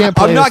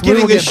I'm not this. We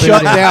getting will this get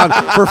shut booted. down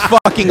for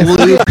fucking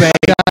Lou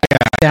Bega.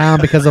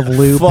 Down because of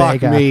Lou Fuck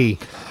Bega. me.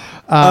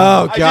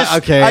 Oh, God.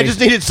 Okay. I just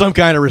needed some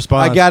kind of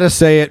response. I got to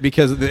say it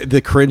because of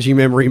the cringy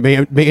memory.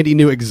 Mandy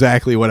knew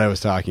exactly what I was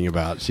talking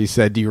about. She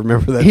said, do you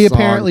remember that He song?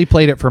 apparently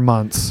played it for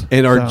months.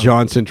 In our So-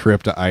 Johnson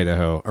trip to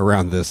Idaho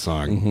around this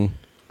song.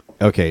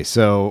 Okay,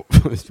 so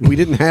we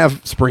didn't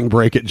have spring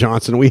break at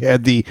Johnson. We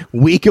had the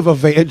week of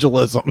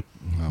evangelism.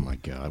 Oh, my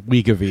God.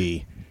 Week of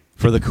E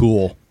for the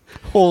cool.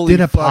 Holy Did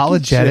fucking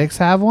Apologetics shit.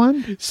 have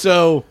one?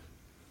 So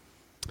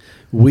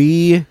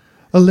we...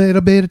 A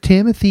little bit of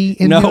Timothy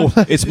in No,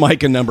 your- it's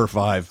Micah No.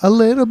 5. a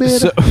little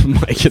bit. So, of,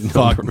 Mike,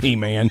 Fuck me,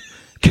 man.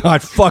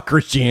 God, fuck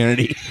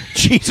Christianity.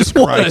 Jesus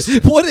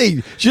Christ. what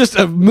a just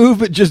a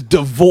movement just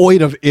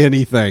devoid of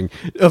anything,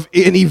 of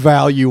any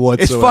value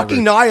whatsoever. It's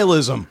fucking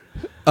nihilism.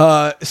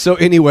 So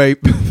anyway,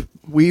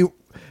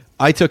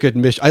 I took a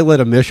mission. I led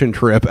a mission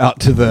trip out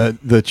to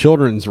the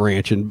children's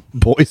ranch in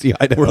Boise,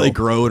 Idaho, Where they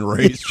grow and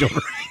raise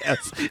children.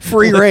 Yes,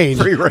 free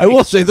range. Free range. I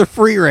will say they're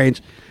free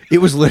range. It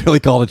was literally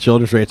called a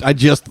children's ranch. I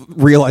just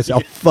realized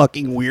how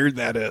fucking weird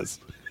that is.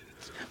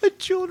 A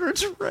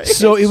children's range.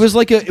 So it was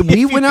like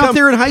we went out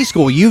there in high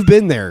school. You've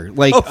been there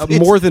like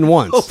more than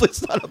once. Hopefully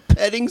it's not a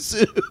petting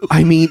zoo.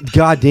 I mean,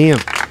 goddamn,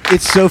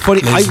 it's so funny.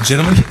 Ladies and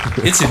gentlemen,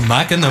 it's in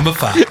Micah No.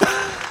 5.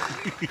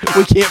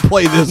 We can't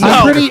play this.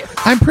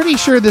 I'm pretty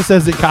sure this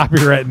isn't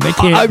copywritten. It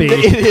can't be.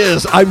 It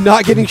is. I'm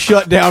not getting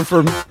shut down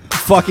for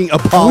fucking We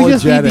just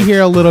apologetics. need to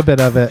hear a little bit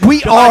of it.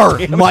 We are,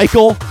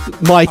 Michael.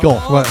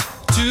 What?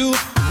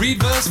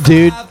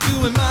 Dude.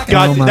 God,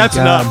 Oh my that's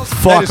God. enough.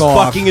 Fuck That is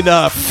off. fucking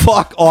enough.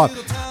 Fuck off.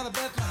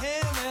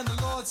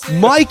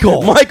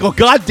 Michael. Michael,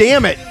 God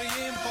damn it.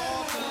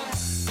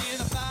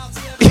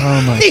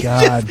 Oh my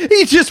God.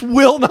 He just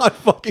will not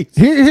fucking.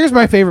 Here's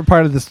my favorite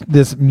part of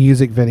this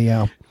music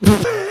video.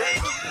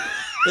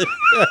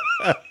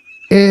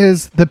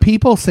 Is the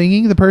people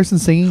singing, the person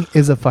singing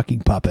is a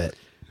fucking puppet.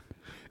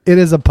 It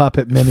is a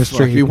puppet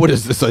ministry. Fuck you, what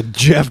is this? A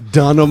Jeff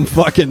Dunham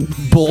fucking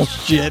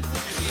bullshit?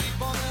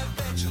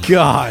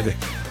 God.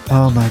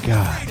 Oh my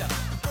God.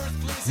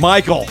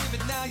 Michael.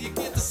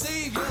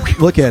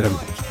 Look at him.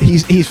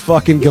 He's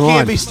fucking gone.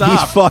 can't be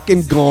stopped. He's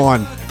fucking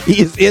gone.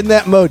 He is in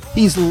that mode.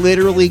 He's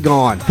literally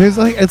gone.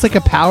 It's like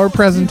a power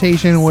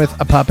presentation with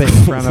a puppet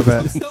in front of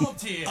it.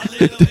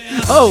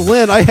 Oh,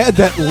 Lynn, I had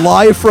that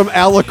live from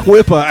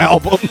Aliquippa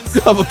album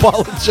of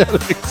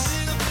apologetics.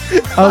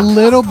 A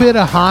little bit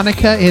of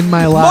Hanukkah in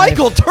my life.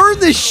 Michael, turn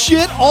this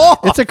shit off.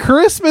 It's a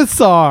Christmas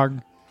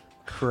song.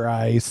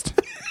 Christ.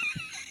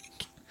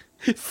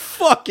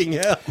 Fucking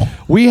hell.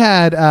 We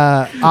had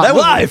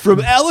live from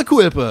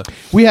Aliquippa.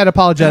 We had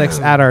apologetics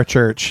at our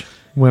church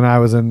when I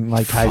was in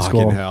like high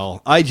school. Fucking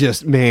hell. I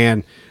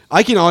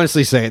can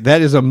honestly say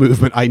that is a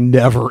movement I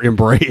never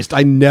embraced.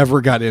 I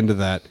never got into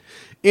that.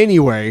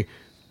 Anyway,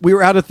 we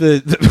were out at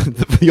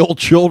the old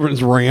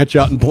children's ranch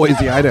out in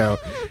Boise, Idaho.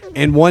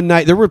 And one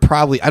night, there were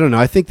probably, I don't know,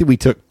 I think that we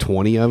took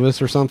 20 of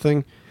us or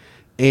something.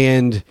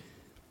 And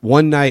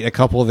one night, a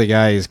couple of the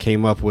guys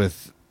came up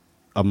with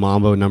a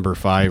Mambo No.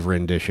 5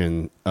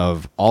 rendition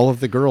of all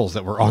of the girls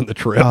that were on the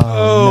trip.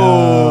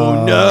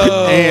 Oh,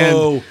 no.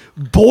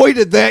 And boy,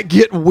 did that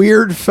get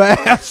weird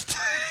fast.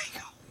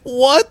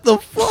 What the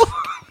fuck?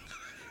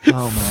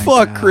 Oh my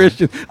Fuck God.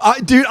 Christian.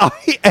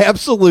 I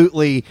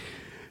absolutely...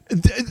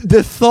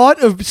 The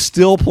thought of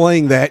still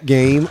playing that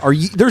game,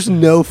 there's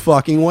no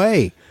fucking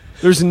way.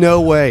 There's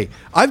no way.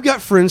 I've got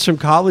friends from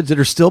college that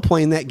are still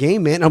playing that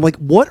game, man. I'm like,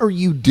 what are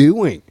you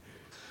doing?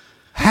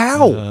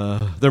 How?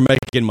 They're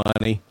making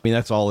money. I mean,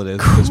 that's all it is.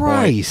 At this point.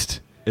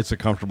 Christ. It's a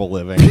comfortable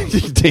living.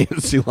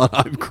 Dancing like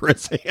I'm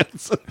Chris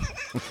Hansen.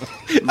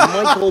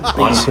 Michael I'm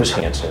Chris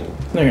Hansen.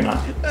 No, you're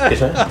not.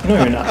 Yes, I? No,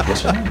 you're not.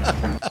 Yes,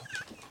 I?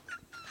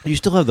 You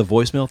still have the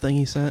voicemail thing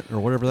he sent or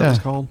whatever that was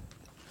called?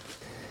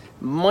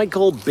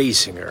 Michael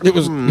Basinger. It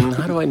was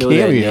how do I know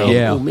cameo. that name?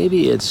 Yeah. Oh,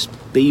 maybe it's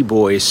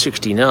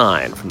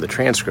Bayboy69 from the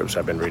transcripts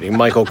I've been reading.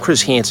 Michael,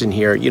 Chris Hansen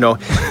here. You know,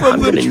 I'm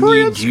going to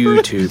need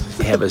you to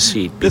have a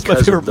seat That's my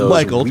because favorite of those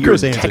Michael, weird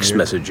Chris Hansen text here.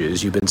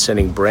 messages you've been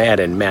sending Brad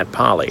and Matt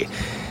Polly.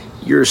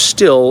 You're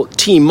still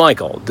Team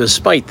Michael,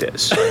 despite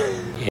this.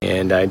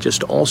 And I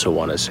just also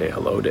want to say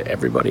hello to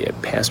everybody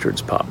at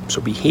Bastard's Pub.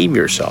 So behave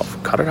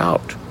yourself. Cut it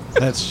out.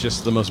 That's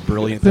just the most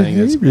brilliant thing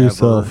that's Behave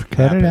yourself. ever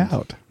Cut it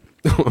happened. out.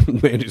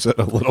 Mandy said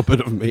a little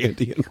bit of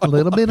Mandy in my A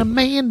little bit of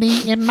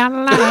Mandy in my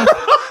life.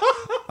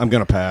 I'm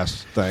gonna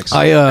pass. Thanks.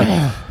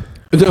 No,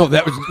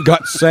 that was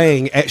Gut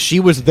saying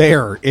she was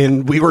there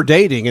and we were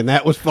dating, and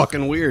that was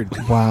fucking weird.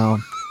 Wow.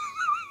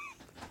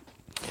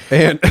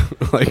 And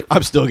like,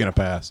 I'm still gonna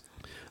pass.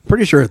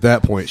 pretty sure at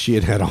that point she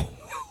had a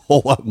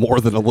whole lot more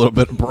than a little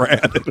bit of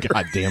Brad.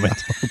 God damn it.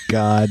 Oh,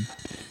 God.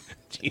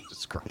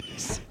 Jesus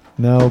Christ.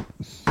 Nope.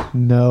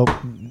 Nope.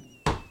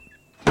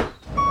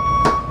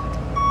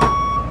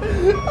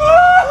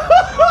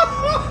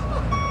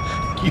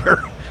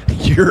 You're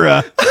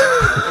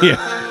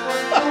yeah.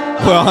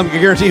 Well, I'm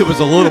guarantee it was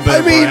a little bit. I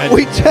of mean, Brad.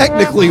 we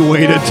technically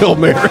waited till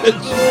marriage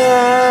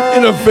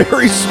in a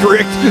very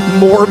strict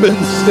Mormon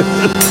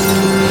sense.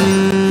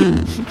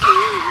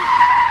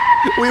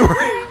 We were.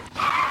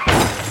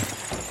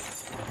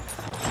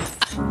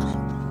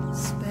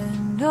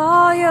 Spend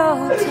all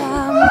your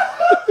time.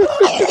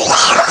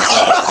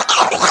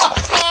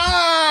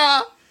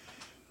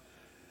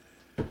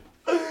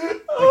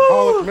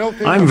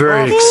 I'm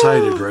very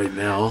excited right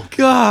now.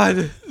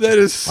 God, that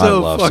is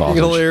so love fucking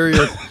sausage.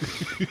 hilarious.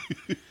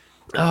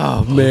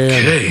 Oh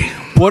man,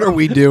 what are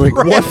we doing?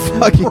 What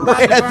fucking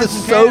Brad the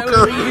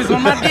Soaker?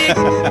 On my dick.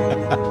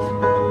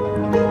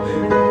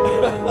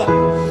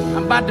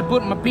 I'm about to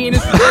put my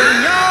penis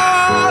between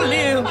your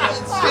lips.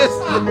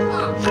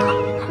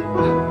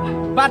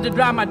 About to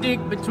drop my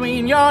dick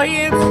between your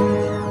hips.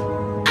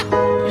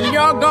 And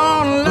you're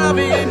gonna love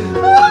it.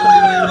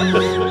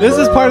 This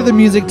is part of the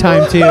music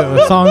time too.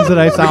 Songs that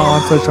I saw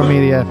on social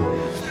media.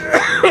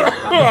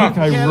 I think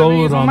I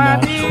rode on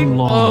that too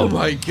long. Oh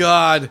my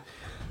God.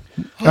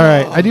 All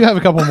right, I do have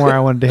a couple more I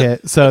wanted to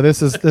hit. So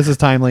this is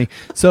timely.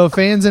 So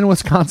fans in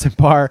Wisconsin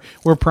bar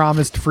were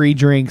promised free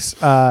drinks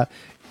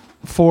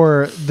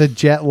for the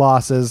Jet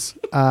losses.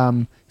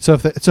 So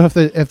if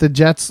the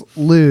Jets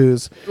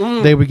lose,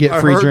 they would get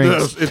I free heard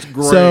drinks. this. It's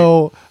great.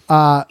 So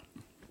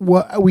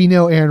what we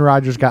know, Aaron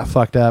Rodgers got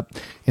fucked up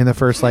in the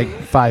first like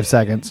 5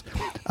 seconds.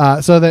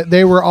 So that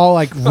they were all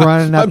like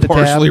running up I'm the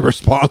partially tab.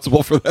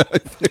 responsible for that, I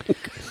think.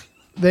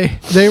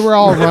 They were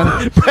all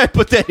running. Brad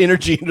put that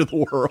energy into the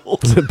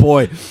world.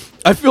 Boy,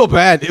 I feel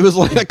bad. It was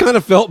like I kind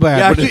of felt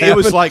bad. Yeah, when it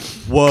was like,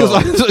 whoa.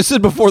 Because I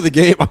said before the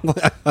game, I'm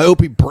like, I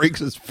hope he breaks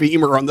his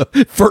femur on the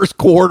first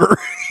quarter.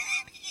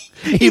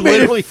 he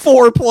literally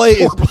 4 plays.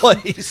 4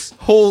 plays.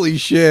 Holy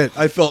shit!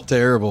 I felt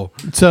terrible.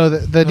 So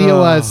the deal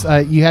was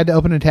you had to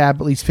open a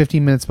tab at least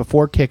 15 minutes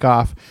before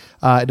kickoff.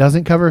 It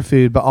doesn't cover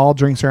food, but all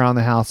drinks are on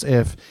the house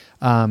if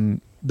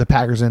the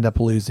Packers end up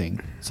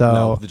losing. So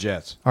No, the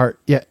Jets. Or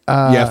yeah,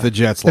 if the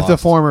Jets if the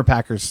lost. former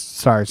Packers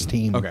stars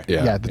team. Okay.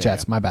 Yeah, the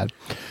Jets. My bad.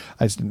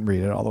 I just didn't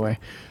read it all the way.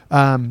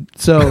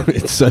 So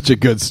It's such a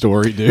good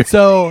story, dude.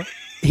 so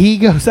he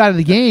goes out of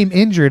the game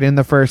injured in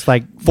the first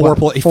like Four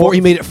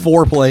he made it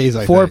 4 plays.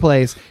 I four think.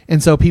 plays,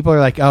 and so people are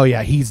like, "Oh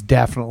yeah,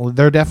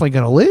 they're definitely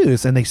going to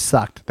lose," and they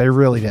sucked. They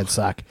really did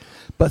suck,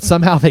 but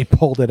somehow they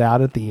pulled it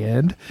out at the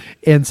end,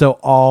 and so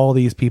all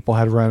these people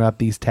had run up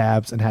these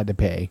tabs and had to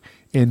pay.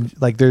 And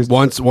like, there's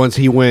Once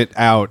he went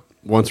out,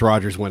 once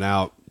Rodgers went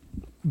out,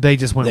 they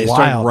just went they wild.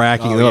 started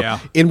racking Oh, them up. yeah.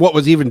 And what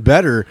was even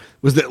better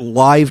was that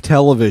live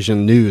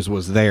television news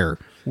was there.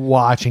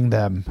 Watching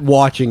them.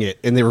 Watching it,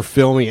 and they were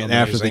filming it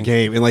after the Amazing.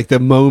 game, and like the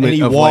moment And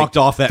he of, walked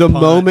like, off that the punt.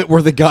 moment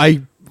where the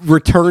guy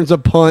returns a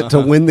punt to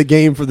win the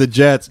game for the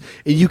Jets,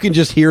 and you can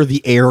just hear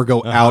the air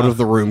go out of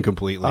the room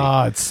completely.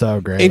 Oh, it's so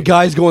great. And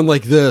guys going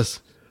like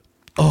this.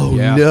 Oh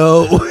Yeah.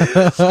 no!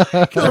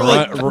 They're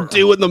like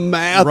doing the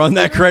math. Run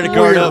that credit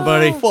card up,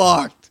 buddy.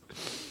 Fucked.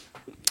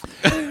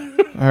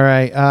 All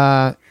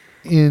right.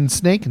 In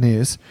snake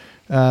news,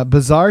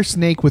 bizarre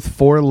snake with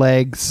 4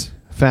 legs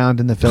found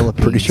in the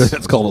Philippines. Pretty sure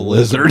that's called a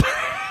lizard.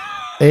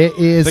 It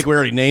I is. think we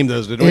already named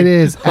those, didn't we? It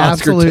is Oscar, take off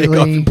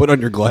absolutely. and put on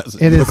your glasses.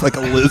 It You is- look like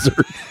a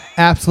lizard.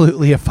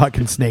 Absolutely a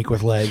fucking snake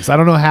with legs. I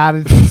don't know how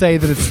to say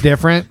that it's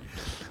different.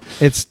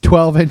 It's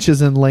 12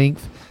 inches in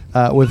length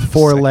with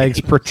 4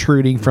 legs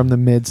protruding from the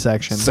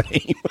midsection.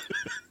 Same.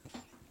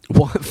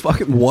 What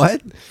fucking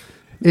what?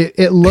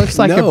 It looks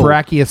like No. a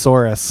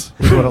brachiosaurus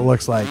is what it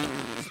looks like.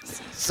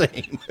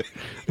 Same.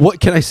 What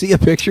can I see a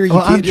picture? You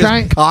Well, can't I'm just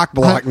trying. cock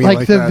block me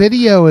like the that.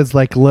 video is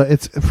like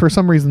it's for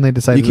some reason they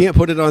decided You can't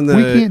put it on the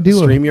we can't do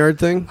StreamYard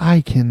thing.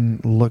 I can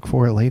look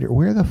for it later.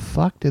 Where the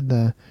fuck did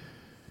the?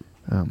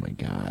 Oh my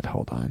god!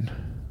 Hold on.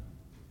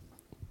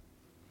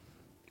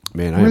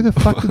 Man, Where the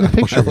fuck did the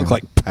picture I look go?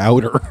 like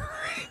powder.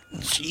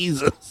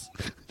 Jesus,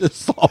 just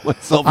saw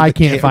myself. in I the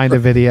can't find camera.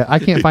 a video. I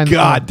can't find.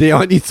 God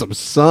damn! I need some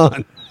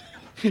sun.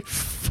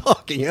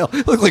 Fucking hell.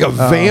 Look like a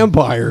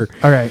vampire.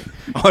 All right.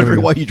 Andre,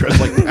 why you dress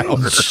like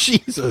powder?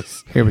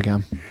 Jesus. Here we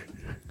go.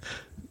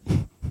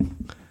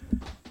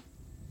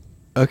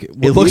 Okay.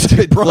 It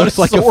looks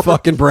like a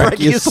fucking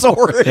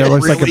brachiosaurus. It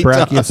looks like a really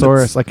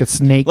brachiosaurus, does. like a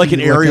snake. Like an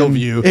aerial looking-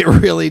 view. It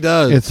really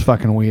does. It's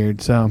fucking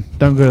weird. So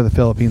don't go to the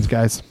Philippines,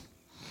 guys.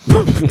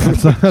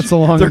 that's the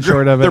long and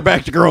short of it. They're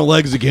back to growing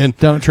legs again.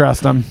 Don't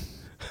trust them.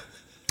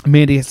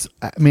 Mandy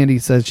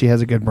says she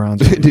has a good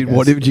bronze. Dude,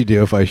 what would you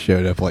do if I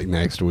showed up like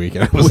next week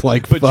and I was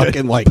like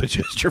fucking like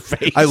just your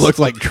face? I looked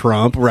like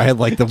Trump, where I had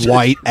like the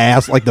white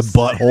ass, like the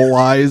butthole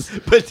eyes,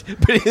 but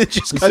it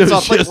just so cuts it's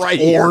off like just right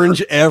orange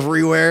here.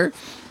 everywhere,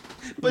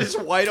 But it's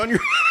white on your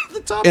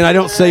the top. and I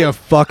don't say a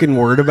fucking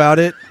word about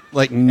it,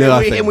 like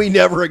nothing. And we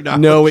never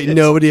acknowledge it.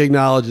 Nobody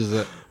acknowledges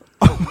it.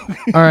 All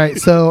right.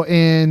 So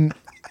in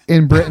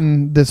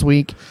Britain this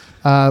week,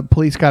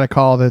 police got a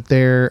call that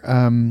there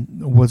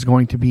was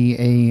going to be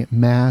a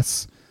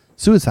mass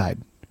suicide.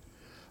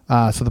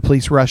 So the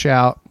police rush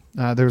out.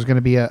 There was going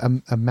to be a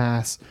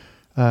mass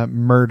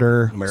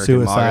murder, American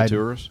suicide. MAGA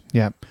tours?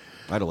 Yep.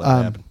 I'd have let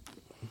it happen.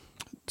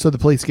 So the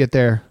police get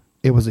there.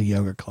 It was a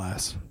yoga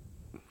class.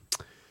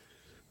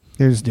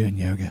 They're just doing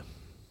yoga.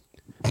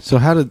 So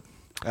how do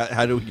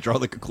we draw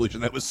the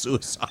conclusion that was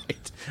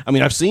suicide? I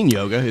mean, I've seen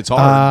yoga. It's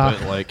hard,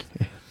 but like...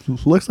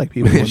 Looks like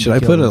people. Man, should I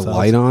kill put a themselves.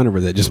 light on, or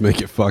would that just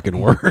make it fucking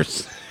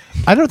worse?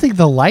 I don't think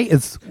the light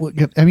is.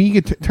 I mean, you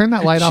could turn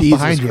that light off Jesus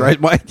behind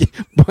Christ. you.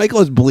 Michael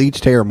has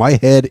bleached hair. My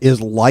head is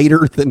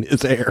lighter than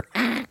his hair.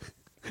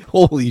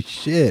 Holy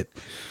shit!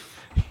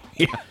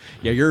 Yeah,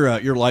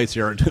 your lights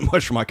here aren't doing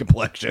much for my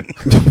complexion.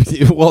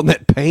 Well,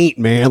 that paint,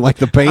 man, like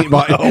the paint,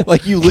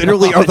 like you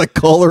literally are the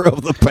color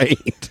of the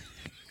paint.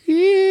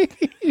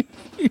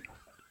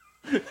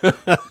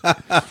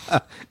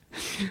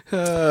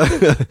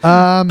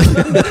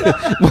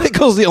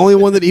 Michael's the only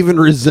one that even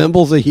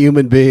resembles a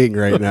human being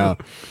right now.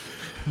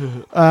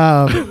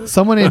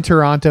 Someone in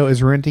Toronto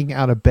is renting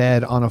out a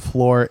bed on a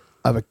floor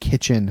of a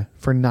kitchen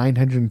for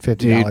 $950.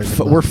 Dude,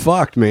 we're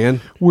fucked,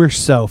 man. We're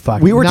so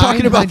fucked. We were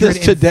talking about this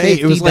today.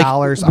 It was like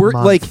 $950 we're a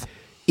month. like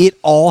it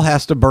all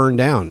has to burn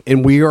down,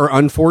 and we are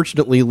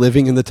unfortunately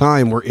living in the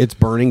time where it's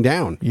burning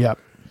down. Yep.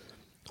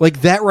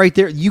 Like that right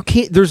there, you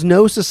can't. There's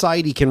no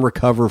society can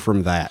recover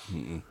from that.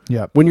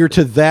 Yep. When you're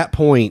to that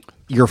point,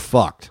 you're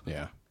fucked.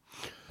 Yeah.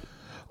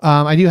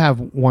 I do have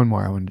one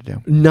more I wanted to do.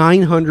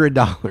 $900.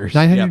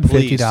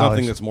 $950.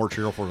 Something that's more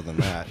cheerful than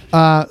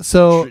that.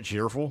 So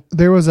cheerful.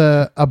 There was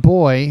a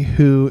boy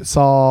who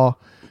saw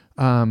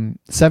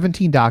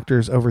 17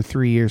 doctors over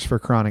 3 years for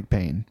chronic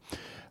pain.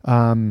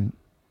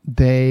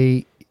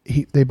 They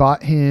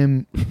bought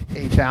him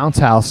a bounce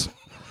house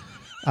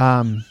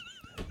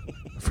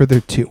for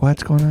their two.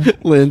 What's going on?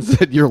 Lynn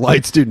said, "Your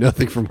lights do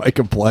nothing for my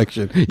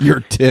complexion.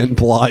 You're 10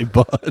 ply,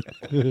 bud."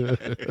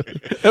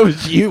 That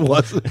was you,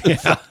 wasn't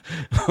it? Yeah.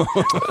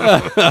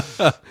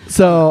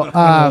 So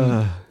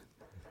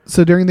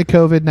during the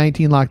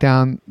COVID-19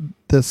 lockdown,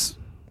 this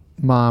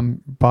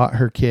mom bought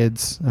her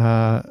kids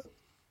a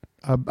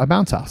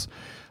bounce house.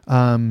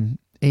 And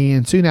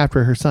soon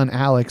after, her son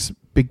Alex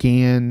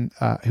began,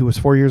 who was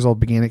 4 years old,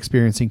 began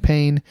experiencing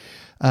pain.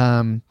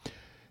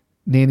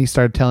 Nanny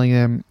started telling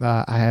him,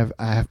 I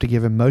have to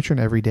give him Motrin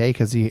every day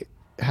because he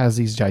has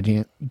these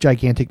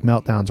gigantic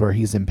meltdowns where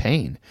he's in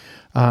pain.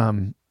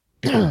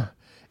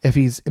 If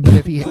he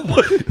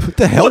what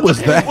the hell was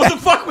that? What the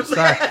fuck was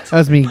that? That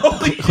was me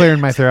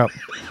clearing my throat.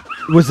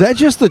 Was that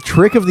just the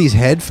trick of these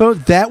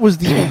headphones? That was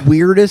the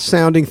weirdest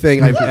sounding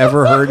thing I've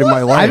ever heard in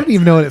my life. I didn't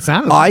even know what it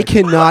sounded like. I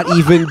cannot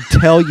even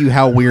tell you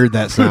how weird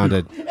that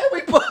sounded. And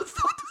we both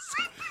thought the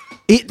same.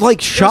 It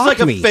like shocked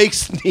it was like me. a fake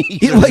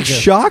sneeze. It like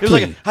shocked It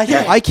was me. like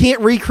I can't It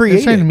was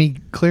recreate trying to it. me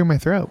clear my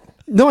throat.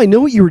 No, I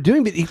know what you were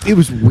doing, but it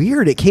was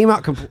weird. It came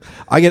out.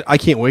 I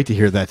can't wait to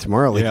hear that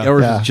tomorrow. Like, Yeah. or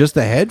Yeah. just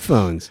the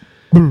headphones.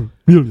 No,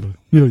 ew,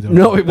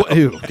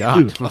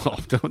 God, oh,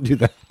 don't do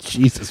that.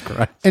 Jesus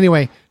Christ.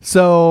 Anyway,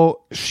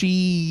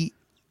 this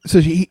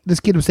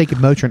kid was taking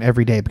Motrin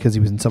every day because he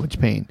was in so much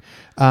pain.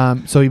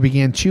 So he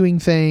began chewing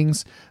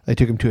things. They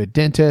took him to a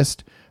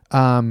dentist.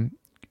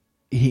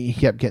 He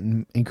kept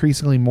getting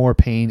increasingly more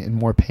pain and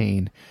more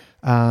pain,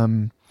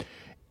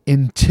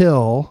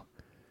 until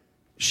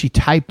she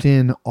typed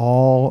in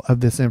all of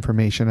this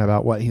information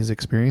about what he's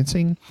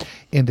experiencing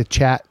into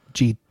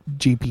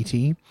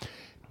GPT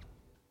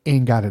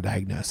and got a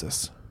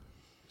diagnosis.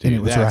 Dude, and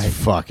it was that's right.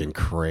 fucking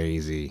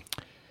crazy.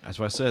 That's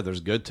why I said there's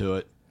good to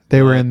it.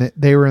 They were in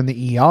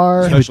the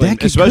ER.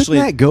 Especially-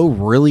 Couldn't that go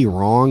really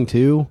wrong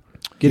too?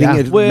 Getting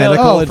Yeah.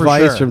 medical for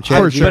advice sure. from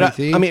For sure.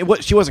 ChatGPT. I mean,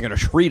 she wasn't going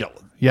to treat it.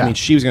 Yeah. I mean,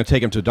 she was going to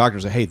take him to a doctor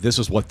and say, "Hey, this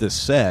is what this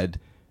said,"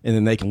 and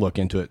then they can look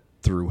into it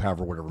through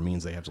whatever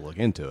means they have to look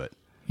into it.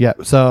 Yeah.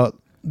 So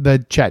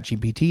the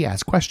ChatGPT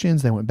asked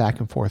questions. They went back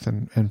and forth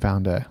and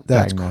found a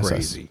That's diagnosis.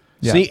 crazy.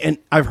 Yeah. See, and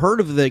I've heard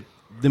of them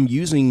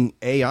using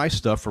AI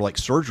stuff for like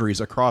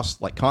surgeries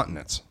across like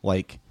continents,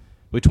 like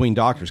between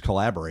doctors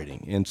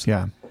collaborating. And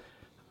Yeah.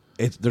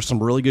 there's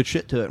some really good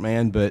shit to it,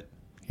 man. But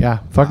Yeah.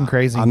 Fucking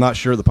crazy. I'm not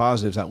sure the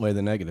positives outweigh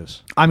the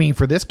negatives. I mean,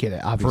 for this kid,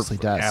 it obviously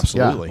does.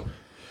 Absolutely.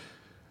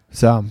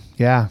 So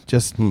yeah,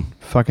 just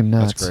fucking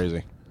nuts. That's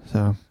crazy.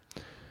 So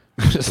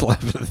just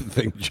laughing at the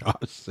thing Josh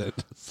sent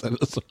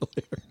us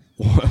earlier.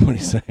 What did he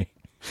say?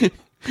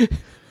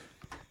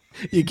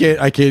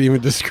 I can't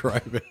even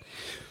describe it.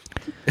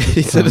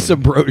 He sent us a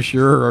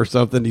brochure or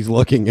something he's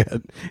looking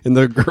at, and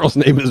the girl's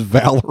name is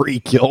Valerie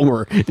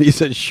Kilmer. And he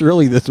said,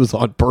 surely this was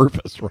on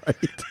purpose,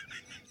 right?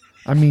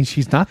 I mean,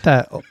 she's not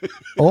that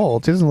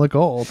old. She doesn't look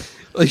old.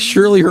 Like,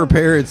 surely her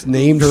parents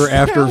named her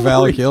after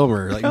Val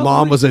Kilmer. Like,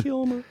 mom was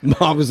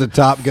a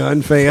Top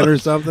Gun fan or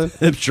something.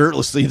 Them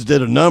shirtless scenes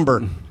did a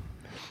number.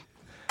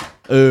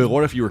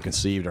 What if you were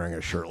conceived during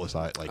a shirtless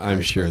eye? Like,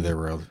 I'm sure there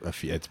were a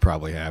few. It's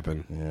probably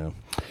happened. Yeah.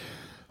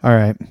 All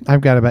right,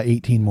 I've got about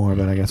 18 more,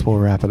 but I guess we'll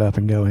wrap it up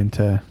and go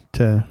into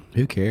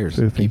who cares?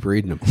 Spoofing. Keep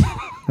reading them.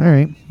 All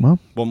right, well,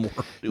 one more.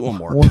 Do one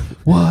more.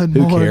 One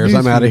Who more. cares?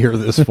 I'm out of here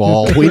this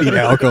fall. We need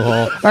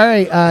alcohol. All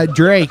right,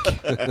 Drake.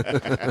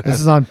 This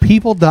is on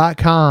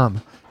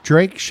people.com.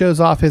 Drake shows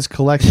off his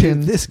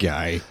collection This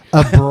guy.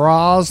 of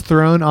bras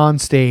thrown on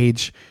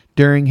stage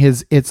during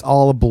his It's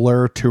All a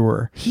Blur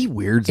tour. He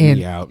weirds And,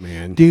 me out,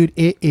 man. Dude,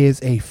 it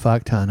is a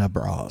fuck ton of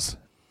bras.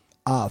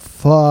 A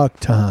fuck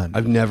ton.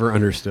 I've never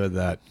understood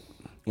that.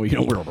 Well, you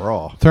don't wear a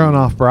bra. Throwing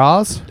off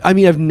bras? I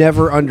mean, I've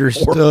never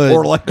understood.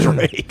 Or like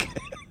Drake.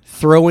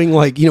 Throwing,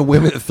 like,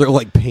 women that throw,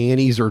 like,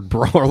 panties or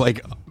bra or,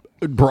 like,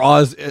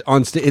 bras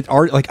on stage. It's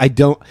art. Like, I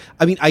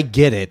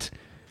get it.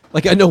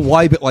 Like, I know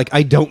why, but, like,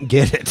 I don't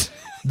get it.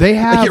 They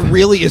have. Like, it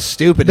really is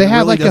stupid. They It have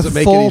really like a doesn't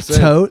make any full sense.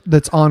 tote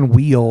that's on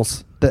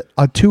wheels,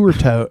 a tour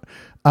tote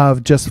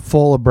of just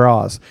full of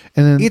bras,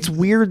 and then It's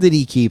weird that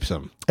he keeps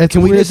them. It's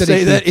Can we weird just that he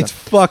say that? keeps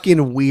It's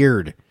fucking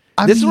weird.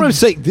 This is what mean- I'm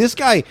saying. This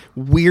guy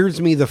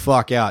weirds me the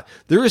fuck out.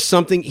 There is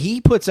something,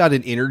 he puts out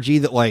an energy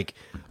that, like,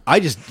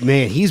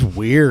 he's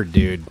weird,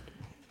 dude.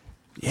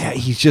 Yeah,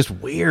 he's just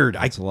weird.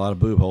 It's a lot of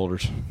boob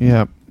holders.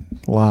 yeah,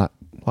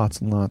 lots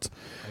and lots.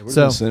 Hey, where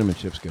So do the cinnamon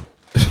chips go?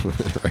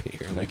 Right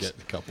here. And I get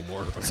a couple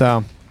more.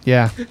 So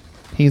yeah,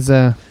 he's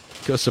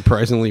Goes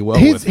surprisingly well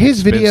his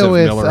with video expensive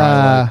with Miller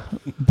High Life.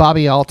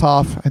 Bobby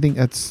Altoff. I think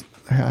that's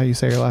how you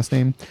say your last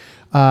name.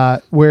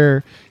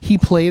 Where he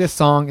played a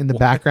song in the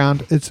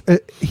background.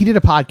 He did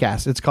a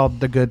podcast. It's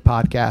called The Good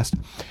Podcast,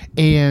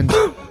 and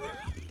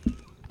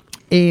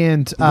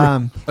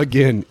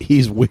Again,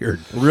 he's weird.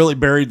 Really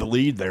buried the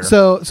lead there.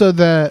 So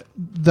the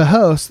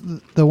host,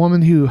 the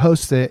woman who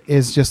hosts it,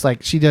 is just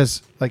like, she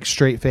does like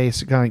straight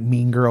face, kind of like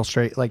Mean Girl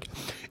straight. Like,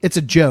 it's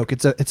a joke.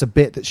 It's a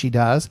bit that she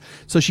does.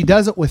 So she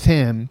does it with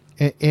him,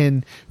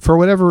 and for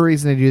whatever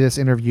reason they do this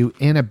interview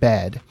in a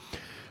bed.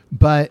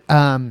 But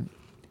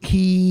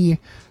he,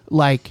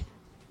 like,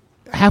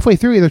 halfway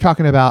through, they're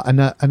talking about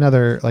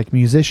another like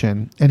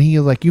musician, and he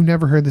like, you've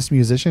never heard this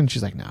musician?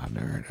 She's like, no, I've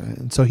never heard of it.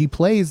 And so he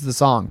plays the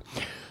song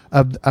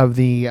of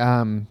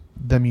the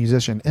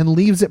musician and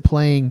leaves it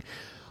playing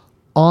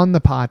on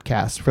the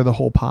podcast for the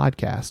whole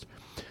podcast.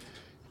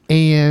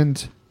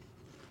 And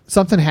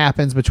something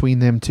happens between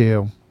them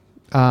two,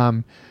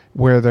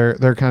 where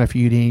they're kind of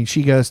feuding.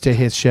 She goes to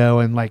his show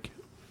and like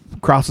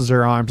crosses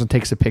her arms and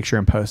takes a picture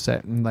and posts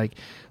it, and like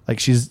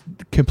she's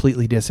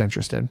completely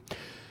disinterested.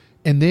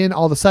 And then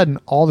all of a sudden,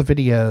 all the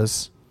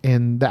videos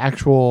in the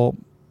actual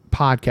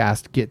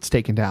podcast gets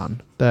taken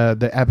down.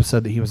 The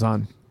episode that he was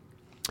on.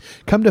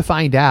 Come to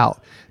find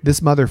out,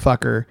 this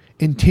motherfucker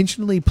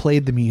intentionally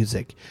played the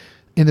music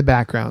in the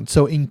background.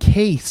 So in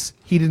case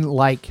he didn't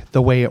like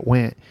the way it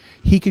went,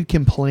 he could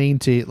complain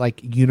to like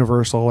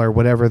Universal or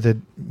whatever the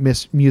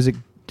music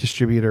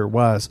distributor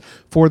was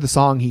for the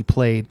song he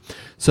played,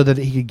 so that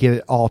he could get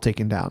it all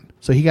taken down.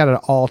 So he got it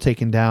all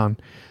taken down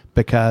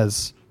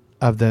because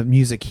of the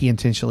music he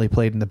intentionally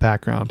played in the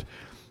background,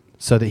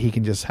 so that he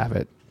can just have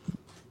it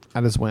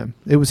at his whim.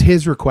 It was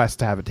his request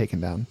to have it taken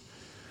down.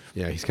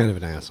 Yeah, he's kind of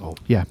an asshole.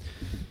 Yeah,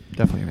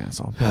 definitely an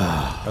asshole.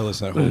 I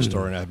listened to that whole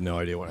story and I have no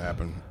idea what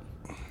happened.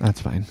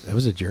 That's fine. That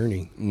was a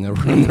journey. There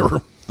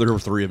were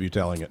three of you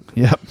telling it.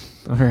 Yep.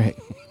 All right.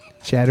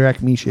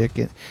 Shadrach, Meshach,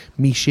 and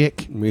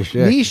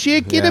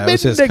Yeah,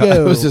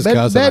 Abednego. it was his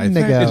cousin, I think.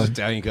 Abednego. His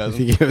Italian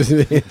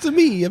cousin. It's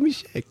me. I'm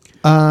Meshach.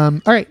 All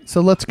right,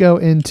 so let's go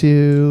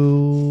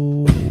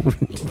into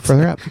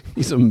further up.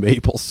 He's a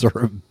maple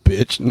syrup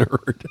bitch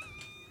nerd.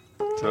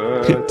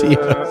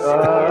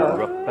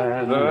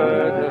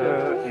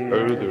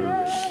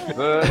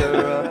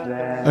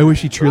 I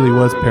wish he truly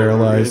was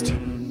paralyzed.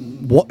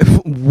 What?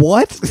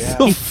 What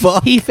the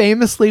fuck? He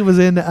famously was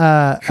in.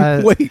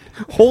 Wait,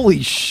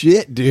 holy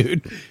shit,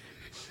 dude!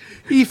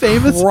 He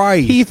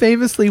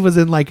famously was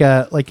in like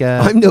a.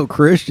 I'm no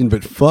Christian,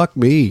 but fuck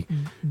me.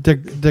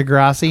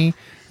 Degrassi.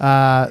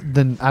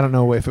 Then I don't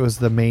know if it was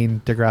the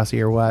main Degrassi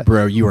or what.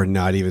 Bro, you are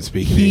not even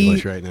speaking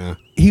English right now.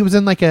 He was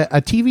in like a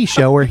TV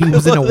show where he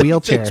was in a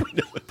wheelchair.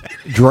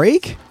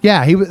 Drake?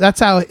 Yeah,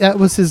 that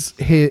was his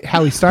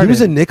how he started. He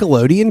was a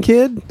Nickelodeon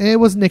kid? It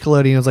was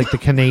Nickelodeon. It was like the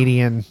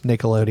Canadian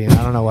Nickelodeon.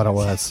 I don't know what it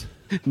was.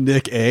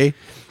 Nick A.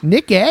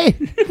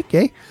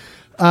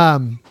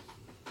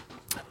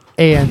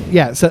 And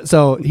yeah,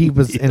 so he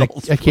was in a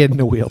kid in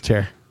a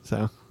wheelchair.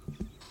 So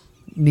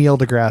Neil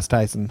deGrasse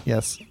Tyson,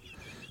 yes.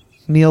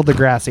 Neil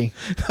deGrasse.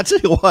 I'll tell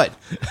you what.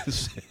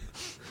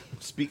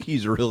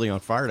 Speakeasy really on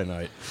fire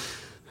tonight.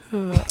 All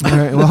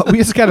right. Well, we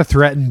just got to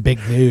threaten big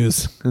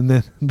news, and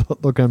then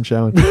look, I'm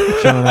showing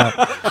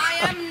up.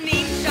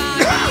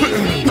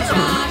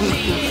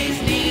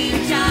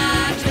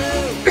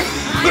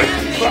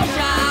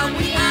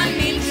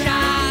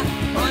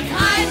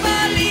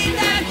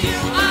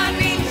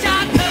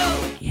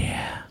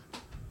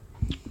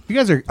 You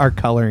guys are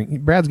coloring.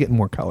 Brad's getting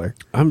more color.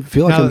 I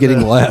feel like I'm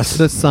getting less.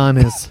 The sun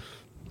is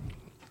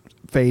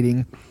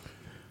fading.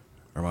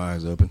 Are my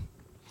eyes open?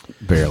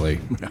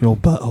 Barely. Your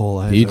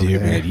butthole eyes You over do,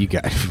 there. man. You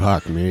got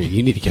fuck, man.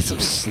 You need to get some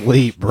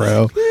sleep,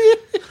 bro.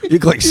 You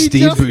look like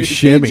Steve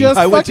Buscemi. just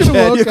I went to fucking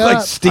bed. woke You look like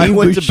up. Steve I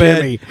went to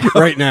bed. Buscemi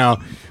right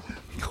now.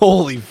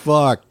 Holy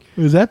fuck.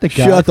 Was that the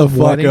guy? Shut the from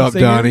fuck Wedding up,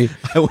 Singer? Donnie.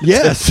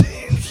 Yes.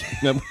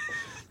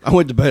 I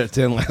went to bed at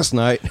 10 last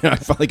night, and I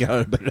finally got out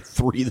of bed at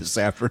 3 this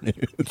afternoon.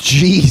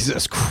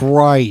 Jesus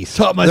Christ.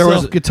 Taught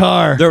myself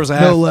guitar. There was a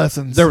no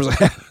lessons. There was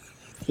a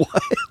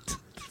what?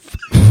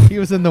 He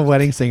was in The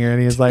Wedding Singer, and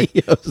he was like,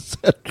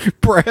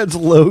 Brad's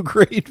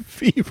low-grade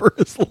fever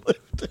is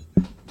lifted.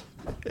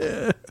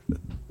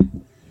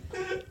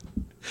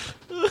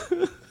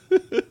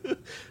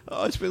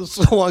 Oh, it's been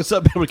so long since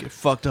I've been able to get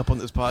fucked up on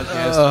this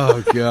podcast.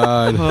 Oh,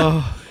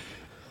 God.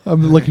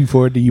 I'm looking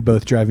forward to you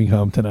both driving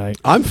home tonight.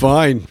 I'm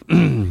fine.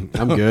 I'm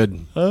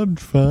good. I'm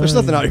fine. There's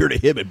nothing out here to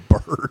hit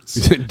but birds.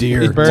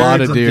 Deer. Birds A lot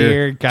of and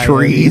deer. coyotes.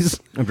 Trees.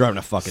 I'm driving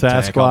a fucking tank.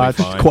 I'll be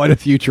Sasquatch. fine. Quite a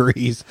few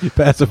trees.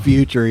 Pass a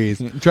few trees.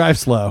 Drive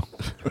slow.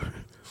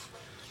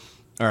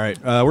 All right.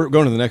 We're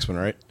going to the next one,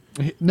 right?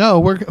 No,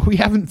 we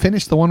haven't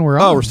finished the one we're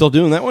on. Oh, we're still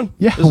doing that one?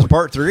 Yeah. This is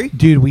part 3?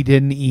 Dude, we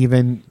didn't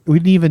even We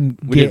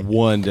did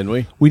one, didn't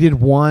we? We did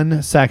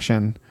one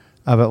section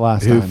of it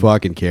last Who time.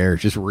 fucking cares?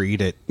 Just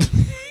read it.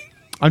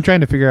 I'm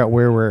trying to figure out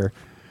where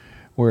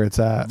it's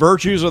at.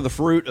 Virtues are the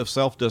fruit of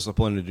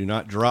self-discipline and do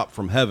not drop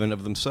from heaven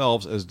of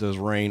themselves as does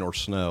rain or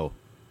snow.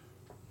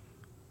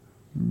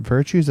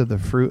 Virtues of the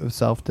fruit of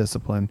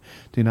self-discipline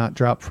do not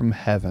drop from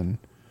heaven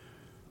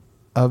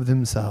of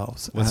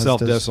themselves. With as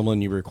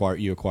self-discipline, you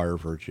acquire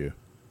virtue.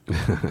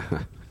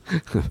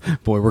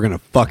 Boy, we're going to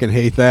fucking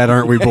hate that,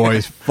 aren't we,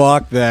 boys?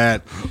 Fuck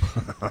that.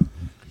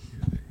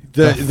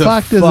 The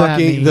fuck does that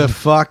mean? The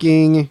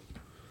fucking...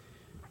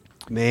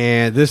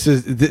 Man,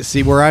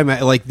 see where I'm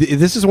at. Like,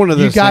 this is one of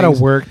those You gotta things-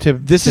 work to...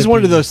 This to is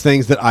one be- of those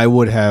things that I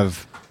would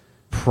have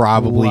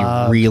probably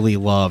Loved. really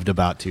loved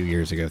about 2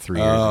 years ago, 3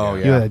 years ago.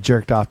 You would have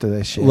jerked off to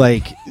this shit.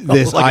 Like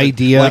this Like a-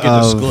 idea like a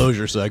of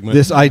disclosure segment.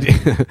 This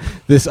idea,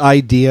 this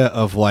idea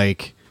of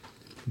like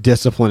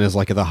discipline is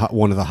like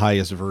one of the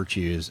highest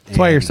virtues. That's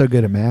why you're so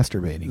good at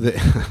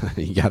masturbating.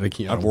 You gotta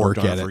I've work worked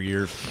on at it for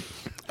years.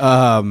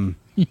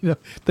 You know,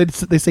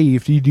 they say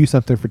if you do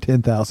something for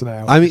 10,000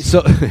 hours. I mean,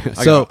 so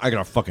I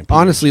got a fucking PhD.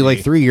 honestly,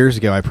 like 3 years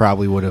ago, I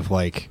probably would have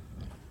like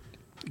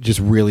just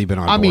really been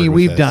on. I board mean, with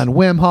we've this. done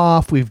Wim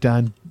Hof, we've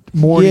done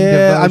morning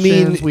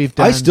devotions, we've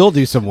done I still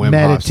do some Wim Hof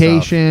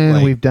meditation, stuff.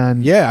 Like, we've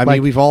done Yeah, I mean,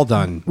 like, we've all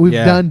done. we've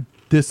yeah. done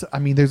this. I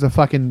mean, there's a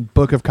fucking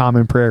book of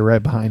common prayer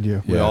right behind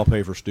you. We all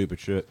pay for stupid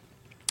shit.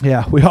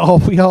 Yeah, we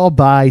all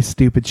buy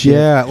stupid shit.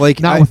 Yeah, like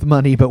not with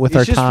money, but with it's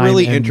our just time.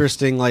 really and-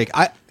 interesting. Like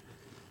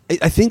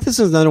I think this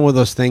is another one of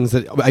those things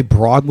that I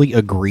broadly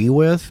agree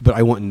with, but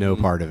I want no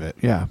part of it.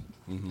 Yeah.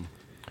 Mm-hmm.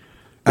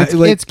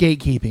 It's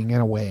gatekeeping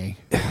in a way.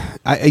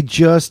 I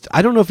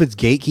don't know if it's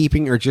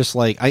gatekeeping or just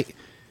like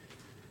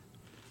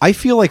I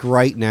feel like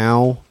right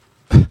now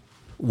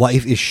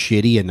life is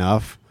shitty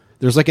enough.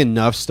 There's like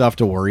enough stuff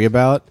to worry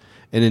about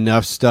and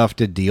enough stuff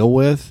to deal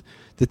with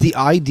that the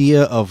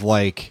idea of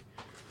like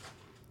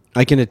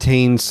I can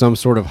attain some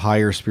sort of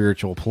higher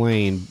spiritual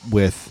plane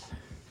with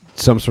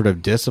some sort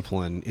of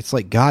discipline. It's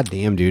like,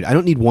 goddamn, dude, I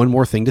don't need one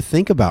more thing to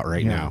think about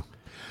right now.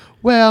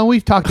 Well,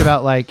 we've talked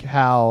about like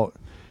how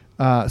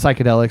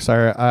psychedelics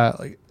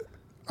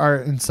are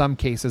in some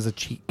cases a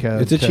cheat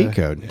code. It's a cheat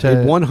code. It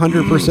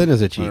 100%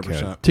 is a cheat 100%.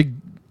 code. To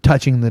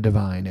touching the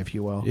divine, if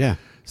you will. Yeah.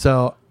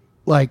 So,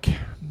 like,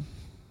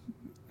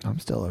 I'm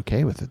still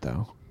okay with it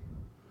though.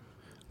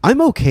 I'm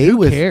okay Who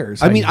with.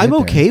 cares I how mean, you I'm get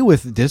there? okay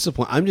with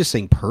discipline. I'm just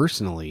saying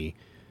personally.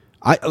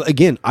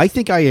 I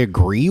think I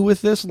agree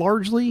with this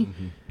largely.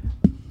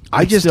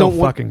 I It's just still don't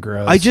want. fucking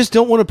gross. I just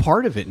don't want a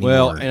part of it anymore.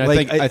 Well, and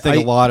Like, I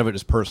think a lot of it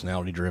is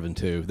personality driven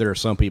too. There are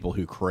some people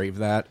who crave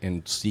that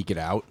and seek it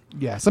out.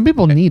 Yeah, some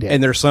people need it.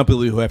 And there are some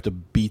people who have to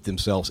beat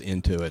themselves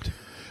into it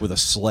with a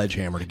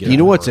sledgehammer to get it. You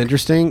know to what's work.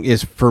 interesting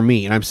is for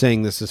me, and I'm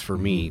saying this is for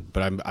me,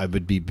 but I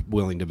would be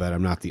willing to bet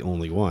I'm not the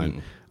only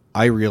one.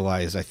 I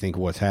realize I think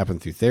what's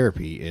happened through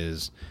therapy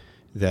is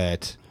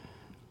that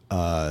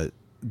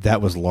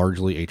that was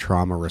largely a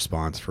trauma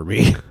response for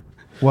me.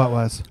 What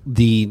was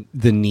the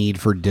need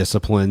for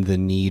discipline, the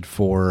need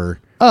for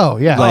Oh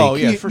yeah,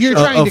 like, for you're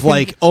sure. trying of to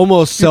like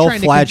almost you're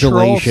trying to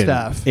control self-flagellation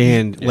stuff.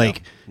 and Yeah.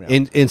 like Yeah.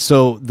 and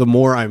so the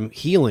more I'm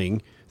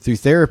healing through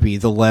therapy,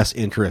 the less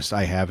interest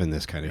I have in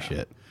this kind of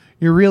shit.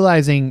 You're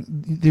realizing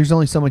there's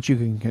only so much you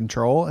can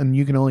control, and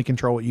you can only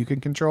control what you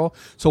can control.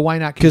 So why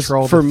not Because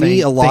control? for the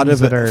me, a lot things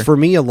of that are it, for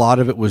me, a lot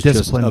of it was just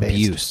discipline-based.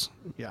 abuse.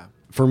 Yeah.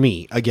 For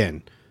me,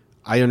 again,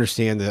 I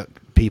understand that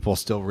people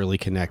still really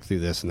connect through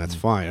this, and that's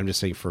fine. I'm just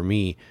saying for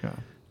me,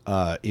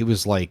 it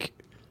was like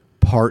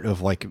part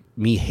of like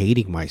me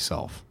hating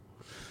myself.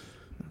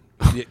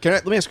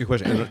 Let me ask you a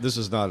question. And this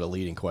is not a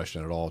leading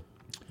question at all.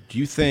 Do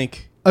you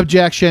think...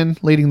 Objection,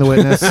 leading the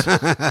witness.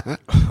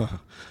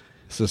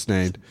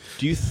 Sustained.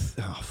 Do you...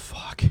 oh,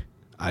 fuck.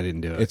 I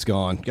didn't do it. It's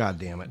gone. God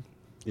damn it.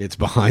 It's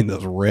behind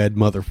those red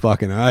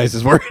motherfucking eyes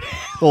is where it is.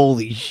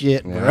 Holy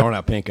shit, Yeah, bro. I don't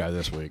have pink eye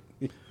this week.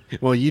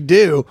 Well, you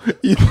do.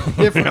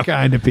 Different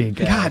kind of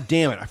pink eye. God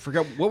damn it. I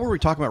forgot. What were we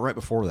talking about right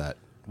before that?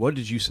 What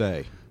did you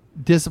say?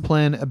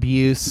 Discipline,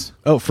 abuse.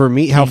 Oh, for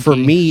me, for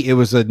me, it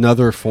was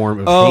another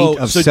form of hate,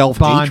 of so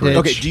self-hatred.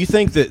 Okay, do you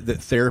think that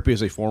therapy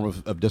is a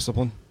form of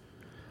discipline?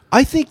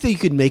 I think that you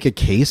could make a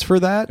case for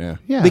that. Yeah.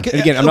 And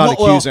again, I'm not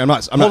accusing. I'm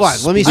not. Hold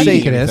on. Let me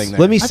say anything.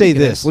 Let me say think it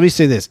this. is. Let me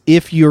say this.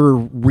 If you're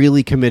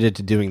really committed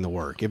to doing the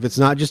work, if it's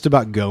not just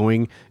about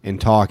going and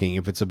talking,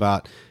 if it's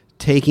about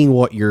taking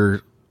what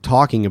you're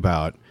talking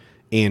about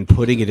and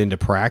putting it into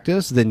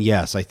practice, then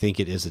yes, I think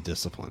it is a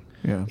discipline.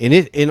 Yeah. And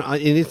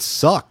it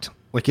sucked.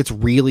 Like it's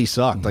really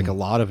sucked. Like a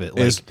lot of it.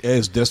 Like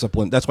is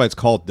discipline. That's why it's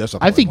called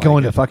discipline. I think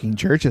going to fucking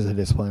church is a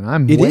discipline.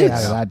 I'm It way is.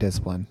 out of that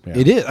discipline.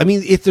 It is. I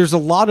mean, there's a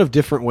lot of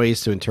different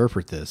ways to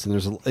interpret this,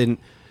 and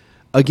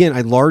again,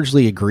 I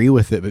largely agree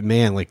with it. But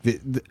man, like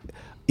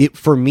it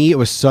for me, it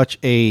was such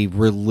a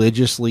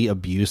religiously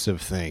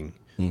abusive thing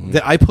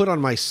that I put on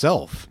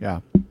myself. Yeah.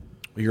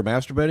 You're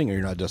masturbating, or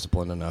you're not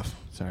disciplined enough.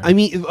 Sorry. I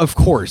mean, of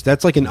course,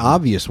 that's like an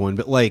obvious one,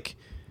 but like,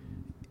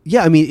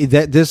 yeah, I mean,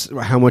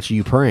 how much are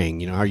you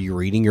praying? You know, are you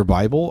reading your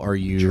Bible? Are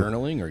you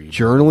journaling? Are you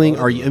journaling?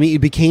 Are you? I mean, it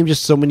became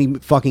just so many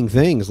fucking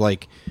things.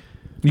 Like,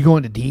 you go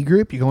into D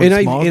group, you go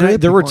into small group.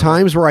 There were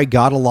times where I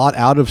got a lot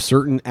out of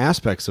certain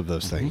aspects of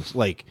those things,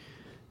 like,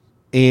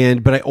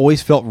 but I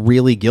always felt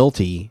really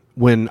guilty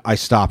when I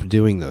stopped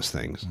doing those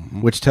things,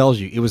 which tells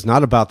you it was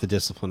not about the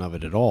discipline of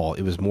it at all.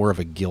 It was more of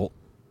a guilt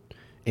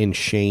and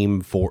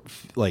shame for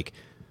like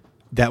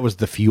that was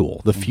the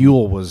fuel. The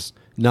fuel was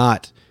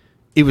not.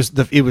 It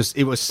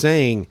was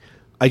saying,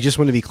 I just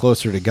want to be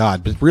closer to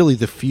God, but really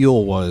the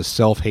fuel was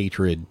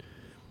self-hatred.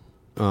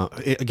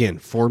 Again,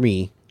 for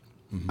me,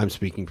 I'm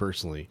speaking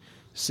personally.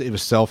 It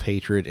was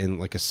self-hatred and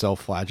like a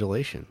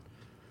self-flagellation.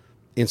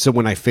 And so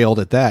when I failed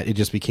at that, it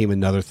just became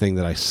another thing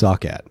that I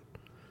suck at.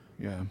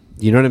 Yeah.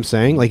 You know what I'm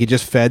saying? Like it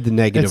just fed the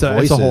negative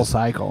voices. It's a whole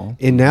cycle.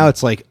 And now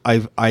it's like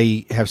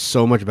I have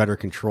so much better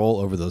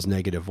control over those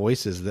negative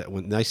voices that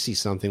when I see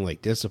something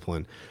like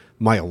discipline,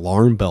 my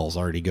alarm bells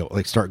already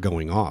start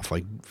going off.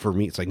 Like for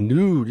me, it's like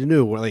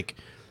no,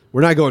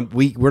 we're not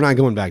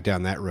going back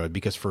down that road,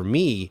 because for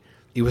me,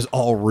 it was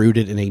all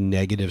rooted in a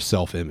negative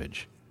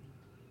self-image.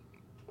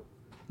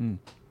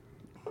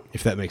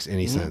 If that makes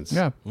any sense.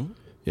 Yeah.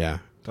 Yeah.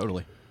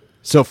 Totally.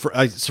 So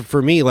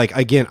for me, like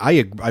again,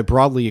 I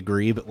broadly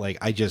agree, but like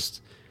I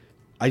just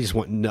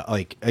want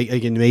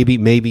again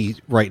maybe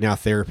right now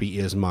therapy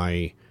is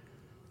my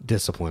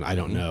discipline. I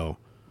don't know.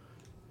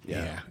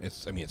 Yeah, it's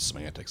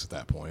semantics at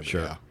that point.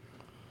 Sure. Yeah.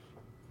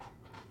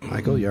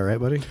 Michael, you all right,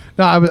 buddy?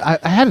 No, I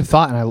had a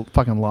thought and I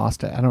fucking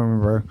lost it. I don't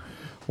remember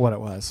what it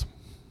was.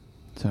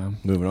 So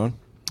moving on.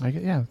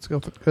 Let's go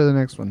to the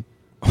next one.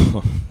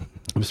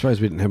 I'm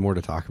surprised we didn't have more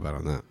to talk about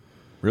on that.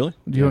 Really?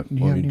 Do you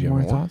have any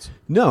more thoughts?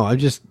 No, I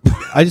just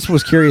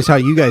was curious how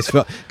you guys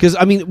felt, because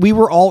I mean we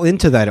were all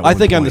into that. I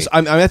think I'm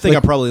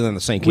probably on the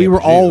same camp. We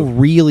were as all you.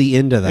 really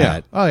into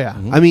that. Yeah. Oh yeah.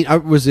 I mean,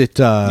 was it?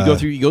 You go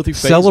through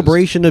phases.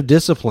 Celebration of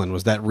Discipline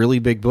was that really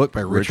big book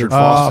by Richard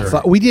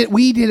Foster. We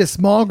did a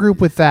small group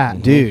with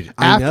that, dude.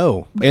 I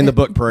know. And the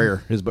book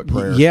Prayer, his book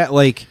Prayer. Yeah,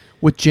 like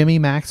with Jimmy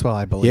Maxwell,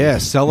 I believe. Yeah,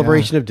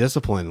 Celebration of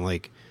Discipline.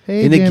 Like,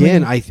 hey, and Jimmy.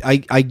 again,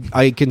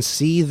 I can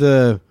see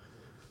the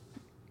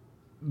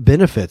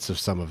benefits of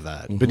some of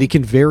that, but it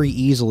can very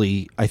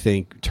easily, I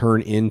think,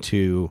 turn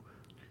into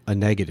a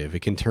negative.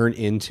 It can turn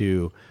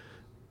into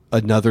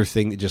another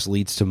thing that just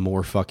leads to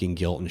more fucking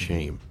guilt and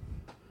shame.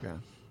 Yeah,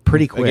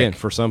 pretty quick. Again,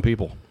 for some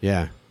people.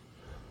 Yeah,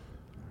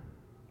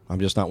 I'm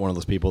just not one of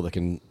those people that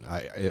can.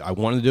 I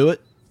want to do it,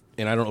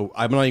 and I don't know.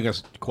 I'm not even going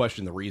to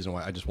question the reason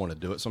why. I just want to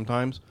do it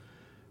sometimes,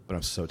 but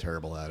I'm so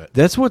terrible at it.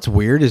 That's what's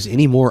weird is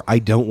anymore I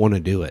don't want to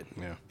do it.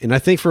 Yeah, and I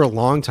think for a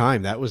long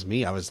time that was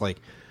me. I was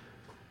like,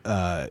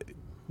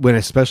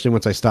 especially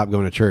once I stopped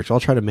going to church, I'll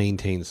try to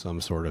maintain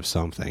some sort of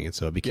something, and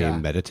so it became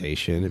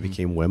meditation. It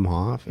became Wim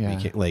Hof. It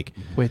became like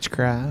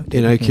witchcraft.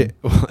 And I can't.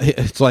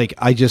 It's like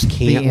I just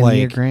can't the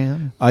like.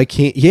 Enneagram. I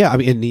can't. Yeah, I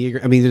mean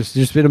Enneagram. I mean,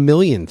 there's been a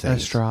million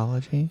things.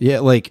 Astrology. Yeah,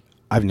 like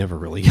I've never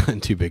really gotten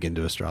too big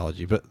into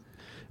astrology, but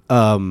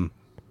again,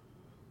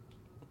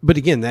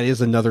 that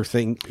is another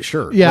thing.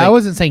 Sure. Yeah, like, I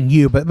wasn't saying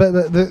you, but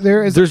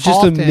there's just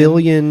often, a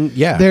million.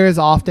 Yeah, there is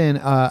often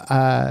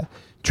a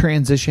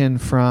transition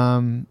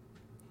from.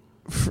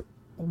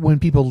 When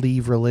people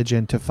leave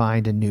religion to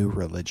find a new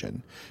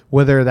religion,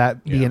 whether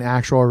that be an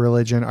actual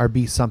religion or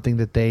be something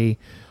that they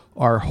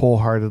are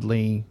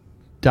wholeheartedly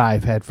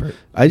dive head for.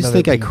 I just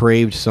think I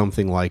craved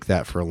something like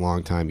that for a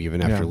long time,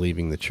 even after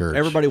leaving the church.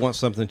 Everybody wants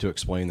something to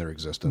explain their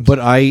existence. But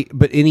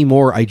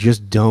anymore, I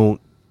just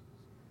don't.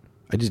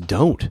 I just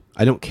don't.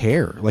 I don't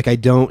care. Like I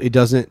don't. It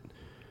doesn't.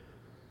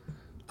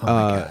 Oh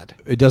my God.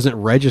 It doesn't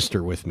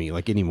register with me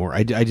like anymore.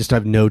 I just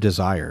have no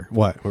desire.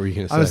 What were you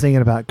going to say? I was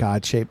thinking about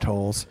God-shaped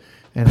holes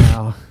and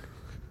how,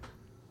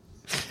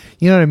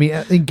 you know what I mean?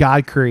 I think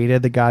God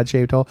created the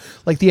God-shaped hole.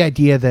 Like the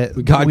idea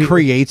that God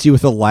creates you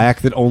with a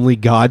lack that only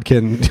God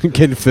can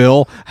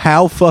fill.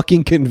 How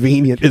fucking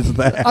convenient is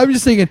that? I'm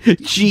just thinking,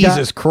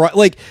 Jesus Christ.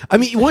 Like, I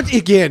mean, once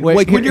again, Wait,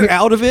 like when here- you're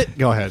out of it,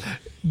 go ahead.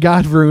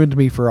 God ruined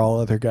me for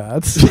all other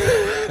gods.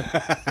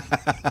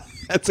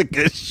 That's a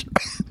good show.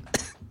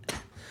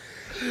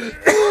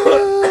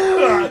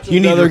 You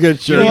need another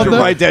good shirt. I'll You need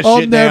to write that I'll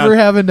shit never down.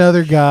 have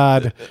another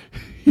God.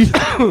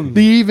 The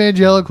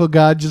evangelical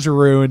God just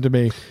ruined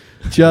me.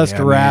 Just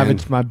Yeah,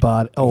 ravaged my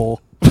body. Oh,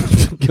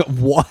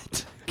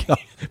 What? God,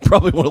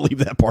 probably want to leave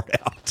that part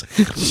out.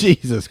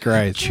 Jesus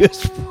Christ.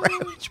 Just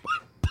ravaged my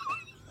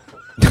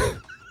body.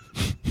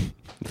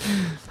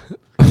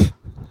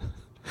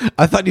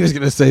 I thought he was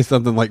going to say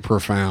something like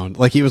profound.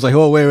 Like he was like,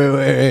 oh,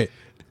 wait.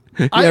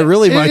 Yeah,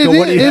 really, Michael,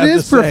 what do you have to say? It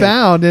is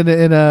profound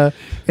in a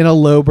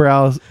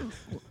lowbrow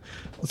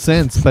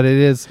sense, but it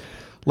is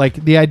like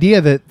the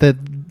idea that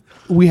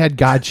we had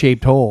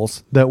God-shaped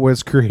holes that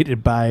was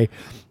created by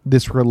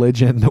this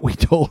religion that we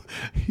told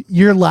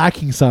you're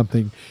lacking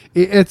something.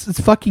 It's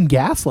fucking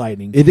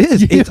gaslighting. It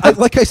is.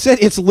 Like I said,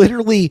 it's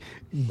literally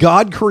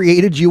God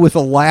created you with a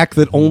lack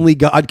that only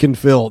God can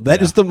fill.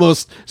 That is the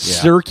most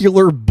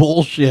circular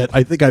bullshit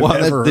I think I've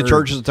ever The heard.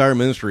 church's entire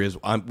ministry is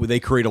they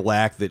create a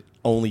lack that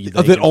only they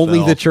that can only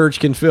fill. the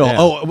church can fill. Yeah.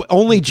 Oh,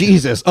 only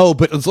Jesus. Oh,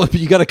 but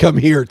you got to come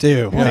here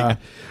too. Yeah. Like,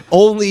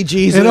 only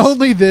Jesus And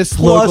only this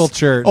plus- local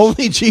church.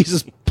 Only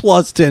Jesus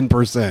plus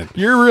 10%.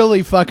 You're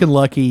really fucking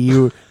lucky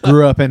you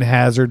grew up in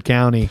Hazard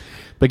County,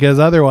 because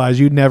otherwise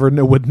you never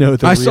would know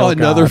the I real saw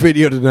another God.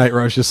 video tonight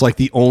where I was just like,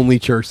 the only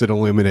church that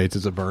illuminates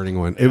is a burning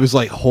one. It was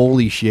like,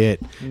 holy shit.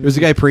 It was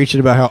a guy preaching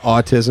about how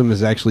autism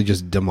is actually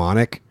just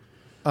demonic.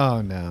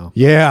 Oh no.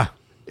 Yeah.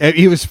 And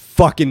he was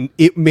fucking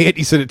it. Man,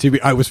 he sent it to me.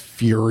 I was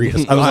furious.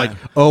 I was like,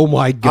 "Oh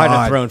my god!" I'd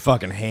have thrown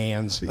fucking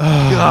hands.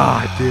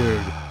 God,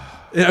 dude.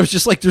 And I was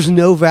just like, "There's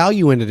no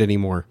value in it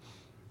anymore.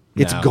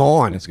 It's No,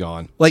 gone. it's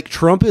gone. Like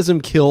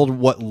Trumpism killed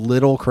what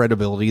little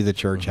credibility the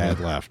church had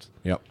left.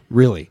 Yep.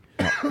 Really.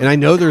 And I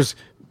know there's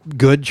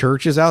good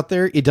churches out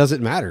there. It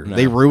doesn't matter. No.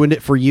 They ruined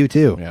it for you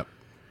too. Yep.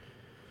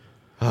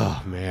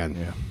 Oh man.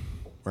 Yeah.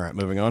 All right,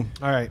 moving on.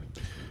 All right.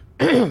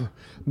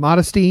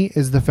 Modesty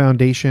is the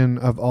foundation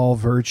of all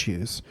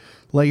virtues.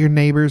 Let your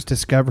neighbors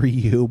discover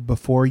you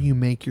before you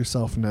make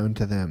yourself known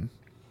to them.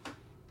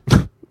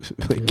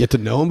 Get to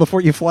know him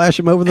before you flash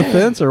him over the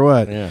fence, or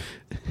what? Yeah.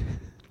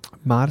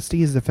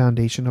 Modesty is the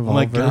foundation of all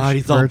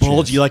he's all virtues.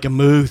 bulgy like a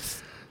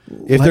moose.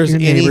 If Let there's your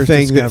neighbors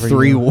anything that discover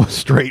three you.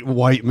 straight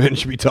white men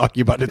should be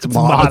talking about, it's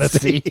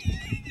modesty.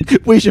 modesty.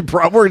 We should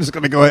we're just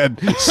going to go ahead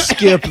and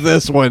skip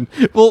this one.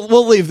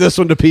 We'll leave this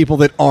one to people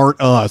that aren't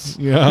us.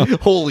 Yeah.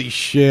 Holy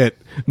shit.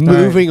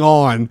 Moving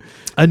on.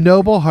 A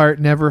noble heart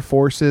never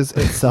forces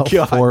itself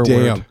God forward.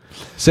 damn.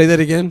 Say that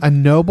again. A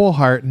noble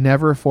heart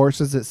never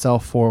forces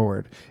itself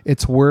forward.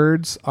 Its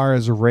words are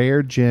as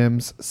rare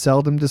gems,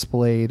 seldom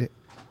displayed,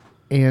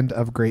 and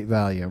of great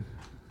value.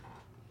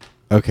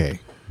 Okay.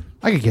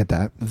 I could get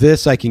that.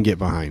 This I can get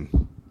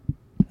behind.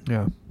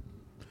 Yeah.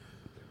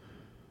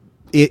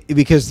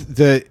 Because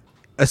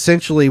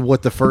essentially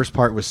what the first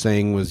part was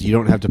saying was you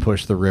don't have to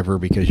push the river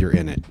because you're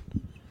in it.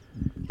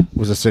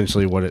 Was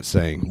essentially what it's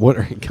saying.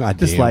 God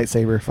Just damn.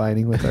 lightsaber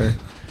fighting with our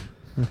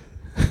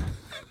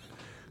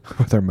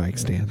with our mic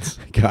stands.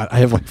 God, I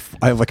have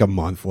like a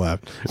month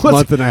left.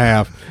 Month and a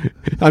half.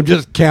 I'm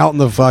just counting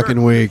the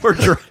fucking week.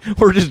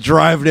 We're just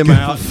driving him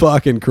out.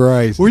 Fucking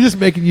Christ. We're just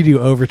making you do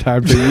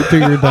overtime till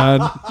you're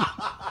done.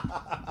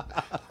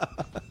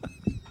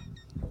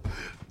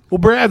 Well,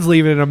 Brad's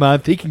leaving in a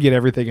month. He can get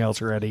everything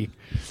else ready.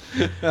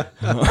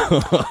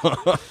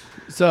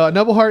 So a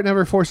noble heart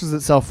never forces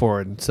itself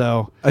forward.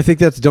 So I think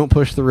that's don't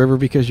push the river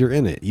because you're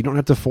in it. You don't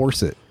have to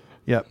force it.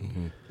 Yep.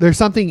 There's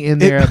something in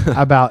there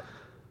about,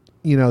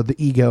 the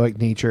egoic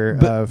nature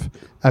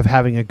of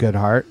having a good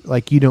heart.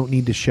 Like you don't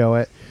need to show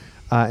it.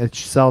 It's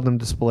seldom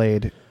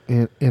displayed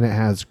and it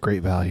has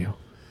great value.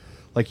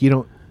 Like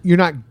you're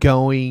not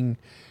going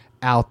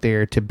out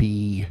there to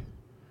be,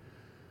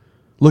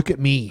 look at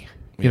me.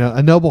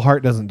 A noble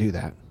heart doesn't do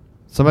that.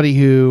 Somebody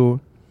who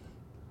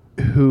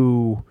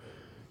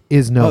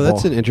is noble.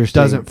 That's an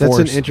interesting. Doesn't That's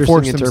force, an interesting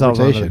force themselves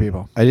on interpretation. other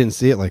people. I didn't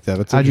see it like that.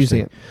 That's How'd you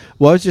see interesting. it?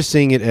 Well, I was just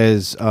seeing it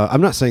as.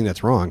 I'm not saying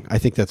that's wrong. I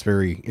think that's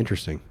very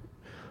interesting.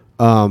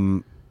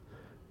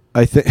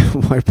 I think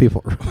why are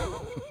people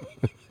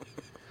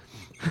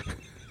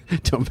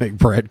don't make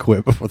Brad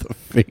quit before the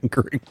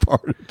fingering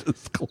part of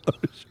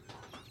disclosure.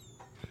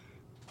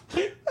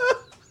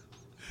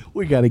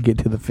 We got to get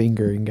to the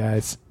fingering,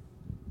 guys.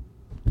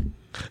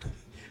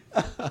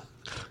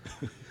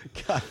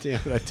 God damn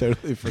it! I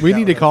totally forgot. We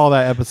need to call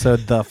that episode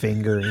 "The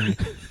Fingering."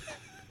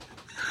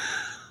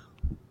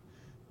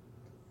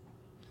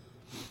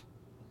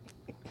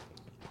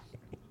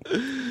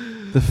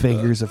 The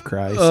fingers of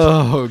Christ.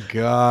 Oh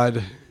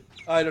God!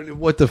 I don't know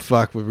what the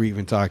fuck were we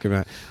even talking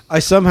about. I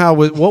somehow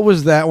was. What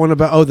was that one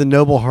about? Oh, the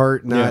noble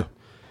heart. Not. Yeah.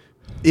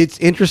 It's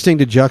interesting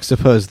to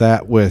juxtapose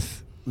that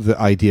with the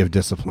idea of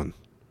discipline.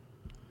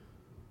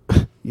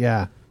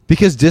 Yeah.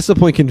 Because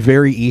discipline can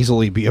very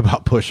easily be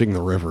about pushing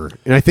the river.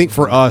 And I think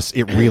for us,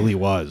 it really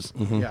was.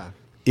 Yeah.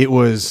 It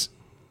was,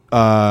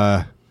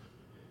 in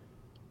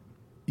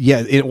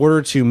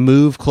order to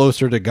move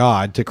closer to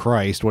God, to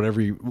Christ,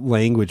 whatever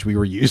language we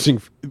were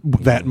using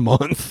that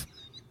month,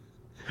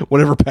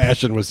 whatever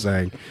Passion was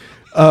saying.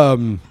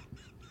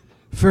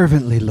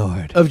 Fervently,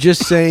 Lord. Of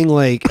just saying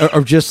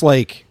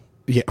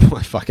yeah,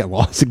 I fucking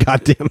lost it,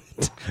 goddamn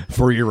it.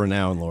 For your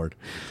renown, Lord.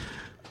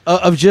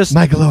 Of just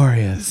my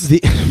glorious.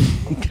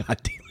 God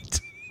damn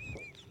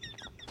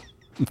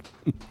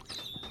it.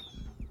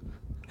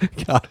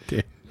 God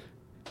damn.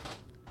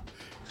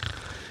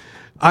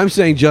 I'm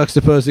saying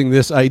juxtaposing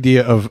this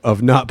idea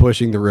of not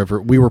pushing the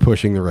river, we were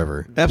pushing the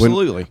river.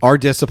 Absolutely. When our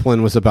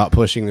discipline was about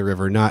pushing the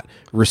river, not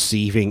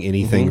receiving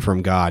anything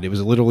from God. It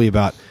was literally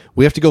about,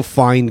 we have to go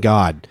find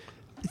God.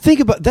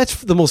 Think about,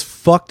 that's the most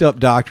fucked up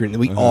doctrine that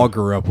we all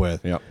grew up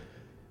with. Yep.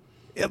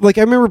 Like,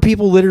 I remember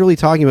people literally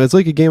talking about it's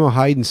like a game of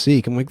hide and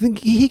seek. I'm like,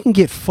 he can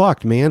get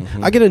fucked, man.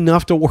 I get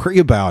enough to worry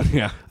about.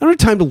 Yeah. I don't have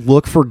time to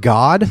look for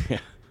God.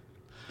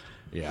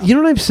 Yeah. You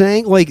know what I'm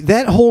saying? Like,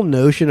 that whole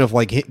notion of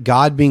like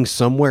God being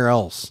somewhere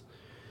else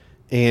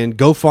and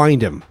go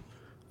find him.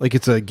 Like,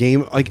 it's a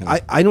game. Like,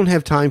 I don't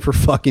have time for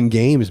fucking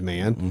games,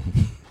 man.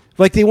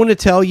 Like, they want to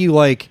tell you,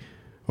 like,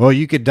 well,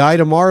 you could die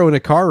tomorrow in a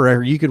car wreck,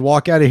 or you could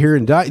walk out of here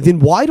and die. Then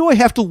why do I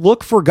have to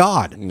look for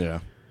God? Yeah.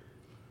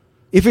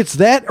 If it's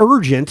that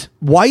urgent,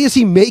 why is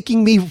he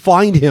making me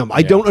find him?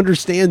 I don't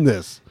understand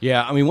this.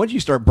 Yeah, I mean, once you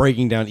start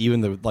breaking down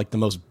even the the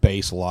most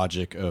base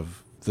logic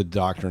of the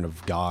doctrine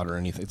of God or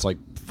anything, it's like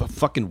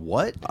fucking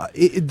what?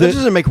 That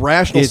doesn't make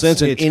rational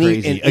sense in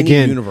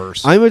any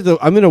universe.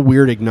 I'm in a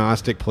weird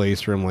agnostic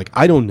place where I'm like,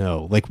 I don't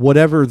know, like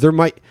whatever. There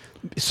might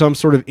some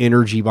sort of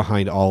energy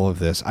behind all of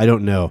this. I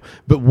don't know,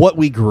 but what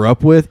we grew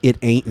up with, it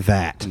ain't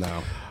that.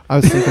 No. I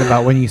was thinking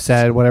about when you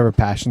said whatever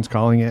Passion's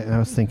calling it, and I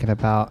was thinking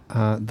about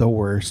the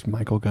worst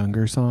Michael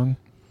Gungor song.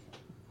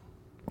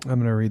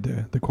 I'm going to read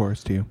the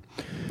chorus to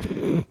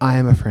you. I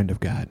am a friend of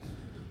God.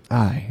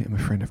 I am a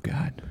friend of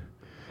God.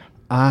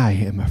 I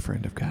am a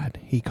friend of God.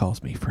 He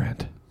calls me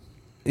friend.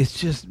 It's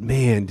just,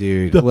 man,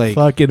 dude. The like,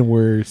 fucking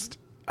worst.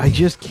 I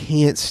just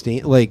can't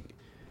stand, like,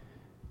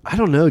 I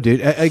don't know,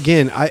 dude.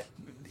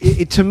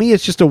 To me,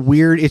 it's just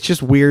it's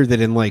just weird that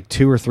in like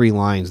 2 or 3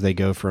 lines, they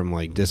go from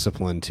like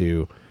discipline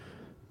to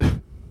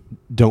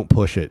don't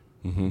push it.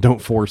 Don't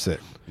force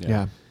it.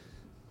 Yeah.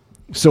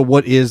 So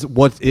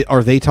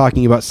are they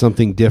talking about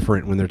something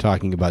different when they're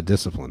talking about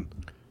discipline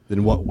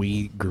than what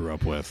we grew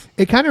up with?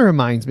 It kind of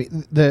reminds me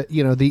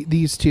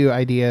these two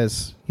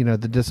ideas,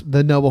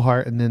 the noble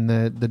heart and then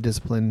the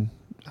discipline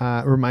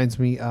reminds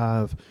me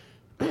of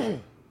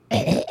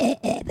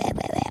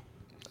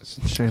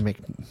just trying to make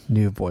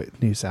new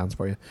sounds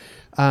for you.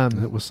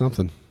 It was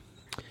something.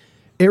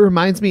 It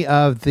reminds me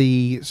of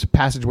the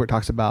passage where it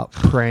talks about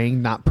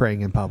praying, not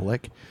praying in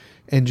public,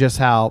 and just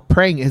how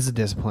praying is a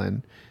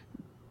discipline.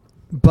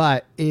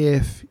 But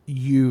if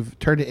you've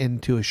turned it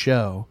into a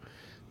show,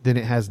 then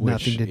it has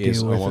nothing to do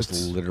with almost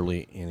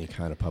literally any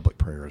kind of public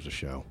prayer as a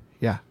show.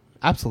 Yeah,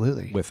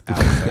 absolutely.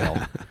 Without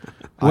fail.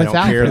 I don't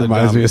care. That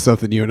reminds me of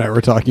something you and I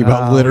were talking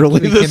about literally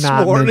this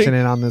cannot morning. mention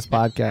it on this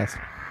podcast.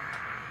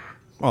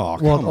 Oh,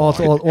 we'll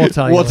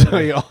tell you. We'll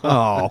tell you.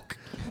 Oh,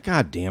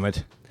 God damn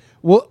it.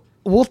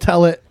 We'll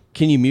tell it.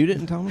 Can you mute it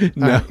and tell me?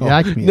 No, yeah,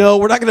 I can mute no,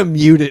 we're not going to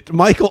mute it,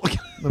 Michael.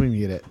 Let me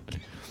mute it.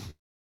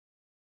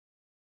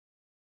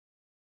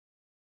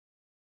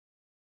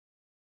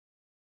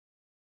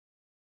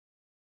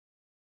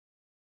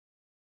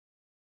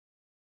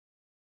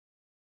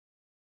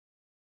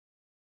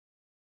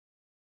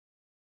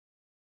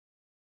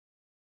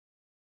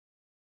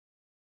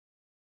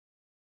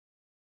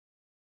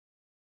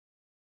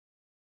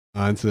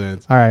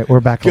 Nonsense. All right,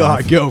 we're back.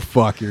 God, go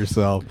fuck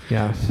yourself.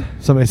 Yeah.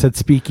 Somebody said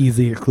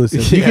speakeasy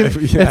exclusive. Yeah,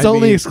 It's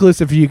only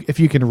exclusive if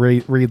you can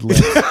read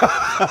lists.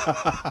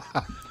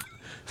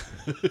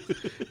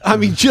 I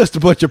mean, just a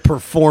bunch of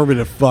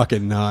performative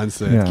fucking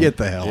nonsense. Yeah. Get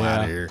the hell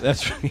out of here.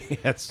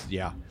 That's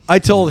yeah. I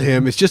told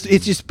him it's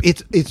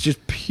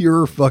just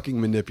pure fucking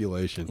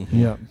manipulation.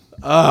 Yeah.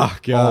 Oh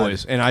God.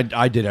 Always. And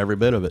I did every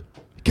bit of it.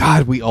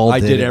 God, we all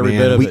did it, every man.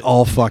 bit of we it.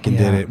 all fucking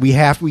did it. We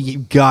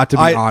got to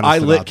be honest. I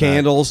lit about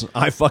candles.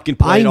 I fucking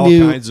that. played I all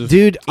knew, kinds of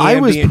dude. I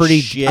was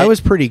ambient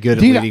shit. pretty good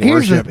at Dude, leading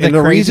here's worship, the and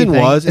the crazy reason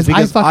thing was is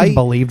because I fucking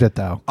believed it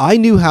though. I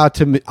knew how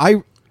to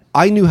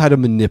I knew how to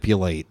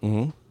manipulate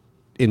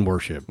in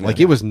worship. Like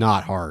it was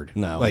not hard.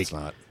 No, like, it's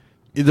not.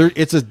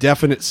 It's a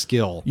definite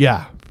skill.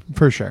 Yeah,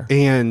 for sure.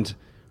 And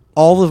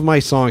all of my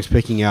songs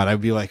picking out,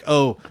 I'd be like,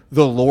 oh,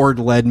 the Lord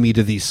led me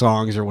to these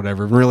songs or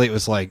whatever. And really, it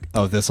was like,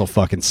 oh, this will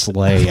fucking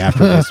slay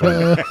after this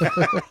one.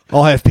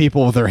 I'll have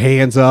people with their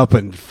hands up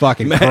and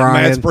fucking crying.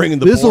 Matt's bringing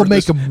the This will board.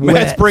 make them wet.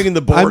 Matt's bringing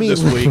the board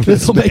this week.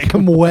 This will make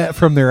them wet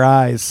from their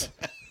eyes.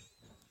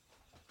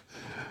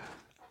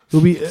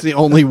 It's the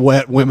only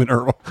wet women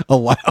are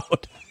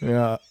allowed.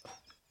 Yeah.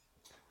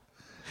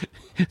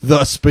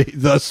 Thus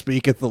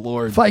speaketh the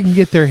Lord. If I can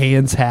get their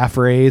hands half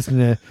raised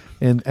and a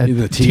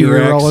The tear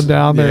T-Rex. rolling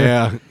down there.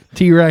 Yeah.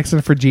 T-Rex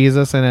and for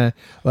Jesus and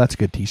that's a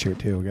good t-shirt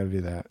too. We got to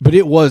do that. But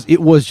it was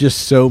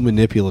just so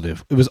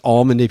manipulative. It was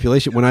all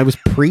manipulation. When I was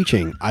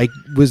preaching,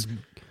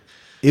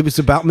 it was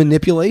about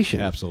manipulation.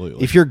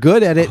 Absolutely. If you're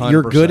good at it,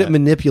 you're good 100%. at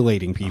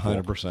manipulating people.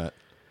 100%.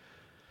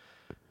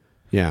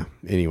 Yeah.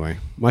 Anyway,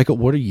 Michael,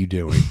 what are you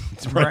doing?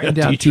 Writing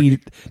down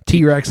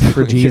T-Rex and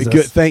for Jesus.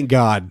 Good. Thank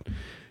God.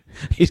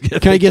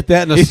 Can I get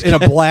that in a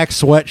black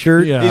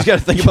sweatshirt? Yeah. He's got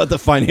to think about the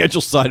financial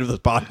side of the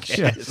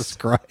podcast. Jesus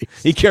Christ.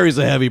 He carries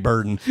a heavy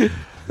burden.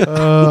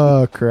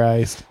 Oh,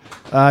 Christ.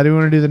 Do we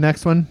want to do the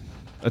next one?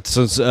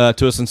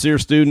 To a sincere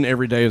student,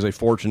 every day is a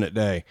fortunate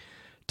day.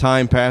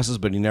 Time passes,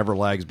 but he never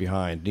lags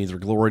behind. Neither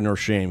glory nor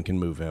shame can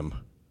move him.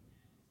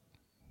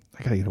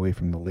 I got to get away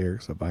from the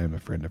lyrics of I am a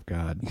friend of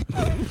God.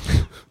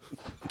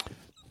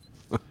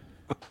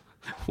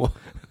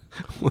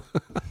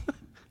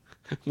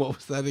 What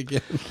was that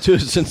again? To a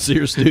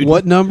sincere student.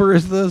 What number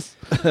is this?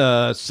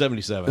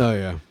 77. Oh,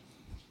 yeah.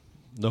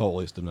 The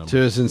holiest of numbers.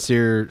 To a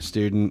sincere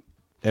student,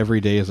 every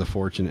day is a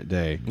fortunate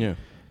day. Yeah.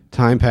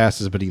 Time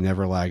passes, but he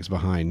never lags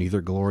behind. Neither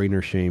glory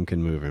nor shame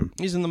can move him.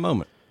 He's in the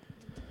moment.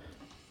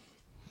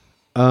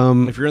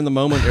 If you're in the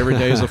moment, every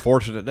day is a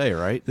fortunate day,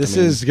 right? This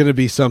is going to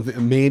be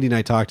something. Mandy and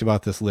I talked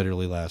about this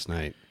literally last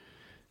night.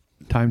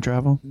 Time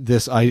travel?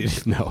 This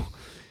idea.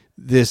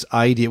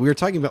 We were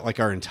talking about like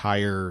our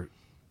entire,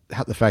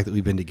 the fact that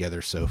we've been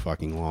together so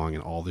fucking long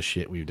and all the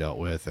shit we've dealt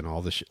with and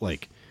all the shit.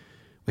 Like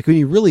when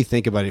you really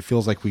think about it, it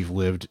feels like we've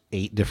lived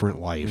 8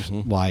 different lives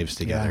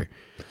together.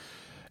 Yeah.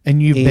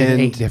 And you've been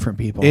 8 different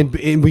people.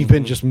 And we've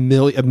been just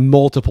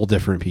multiple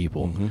different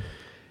people.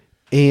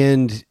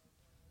 And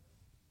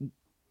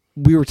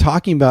we were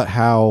talking about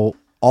how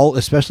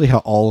especially how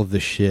all of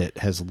the shit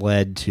has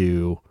led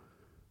to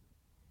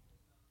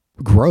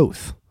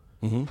growth.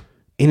 And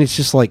it's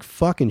just like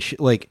fucking shit.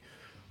 Like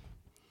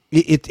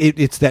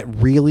it's that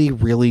really,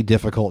 really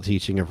difficult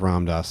teaching of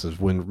Ram Dass is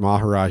when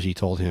Maharaji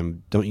told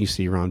him, "Don't you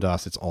see, Ram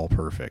Dass? It's all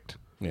perfect."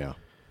 Yeah.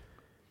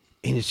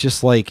 And it's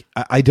just like,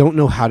 I don't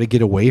know how to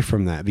get away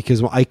from that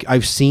because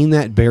I've seen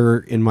that bear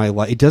in my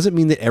life. It doesn't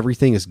mean that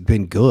everything has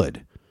been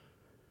good.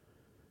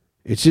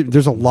 It's just,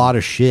 there's a lot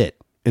of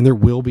shit and there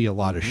will be a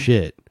lot of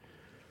shit.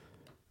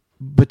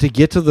 But to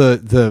get to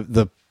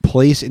the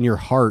place in your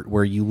heart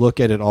where you look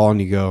at it all and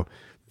you go,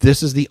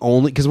 this is the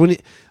only, because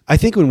I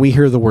think when we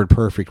hear the word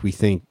perfect, we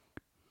think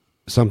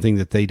something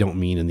that they don't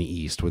mean in the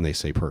East when they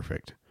say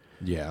perfect.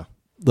 Yeah.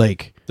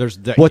 Like there's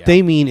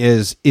they mean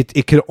is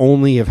it could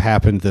only have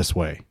happened this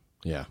way.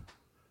 Yeah.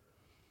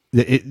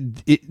 It's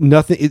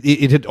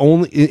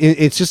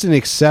just an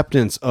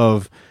acceptance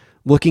of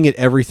looking at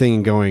everything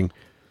and going,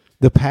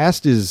 the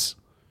past it's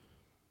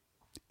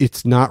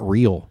not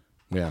real.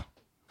 Yeah.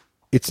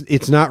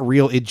 It's not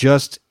real. It's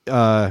just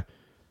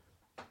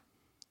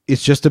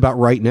about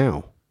right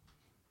now.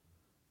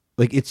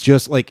 Like, it's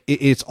just like,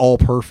 it's all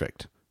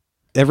perfect.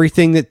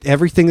 Everything that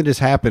has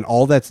happened,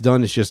 all that's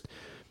done is just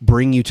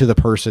bring you to the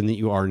person that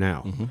you are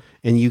now.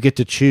 And you get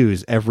to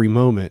choose every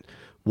moment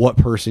what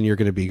person you're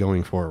going to be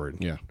going forward.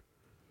 Yeah.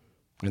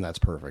 And that's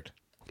perfect.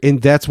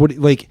 And that's what,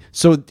 like,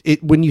 so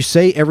when you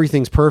say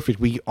everything's perfect,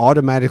 we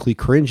automatically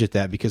cringe at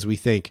that because we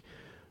think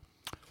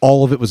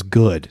all of it was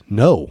good.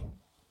 No.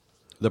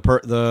 The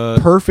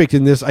perfect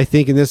in this, I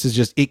think in this is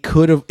just, it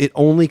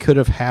only could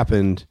have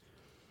happened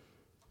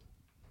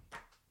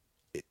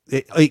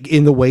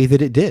in the way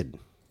that it did.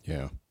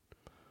 Yeah.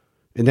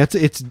 And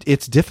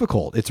it's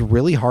difficult. It's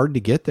really hard to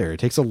get there.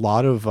 It takes a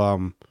lot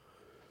of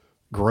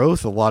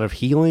growth, a lot of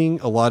healing,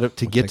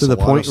 to get to the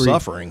point where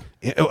suffering.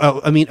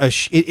 I mean,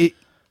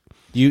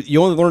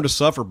 you only learn to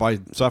suffer by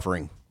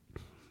suffering.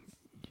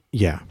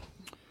 Yeah.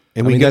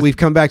 And we've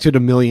come back to it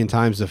a million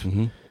times of,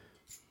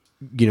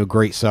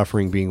 great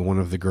suffering being one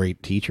of the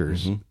great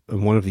teachers and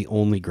one of the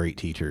only great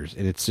teachers.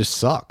 And it just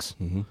sucks.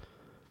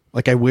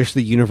 Like, I wish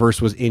the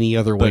universe was any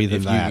other way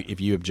than that. If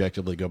you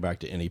objectively go back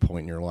to any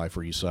point in your life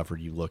where you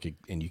suffered, you look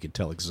and you can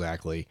tell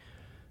exactly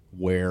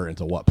where and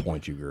to what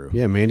point you grew.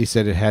 Yeah, Mandy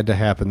said it had to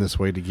happen this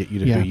way to get you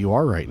to who you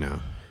are right now.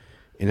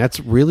 And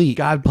that's really...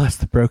 God bless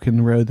the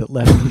broken road that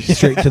led me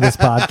straight to this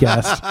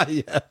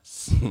podcast.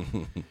 Yes.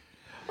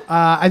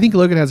 I think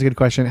Logan has a good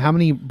question. How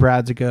many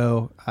Brads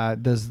ago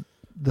does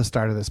the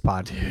start of this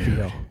pod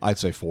feel? I'd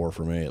say 4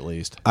 for me at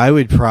least. I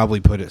would probably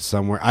put it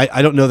somewhere.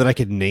 I don't know that I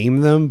could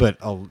name them, but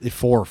 4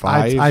 or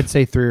 5. I'd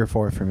say 3 or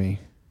 4 for me.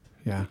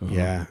 Yeah.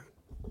 Yeah.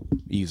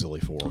 Easily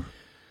 4.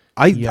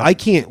 I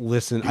can't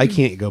listen. I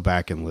can't go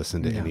back and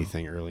listen to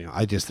anything early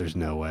on. there's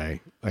no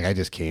way. Like, I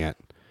just can't.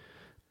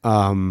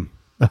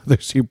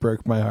 Others who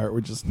broke my heart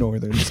were just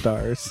Northern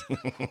Stars.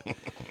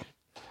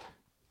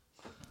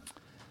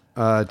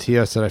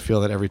 Tia said, I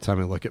feel that every time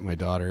I look at my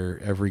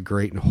daughter, every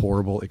great and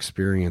horrible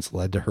experience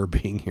led to her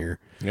being here.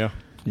 Yeah.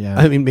 Yeah.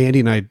 I mean, Mandy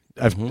and I,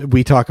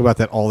 we talk about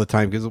that all the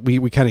time because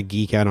we kind of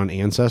geek out on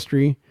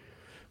ancestry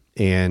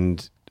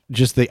and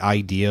just the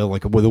idea,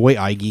 like the way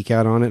I geek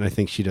out on it, and I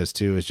think she does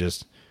too, is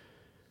just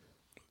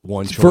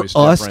one for choice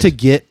us different. to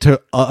get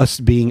to us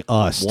being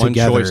us one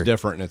together. choice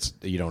different, and it's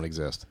you don't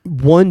exist.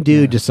 One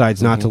dude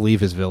decides not to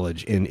leave his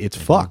village, and it's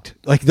fucked.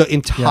 Like the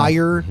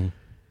entire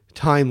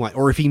timeline,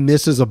 or if he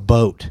misses a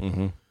boat,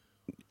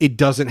 it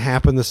doesn't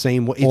happen the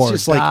same way. It's Or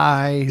just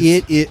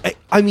dies. like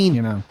I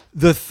mean,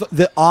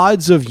 the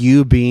odds of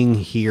you being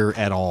here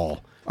at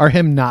all Or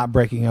him not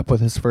breaking up with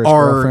his first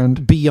are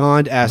girlfriend.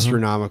 beyond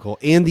astronomical,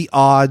 and the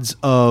odds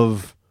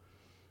of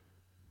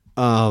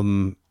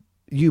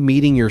you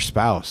meeting your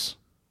spouse.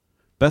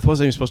 Beth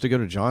wasn't even supposed to go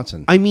to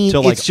Johnson. I mean,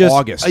 till it's like just,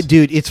 August.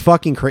 dude. It's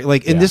fucking crazy.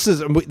 Like, and Yeah. this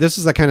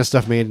is the kind of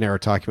stuff Mandy and I were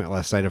talking about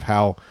last night of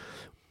how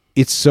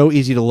it's so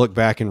easy to look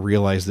back and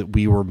realize that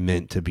we were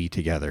meant to be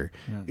together,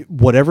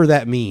 whatever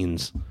that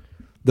means.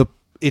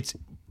 It's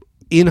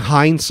in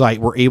hindsight,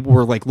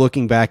 we're like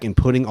looking back and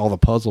putting all the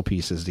puzzle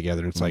pieces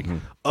together. And it's like,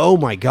 oh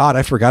my God,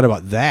 I forgot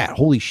about that.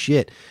 Holy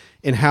shit.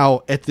 And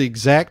how at the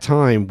exact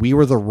time we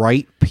were the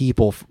right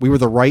people. We were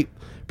the right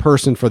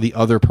person for the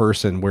other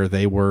person where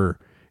they were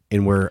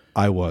and where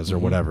I was or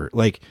whatever.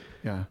 Like,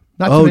 Yeah.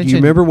 do you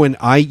remember when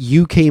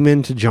you came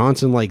into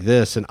Johnson like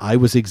this and I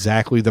was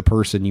exactly the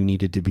person you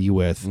needed to be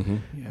with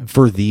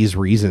for these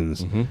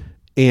reasons.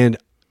 And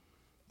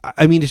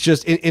I mean, it's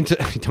just, and to,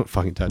 don't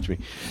fucking touch me.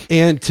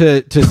 And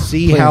to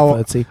see Playing how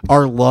footsie.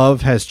 our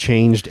love has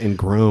changed and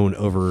grown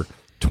over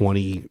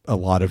a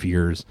lot of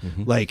years,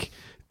 like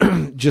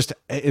just,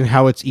 and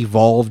how it's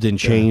evolved and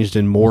changed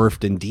and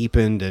morphed and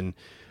deepened. And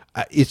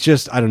it's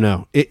just, I don't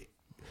know.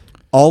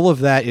 All of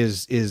that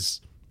is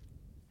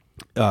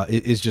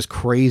just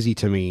crazy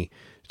to me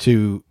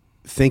to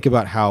think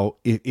about how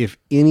if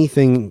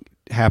anything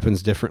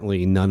happens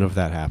differently, none of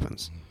that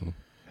happens.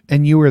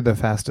 And you were the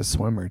fastest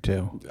swimmer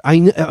too. I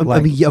mean,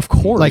 yeah, of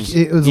course. Like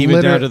it was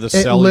Even down to the it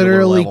cellular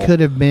literally level. could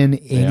have been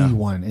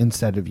anyone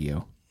instead of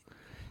you,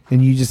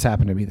 and you just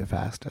happened to be the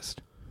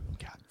fastest.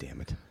 God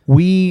damn it,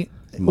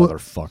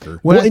 motherfucker.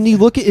 When Well, and you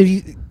look at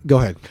go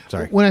ahead.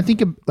 Sorry. When I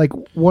think of like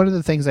one of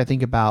the things I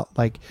think about,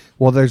 like,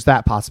 well, there's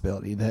that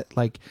possibility that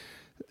like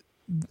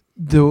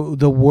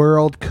the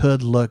world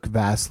could look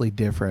vastly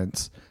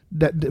different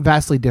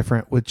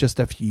with just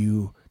a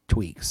few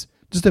tweaks.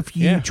 Just a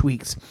few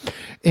tweaks.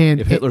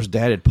 And if Hitler's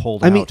dad had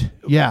pulled I mean,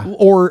 out,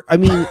 or I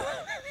mean,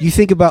 you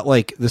think about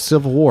like the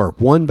Civil War.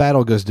 One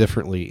battle goes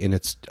differently, and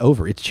it's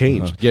over. It's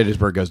changed.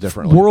 Gettysburg goes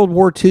differently. World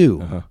War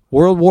II,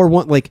 World War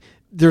I. Like,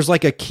 there's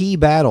like a key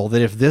battle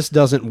that if this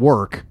doesn't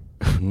work,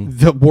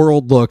 the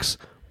world looks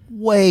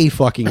way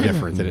fucking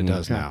different than it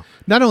does now.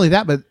 Not only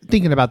that, but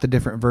thinking about the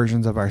different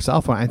versions of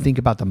ourselves, I think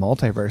about the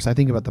multiverse. I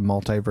think about the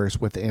multiverse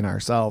within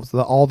ourselves,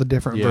 all the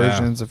different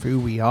versions of who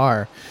we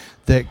are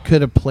that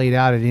could have played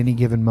out at any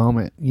given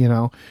moment, you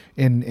know,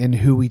 and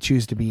who we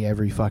choose to be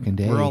every fucking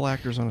day. We're all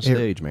actors on a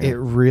stage, man. It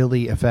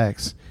really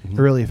affects. It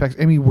really affects.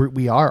 I mean,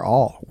 we are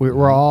all.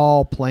 We're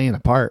all playing a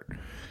part,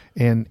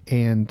 and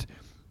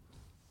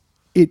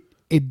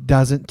it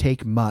doesn't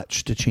take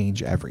much to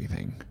change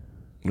everything.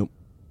 Nope.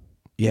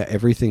 Yeah,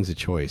 everything's a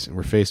choice, and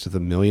we're faced with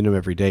a million of them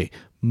every day.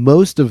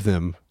 Most of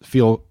them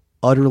feel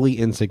utterly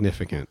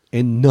insignificant,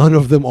 and none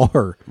of them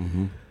are.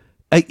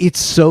 It's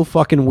so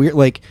fucking weird.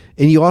 Like,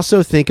 and you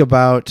also think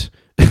about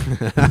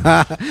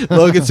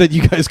Logan said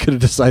you guys could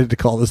have decided to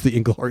call this the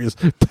Inglorious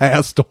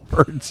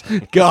Bastards.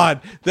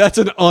 God, that's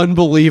an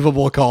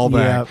unbelievable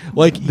callback.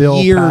 Like The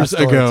old years past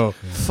ago.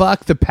 hordes.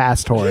 Fuck the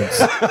past hordes.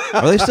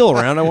 Are they still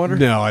around? I wonder.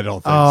 No, I don't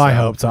think so. I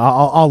hope so.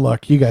 I'll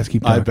look. You guys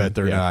keep talking. I bet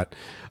they're not.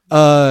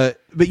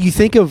 But you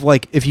think of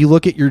like, if you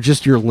look at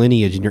your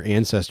lineage and your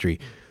ancestry,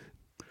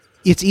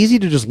 it's easy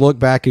to just look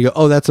back and go,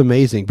 oh, that's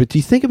amazing. But do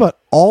you think about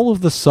all of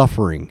the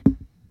suffering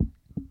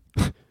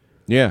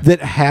that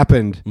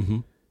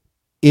happened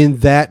in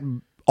that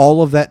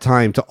all of that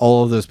time to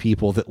all of those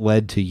people that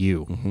led to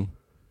you?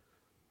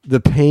 The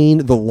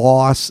pain, the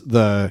loss,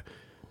 it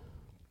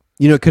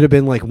could have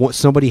been like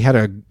somebody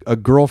had a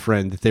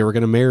girlfriend that they were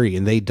going to marry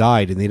and they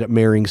died and they ended up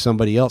marrying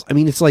somebody else. I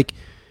mean, it's like,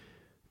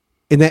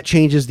 and that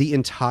changes the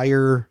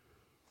entire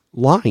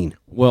line.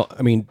 Well,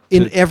 I mean,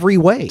 in every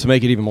way. To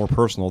make it even more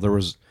personal, it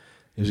was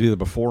either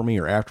before me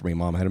or after me.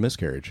 Mom had a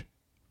miscarriage.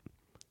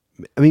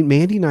 I mean,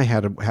 Mandy and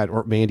I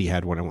or Mandy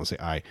had one. I won't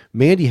say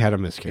Mandy had a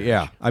miscarriage.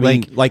 Yeah, I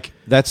mean, like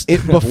that's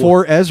it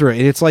before Ezra,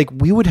 and it's like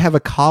we would have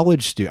a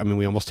college student. I mean,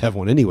 we almost have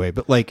one anyway,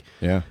 but like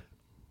a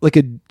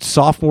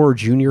sophomore or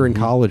junior in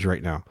college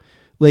right now.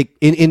 Like,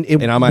 and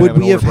I might would have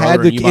an we have older had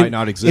brother, the and you might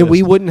not exist. and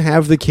we wouldn't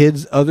have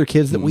the other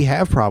kids that we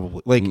have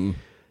probably. Like,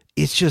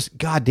 it's just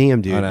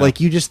goddamn, dude.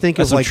 Like, you just think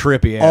That's of like some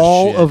trippy ass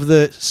all shit. of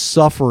the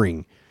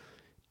suffering,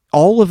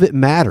 all of it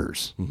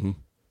matters.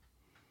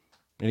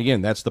 And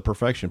again, that's the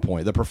perfection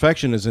point. The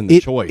perfection is in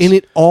the choice, and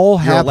it all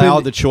You're happened.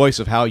 allowed the choice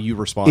of how you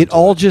respond. It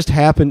all just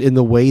happened in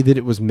the way that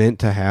it was meant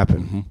to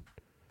happen.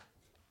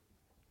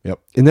 Yep,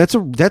 and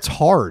that's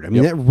hard. I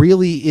mean, that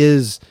really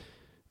is.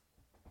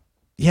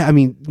 Yeah, I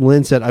mean,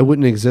 Lynn said I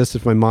wouldn't exist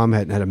if my mom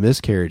hadn't had a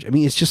miscarriage. I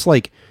mean, it's just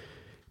like,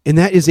 and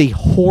that is a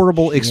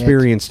horrible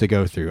experience to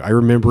go through. I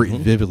remember it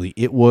vividly.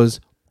 It was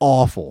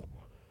awful,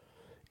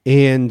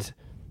 and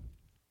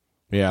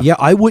Yeah,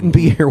 I wouldn't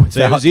be here without.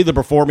 So it was either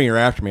before me or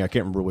after me. I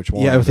can't remember which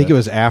one. Yeah, I think but- it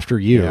was after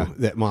you Yeah.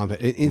 that mom.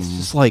 It's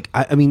just like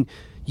I mean,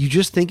 you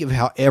just think of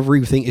how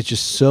everything is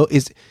just so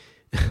is.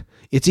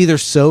 It's either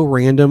so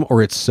random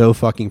or it's so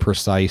fucking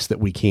precise that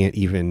we can't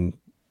even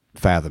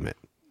fathom it.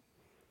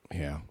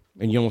 Yeah,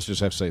 and you almost just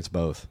have to say it's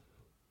both.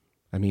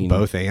 I mean,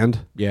 Both and?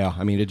 Yeah,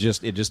 I mean it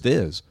just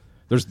is.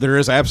 There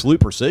is absolute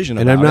precision,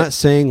 And about I'm not it,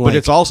 saying like, but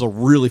it's also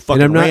really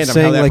fucking and I'm not random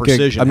saying how that like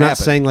precision I'm not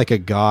happened. saying like a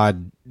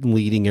God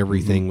leading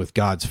everything with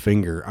God's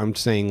finger. I'm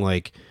saying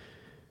like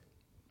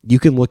you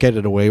can look at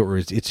it a way where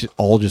it's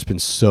all just been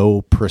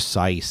so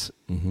precise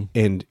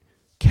and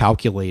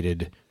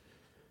calculated,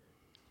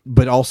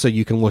 but also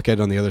you can look at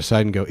it on the other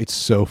side and go, it's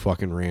so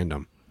fucking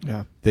random.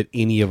 Yeah. That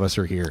any of us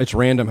are here. It's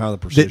random how the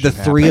precision The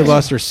three of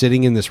happens. us are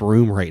sitting in this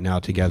room right now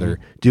together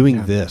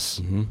doing this.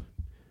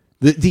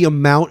 The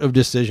amount of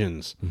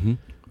decisions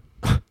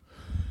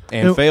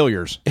and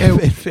failures. And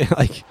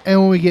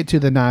when we get to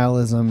the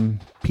nihilism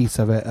piece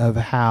of it, of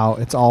how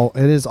it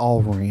is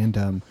all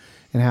random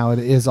and how it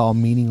is all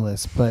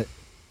meaningless, but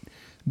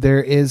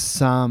there is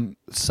some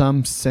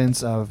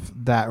sense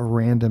of that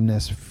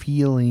randomness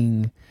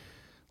feeling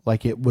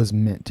like it was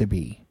meant to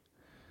be.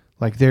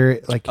 Like there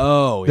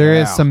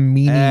is some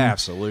meaning.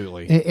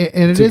 Absolutely.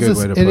 And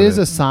it is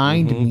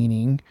assigned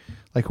meaning.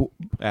 Like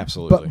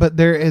absolutely. But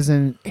there is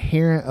an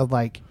inherent of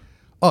like,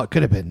 oh, it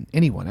could have been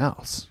anyone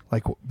else.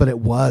 Like, but it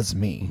was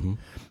me.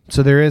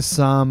 So there is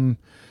some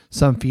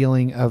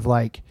feeling of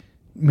like,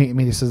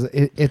 maybe says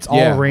it's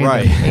all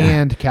random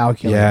and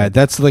calculated. Yeah,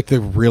 that's like the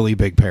really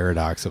big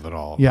paradox of it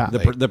all. Yeah.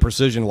 The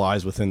precision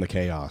lies within the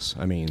chaos.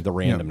 I mean, the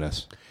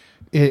randomness.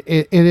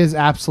 It is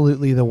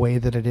absolutely the way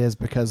that it is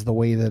because the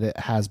way that it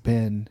has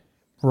been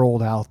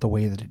rolled out the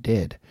way that it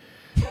did.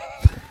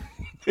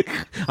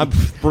 I'm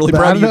really But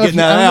proud of you getting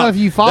that out. I don't know if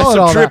you followed That's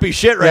all some trippy that.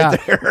 shit right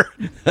Yeah.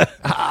 there.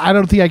 I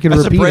don't think I can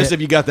That's repeat impressive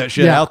it. you got that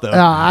shit out, though.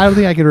 I don't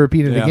think I can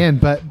repeat it Yeah. again,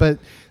 but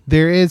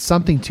there is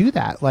something to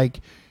that. Like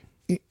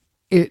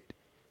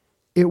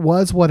it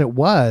was what it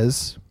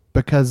was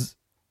because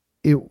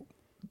it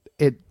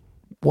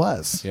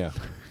was. Yeah.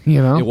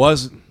 You know? It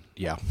was.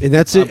 Yeah. And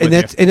that's I'm it. And with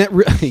that's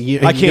you.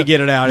 and it. I can't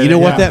get it out. You It know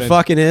ain't what that happening.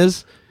 fucking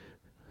is?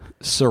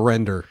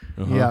 Surrender.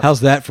 Yeah.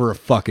 How's that for a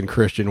fucking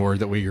Christian word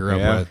that we grew up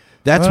Yeah. with?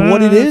 That's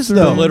what it is,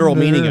 though. The literal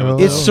meaning of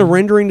it. It's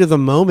surrendering to the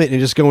moment and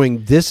just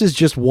going, this is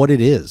just what it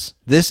is.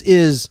 This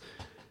is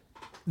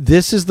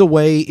the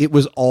way it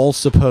was all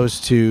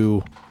supposed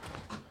to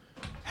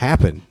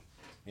happen.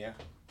 Yeah.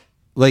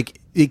 Like,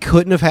 it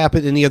couldn't have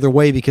happened any other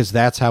way because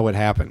that's how it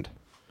happened.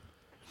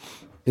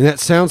 And that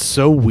sounds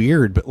so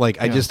weird, but like,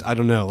 I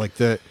don't know. Like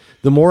the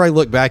more I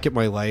look back at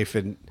my life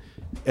and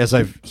as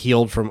I've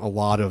healed from a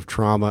lot of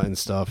trauma and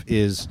stuff,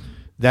 is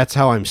that's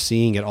how I'm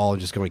seeing it all.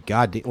 Just going,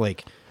 God,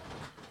 like,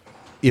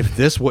 if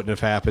this wouldn't have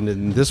happened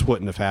and this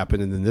wouldn't have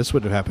happened and then this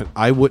wouldn't have happened,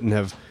 I wouldn't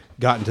have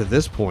gotten to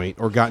this point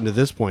or gotten to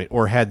this point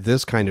or had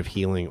this kind of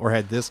healing or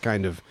had this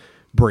kind of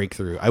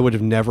breakthrough. I would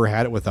have never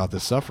had it without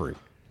this suffering.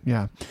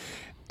 Yeah.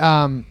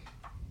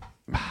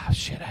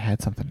 Shit, I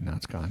had something and now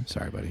it's gone.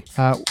 Sorry, buddy.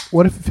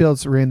 What if it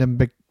feels random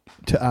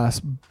to us,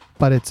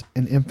 but it's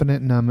an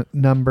infinite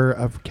number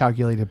of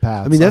calculated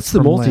paths? I mean, that's the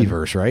from Lynn.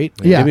 multiverse, right?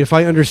 Yeah. I mean, if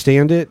I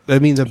understand it, I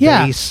mean, the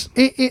base.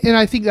 And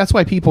I think that's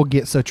why people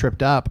get so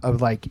tripped up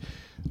of like,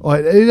 well,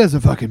 it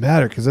doesn't fucking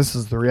matter because this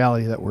is the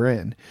reality that we're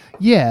in.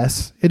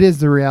 Yes, it is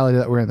the reality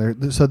that we're in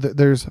there. So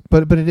there's,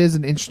 but it is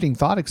an interesting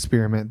thought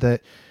experiment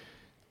that,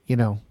 you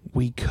know,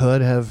 we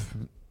could have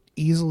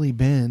easily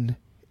been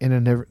in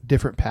a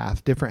different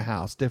path, different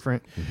house,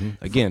 different.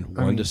 Again,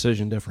 one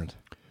decision different.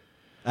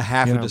 A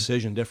half you a know,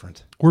 decision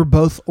different. We're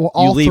both, well,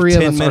 all three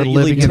of us are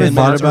living in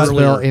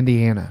Martinsville,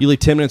 Indiana. You leave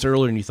 10 minutes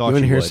earlier than you thought You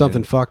want to you hear would, something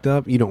and- fucked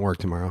up? You don't work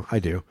tomorrow. I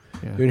do.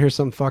 You want to hear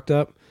something fucked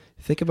up?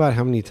 Think about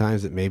how many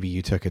times that maybe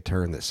you took a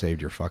turn that saved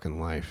your fucking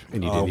life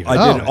and you didn't even.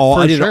 I did all.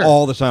 I did sure. it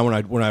all the time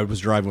when I was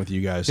driving with you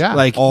guys. Yeah.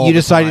 Like All you the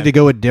decided time. to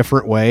go a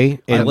different way,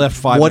 and I left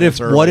 5 what minutes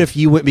if early. what if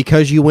you went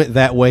because you went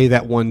that way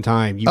that one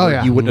time? You Oh, would-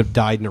 yeah. you wouldn't have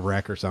died in a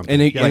wreck or something.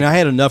 And I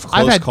had enough I've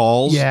close had-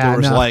 calls. yeah, there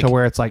was enough like to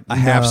where it's like, a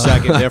half no.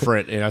 second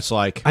different, and it's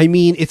like I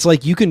mean, it's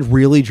like you can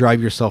really drive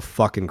yourself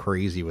fucking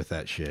crazy with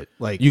that shit.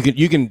 Like you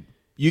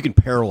can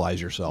paralyze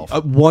yourself.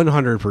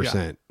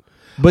 100%.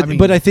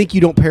 But I think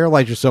you don't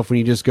paralyze yourself when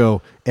you just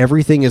go,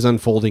 everything is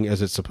unfolding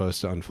as it's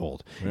supposed to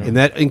unfold. Yeah. And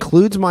that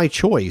includes my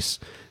choice,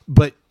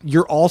 but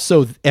you're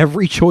also,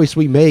 every choice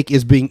we make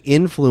is being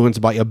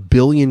influenced by a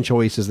billion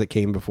choices that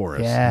came before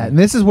us. Yeah, and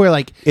this is where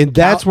like, And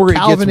that's where it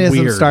gets Calvinism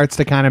weird. starts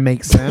to kind of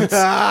make sense.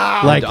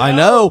 Like I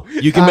know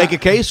you can make a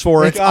case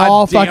for it. It's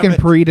all God damn fucking it.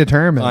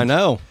 predetermined. I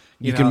know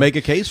you can know? make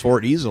a case for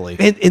it easily.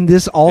 And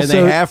this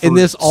also, have for and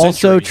this also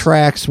centuries.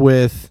 tracks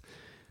with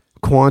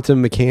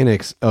quantum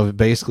mechanics of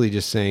basically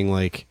just saying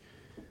like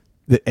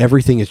that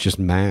everything is just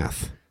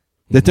math.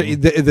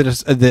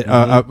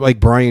 That like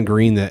Brian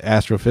Greene, the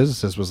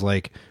astrophysicist, was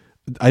like,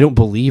 I don't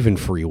believe in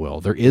free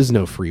will. There is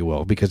no free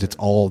will because it's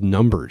all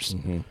numbers.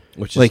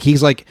 Which Like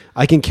he's like,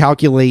 I can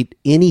calculate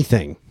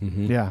anything.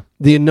 Yeah.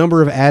 The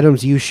number of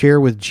atoms you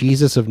share with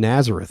Jesus of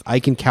Nazareth, I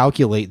can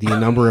calculate the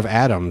number of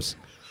atoms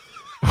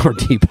Or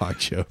Deepak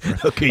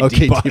Chopra. Okay,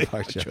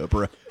 Deepak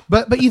Chopra.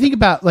 But you think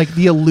about like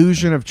the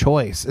illusion of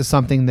choice is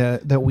something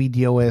that we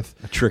deal with.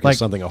 A trick like, is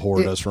something a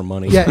whore does for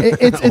money. Yeah,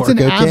 it's Or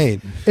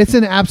cocaine. It's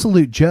an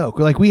absolute joke.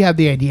 Like we have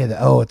the idea that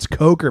it's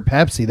Coke or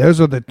Pepsi.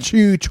 Those are the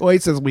two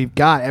choices we've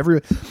got.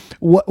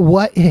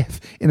 What if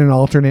in an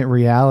alternate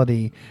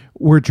reality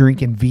we're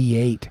drinking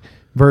V8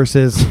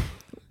 versus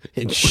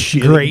and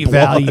Great blood.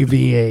 Value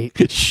V8,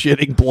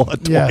 shitting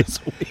blood twice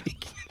a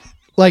week.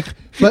 Like,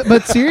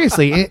 but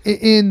seriously,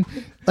 in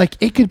like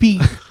it could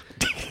be.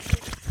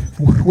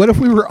 What if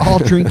we were all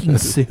drinking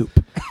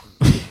soup?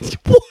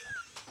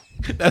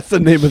 That's the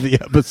name of the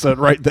episode.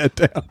 Write that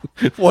down.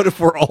 What if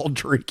we're all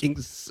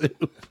drinking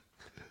soup?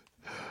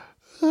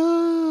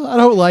 I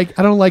don't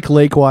like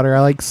lake water. I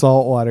like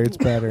salt water. It's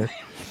better.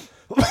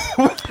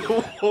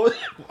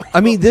 I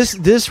mean,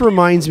 this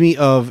reminds me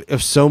of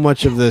so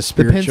much of the The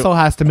spiritual. pencil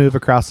has to move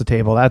across the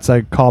table. That's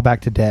a callback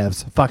to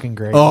Devs. Fucking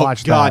great. Oh,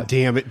 Watch God that.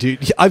 damn it,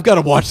 dude! I've got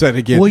to watch that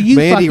again. Well, you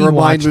Mandy, fucking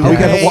remind me. watch We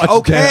got to Devs. watch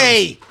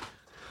Okay. Devs.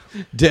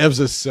 Devs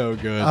is so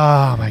good.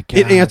 Oh my god!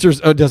 It answers.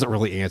 It doesn't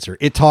really answer.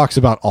 It talks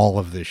about all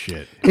of this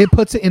shit. It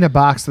puts it in a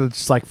box that's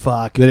just like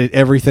fuck. That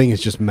everything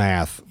is just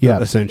math. Yeah.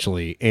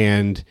 essentially,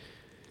 and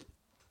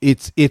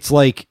it's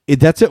like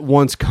that's at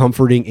once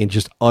comforting and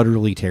just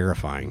utterly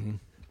terrifying.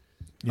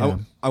 Yeah.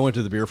 I went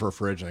to the beer for a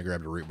fridge and I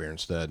grabbed a root beer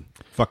instead.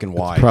 Fucking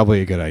why?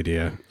 Probably a good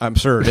idea. I'm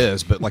sure it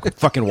is, but like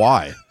fucking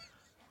why?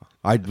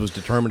 I was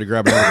determined to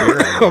grab another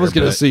beer. I was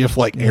going to see if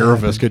like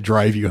Aravis could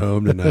drive you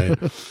home tonight.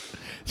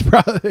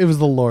 It was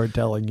the Lord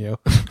telling you.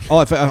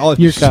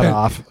 You're cut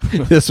off.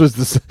 This was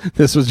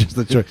just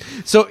the choice.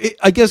 So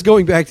I guess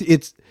going back to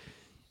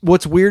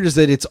what's weird is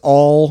that it's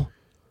all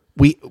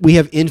we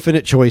have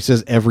infinite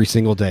choices every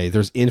single day.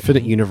 There's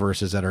infinite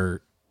universes that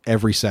are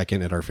every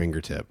second at our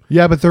fingertip.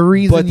 Yeah, but the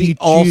reason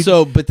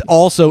but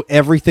also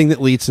everything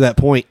that leads to that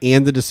point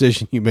and the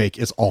decision you make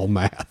is all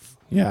math.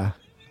 Yeah.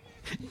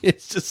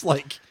 It's just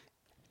like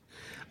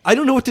I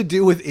don't know what to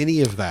do with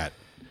any of that.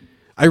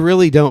 I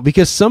really don't,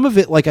 because some of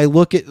it, like I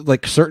look at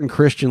like certain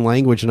Christian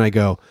language and I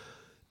go,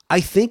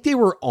 I think they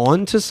were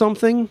on to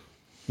something.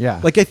 Yeah.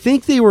 Like I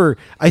think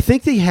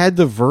they had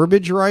the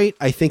verbiage right.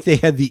 I think they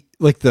had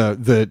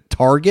the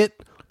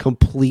target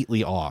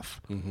completely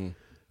off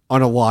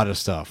on a lot of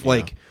stuff. Yeah.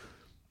 Like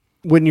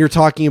when you're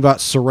talking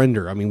about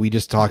surrender, I mean, we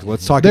just talked,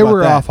 let's talk They about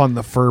were that. off on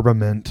the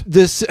firmament.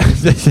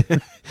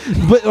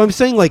 But I'm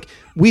saying, like,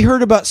 we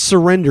heard about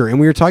surrender and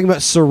we were talking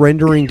about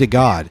surrendering to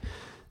God.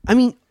 I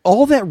mean,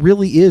 all that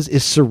really is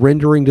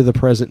surrendering to the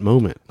present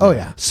moment. Oh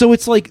yeah. So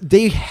it's like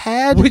they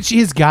had, which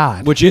is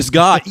God.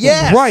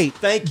 Yes. Right.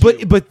 Thank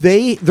you. But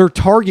their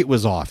target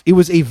was off. It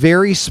was a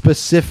very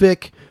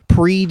specific,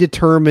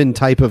 predetermined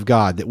type of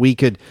God that we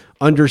could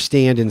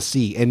understand and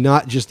see, and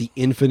not just the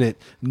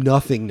infinite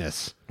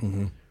nothingness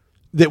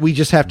that we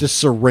just have to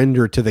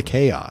surrender to the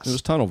chaos. It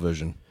was tunnel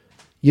vision.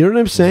 You know what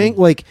I'm saying?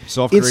 Like,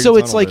 Self-created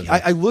it's like tunnel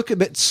vision. I look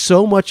at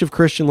so much of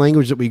Christian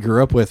language that we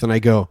grew up with, and I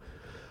go,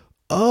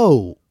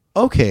 oh,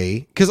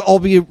 okay, because I'll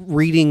be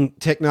reading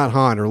Thich Nhat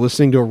Hanh or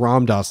listening to a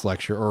Ram Dass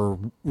lecture or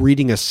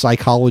reading a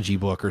psychology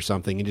book or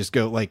something, and just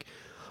go like,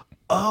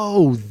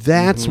 oh,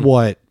 that's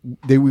what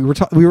we were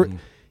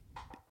talking.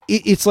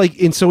 It's like,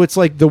 and so it's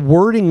like the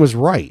wording was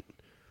right.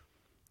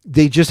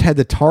 They just had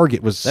the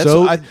target was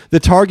the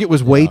target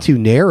was way too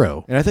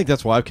narrow. And I think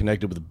that's why I've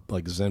connected with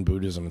like Zen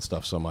Buddhism and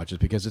stuff so much, is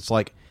because it's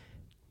like,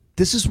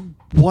 this is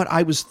what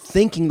I was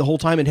thinking the whole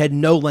time and had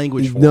no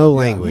language for. No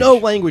language. No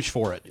language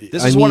for it.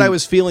 This is what I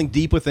was feeling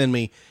deep within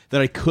me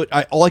that I could,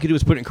 all I could do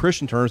was put it in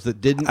Christian terms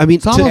that didn't. I mean,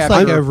 It's almost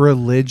like a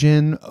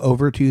religion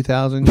over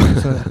 2,000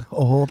 years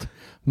old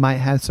might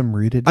have some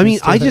rooted. I mean,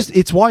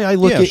 it's why I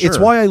look Yeah, it's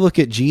why I look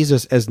at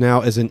Jesus as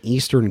an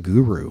Eastern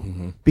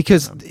guru,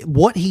 because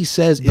what he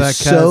says is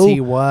Because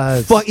he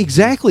was.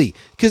 exactly,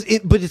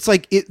 but it's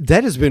like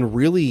that has been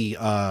really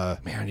man,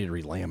 I need to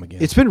read Lamb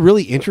again. It's been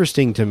really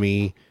interesting to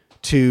me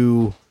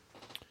to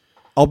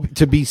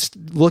be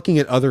looking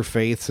at other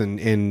faiths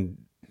and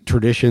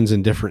traditions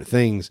and different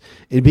things,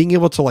 and being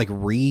able to like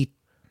what's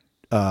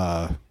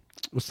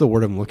the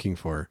word I'm looking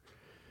for?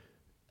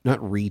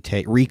 Not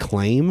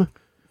reclaim.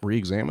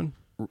 Re-examine?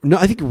 No,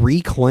 I think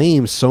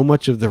reclaim so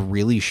much of the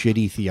really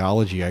shitty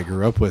theology I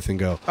grew up with and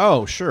go,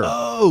 oh, sure.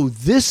 Oh,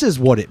 this is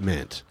what it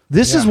meant.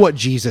 This is what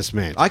Jesus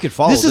meant. I could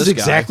follow this is this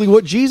exactly guy.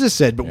 what Jesus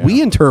said, but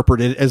we interpret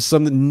it as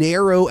some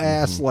narrow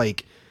ass,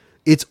 like,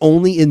 it's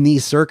only in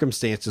these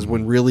circumstances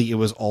when really it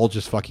was all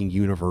just fucking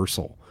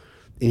universal.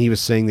 And he was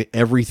saying that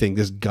everything,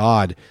 this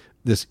God,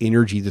 this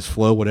energy, this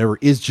flow, whatever,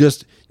 is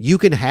just, you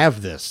can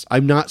have this.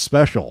 I'm not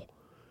special.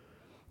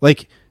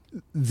 Like,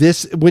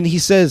 this, when he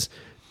says,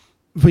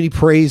 when he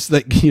prays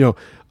that,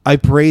 I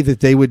pray that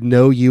they would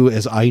know you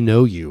as I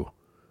know you.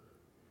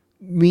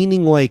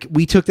 Meaning, like,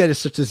 we took that as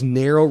such this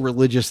narrow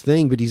religious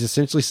thing, but he's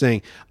essentially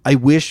saying, I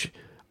wish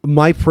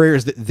my prayer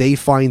is that they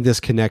find this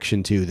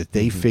connection too, that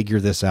they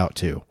figure this out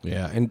too.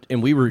 Yeah,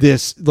 and we were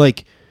this,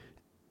 like,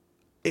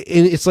 and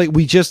it's like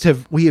we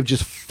have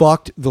just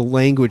fucked the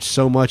language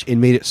so much and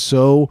made it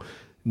so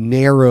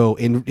narrow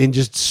and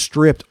just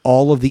stripped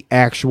all of the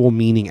actual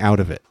meaning out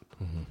of it.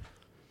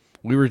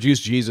 We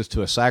reduced Jesus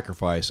to a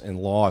sacrifice and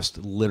lost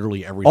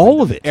literally everything.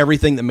 All of it.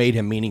 Everything that made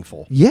him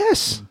meaningful.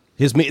 Yes.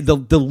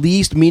 The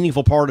least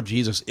meaningful part of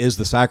Jesus is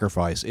the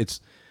sacrifice.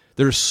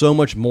 There's so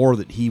much more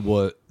that he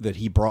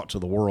brought to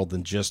the world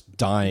than just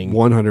dying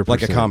 100%.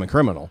 like a common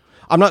criminal.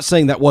 I'm not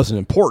saying that wasn't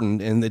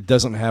important, and it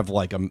doesn't have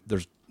like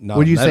there's not.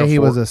 Would a you say he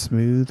metaphor. was a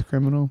smooth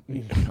criminal?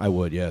 I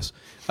would, yes.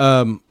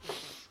 God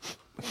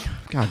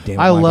damn it, I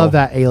Michael. love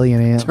that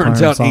Alien Ant. Turns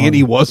Farm out song.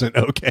 Andy wasn't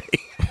okay.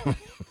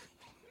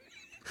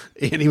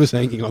 Andy was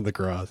hanging on the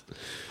cross.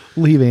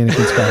 Leave Anakin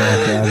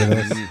Skywalker out of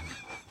this.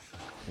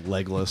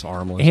 Legless,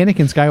 armless.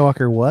 Anakin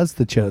Skywalker was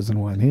the chosen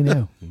one. Who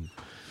knew?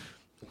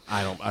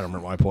 I don't remember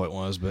what my point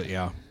was, but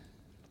yeah.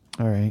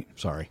 All right.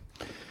 Sorry.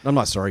 I'm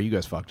not sorry. You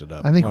guys fucked it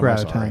up. I think I'm we're not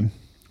out of sorry. time.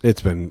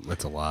 It's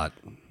a lot.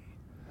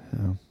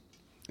 Oh.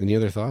 Any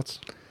other thoughts?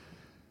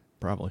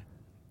 Probably.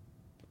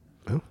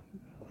 Oh.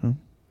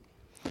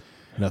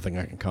 Nothing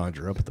I can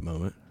conjure up at the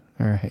moment.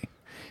 All right.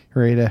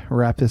 Ready to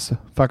wrap this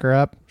fucker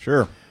up?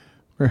 Sure.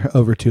 We're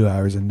over 2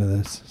 hours into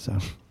this, so.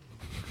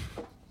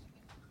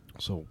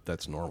 So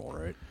that's normal,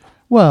 right?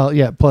 Well,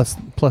 yeah, plus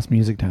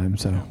music time,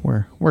 so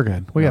we're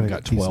good. We I've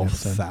got got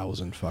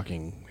 12,000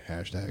 fucking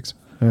hashtags.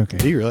 Okay.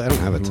 Do you really? I don't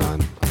have a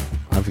ton.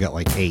 I've got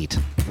like 8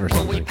 or We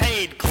something.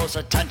 paid close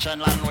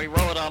attention and we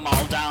wrote them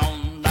all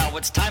down. Now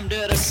it's time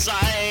to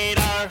decide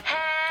our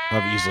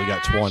I've easily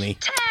got 20.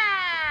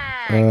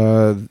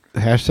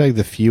 Hashtag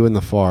the few and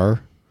the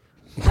far.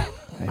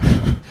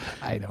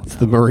 I don't know. It's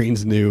the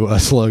Marines' new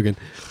slogan.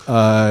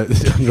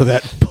 Under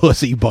that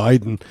pussy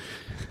Biden.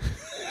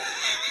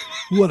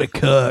 What a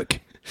cuck.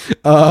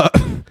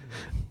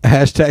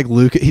 Hashtag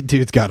Luke.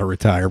 Dude's got to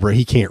retire, bro.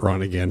 He can't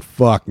run again.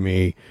 Fuck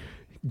me.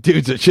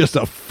 Dude's just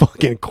a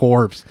fucking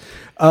corpse.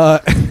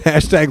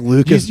 Hashtag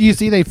Lucas. You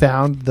see they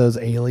found those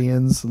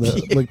aliens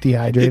that look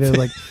dehydrated?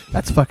 Like,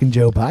 that's fucking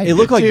Joe Biden. It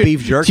looked like Dude,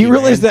 beef jerky. Do you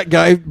realize that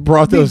guy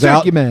brought Beef those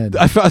out? jerky man.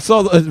 I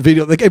saw the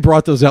video. That guy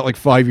brought those out like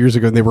 5 years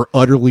ago, and they were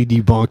utterly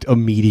debunked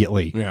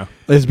immediately. Yeah.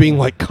 As being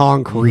like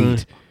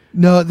concrete.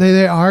 No,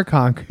 they are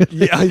concrete.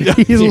 Yeah,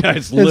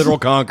 it's literal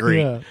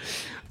concrete. Yeah.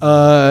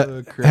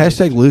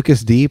 Hashtag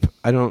Lucas Deep.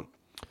 I don't.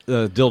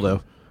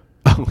 Dildo.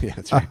 Oh, yeah,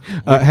 that's right.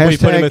 We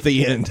put him at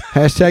the end.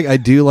 Hashtag I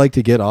do like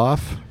to get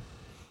off.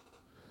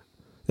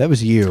 That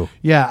was you.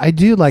 Yeah, I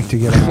do like to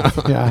get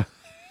off. Yeah.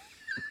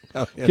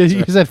 Oh, yeah, Because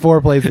you said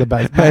foreplay is the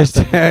best.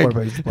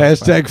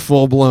 Hashtag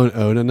full blown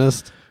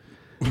onanist.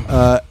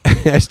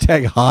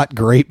 Hashtag hot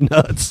grape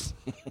nuts.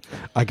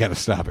 I gotta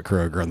stop at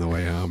Kroger on the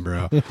way home,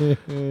 bro.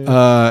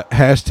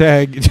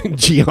 Hashtag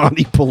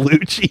Gianni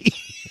Palucci.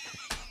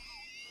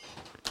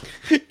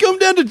 Come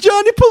down to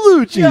Johnny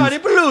Palucci's. Johnny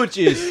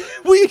Palucci's.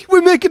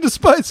 We're making the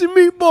spicy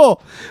meatball.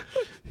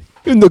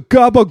 In the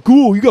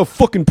gabagool, you got a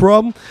fucking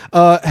problem?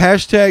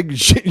 Hashtag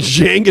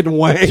Zhang and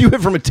Wang. You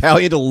went from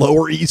Italian to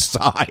Lower East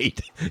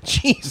Side.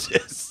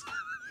 Jesus.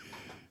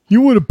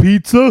 You want a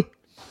pizza?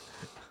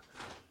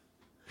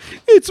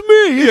 It's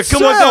me. It's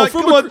come on Sal down,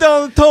 from come on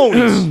down to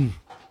Tony's.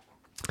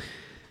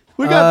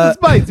 We got the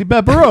spicy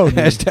pepperoni.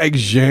 Hashtag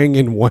Zhang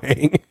and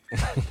Wang.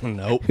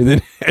 Nope. And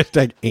then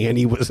hashtag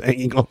Annie was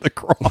hanging on the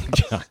cross.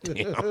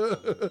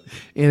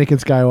 Anakin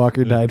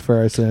Skywalker died for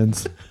our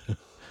sins.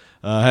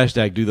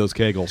 Hashtag do those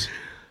kegels.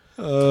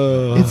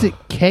 Is it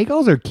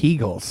Kegels or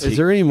Kegels? Is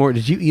there any more?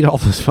 Did you eat all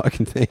those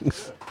fucking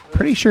things?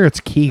 Pretty sure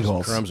it's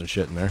Kegels. Crumbs and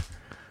shit in there.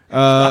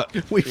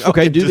 We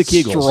Okay, do the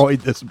Kegels.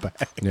 destroyed this bag.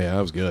 Yeah,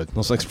 that was good.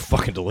 Those things are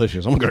fucking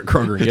delicious. I'm going to go to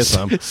Kroger and get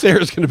some.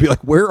 Sarah's going to be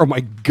like, where are my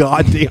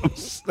goddamn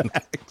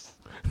snacks?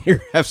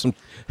 Here, have some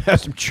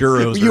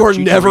churros. You or are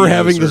never Cheetos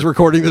having this or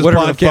recording this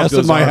whatever the fuck podcast in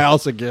those my are.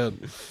 house again.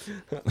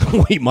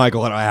 We'll eat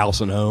Michael at a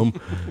house and home.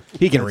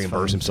 He can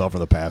reimburse himself for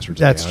the pastor's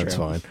That's account. It's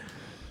true. fine.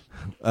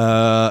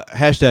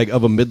 Hashtag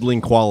of a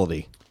middling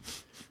quality.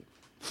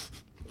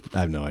 I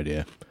have no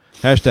idea.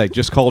 Hashtag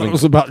just called. It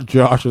was about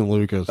Josh and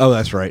Lucas. Oh,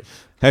 that's right.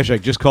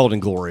 Hashtag just called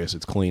Inglorious.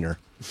 It's cleaner.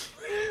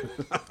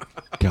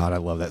 God, I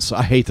love that. So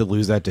I hate to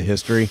lose that to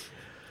history.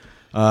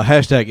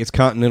 Hashtag it's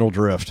continental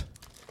drift.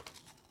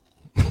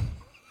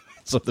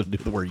 Something to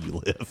do with where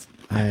you live.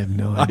 I have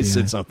no idea. I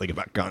said something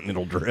about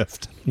continental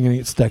drift. You're going to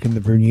get stuck in the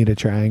Bermuda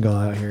Triangle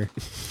out here.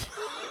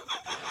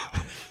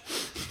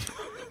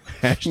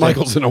 Hashtag,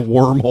 Michael's in a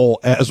wormhole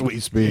as we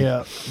speak.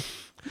 Yeah.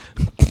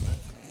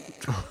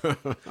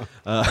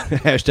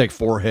 Hashtag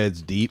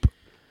foreheads deep.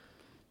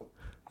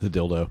 The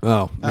dildo.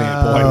 Oh,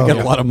 man, boy, we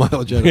got a lot of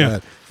mileage out of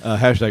that.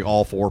 Hashtag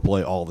all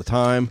foreplay all the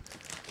time.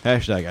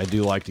 Hashtag I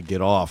do like to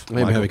get off. I'm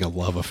having a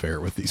love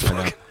affair with these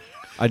fucking.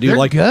 I do They're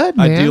like good,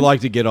 I man. do like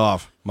to get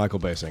off. Michael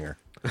Basinger.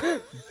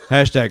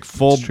 Hashtag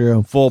full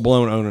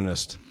blown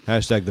onanist.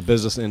 Hashtag the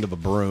business end of a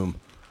broom.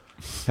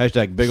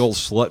 Hashtag big old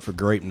slut for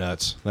grape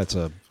nuts. That's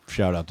a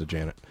shout out to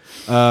Janet.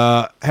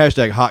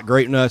 Hashtag hot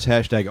grape nuts.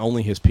 Hashtag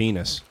only his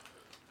penis.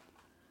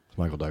 It's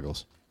Michael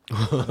Douglas.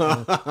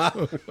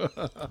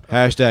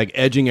 Hashtag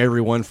edging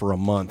everyone for a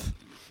month.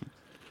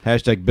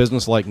 Hashtag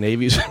business like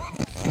Navy's.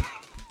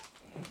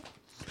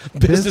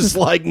 business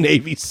like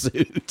Navy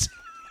suit.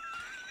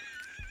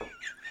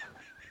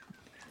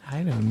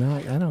 I don't know.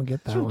 I don't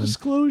get that one.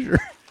 Disclosure.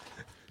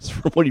 It's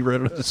from what he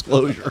read on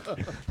Disclosure.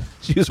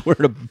 She was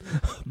wearing a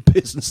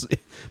business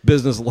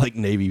like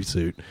Navy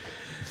suit.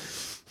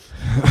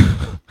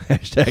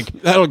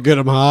 Hashtag that'll get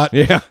him hot.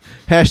 Yeah.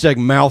 Hashtag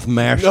mouth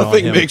mash.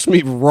 Nothing on him. makes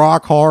me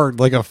rock hard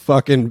like a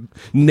fucking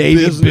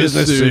Navy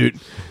business suit.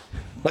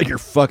 Like you're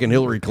fucking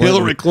Hillary Clinton.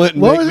 Hillary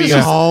Clinton What make was me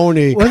this?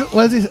 horny. What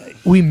was it?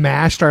 We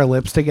mashed our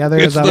lips together.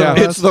 Is that what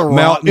it was? It's the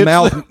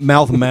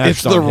mouth mashed.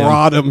 It's the on him.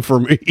 rodum for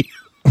me.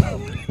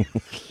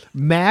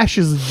 Mash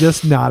is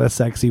just not a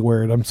sexy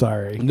word. I'm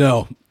sorry.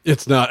 No,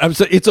 it's not. I'm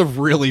saying it's a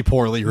really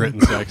poorly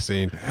written sex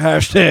scene.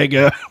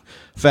 Hashtag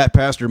Fat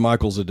Pastor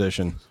Michael's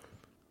edition.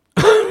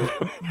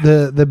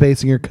 The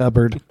Basinger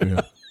cupboard.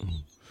 Yeah.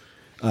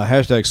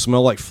 Hashtag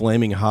smell like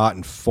flaming hot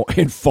and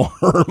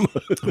farm.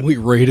 We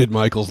raided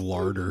Michael's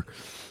larder.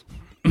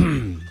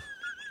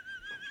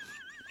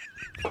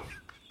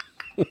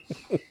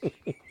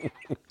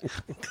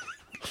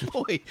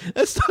 Boy,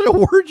 that's not a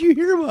word you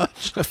hear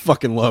much. I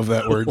fucking love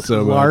that word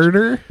so much.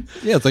 Larder?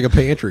 Yeah, it's like a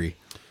pantry.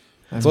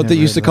 That's what they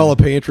used to call a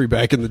pantry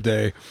back in the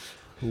day.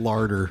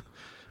 Larder.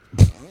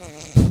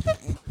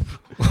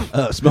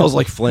 Smells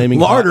like flaming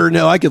larder. hot.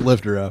 No, I could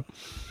lift her up.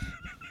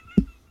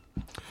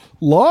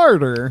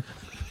 Larder.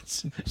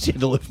 She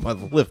had to lift my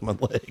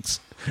legs,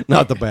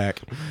 not the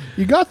back.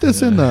 You got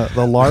this in the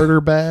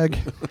larder bag.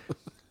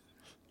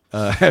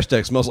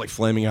 Hashtag smells like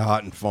flaming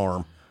hot and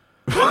farm.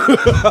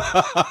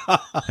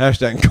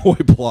 Hashtag Koi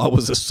Pla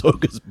was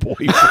Ahsoka's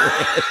boyfriend.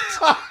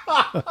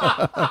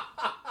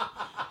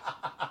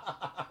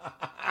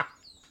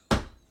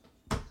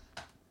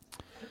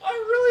 I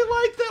really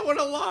like that one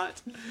a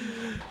lot.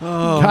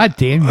 God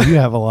damn, you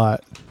have a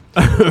lot.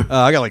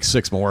 I got like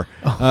 6 more.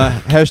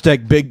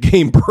 Hashtag Big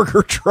Game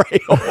Burger Trail.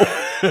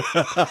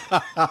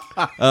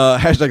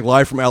 Hashtag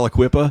Live from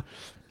Aliquippa.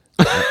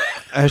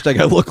 Hashtag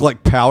I look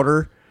like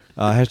powder.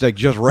 Hashtag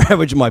just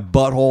ravage my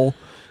butthole.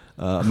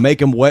 Make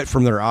them wet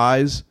from their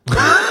eyes.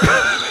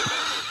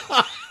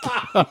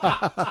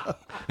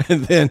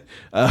 And then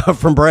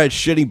from Brad,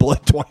 shitting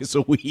blood twice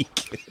a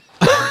week.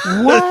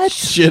 What?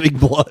 Shitting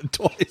blood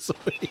twice a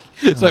week.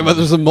 It's like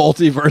there's a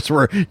multiverse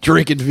where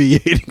drinking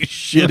V8 and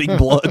shitting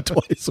blood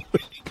twice a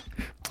week.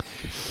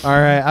 All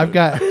right, I've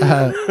got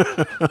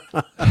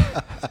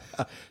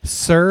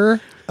Sir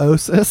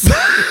Osis.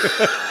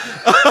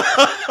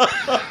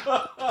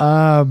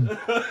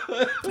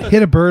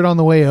 Hit a bird on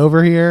the way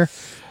over here.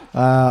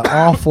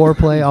 All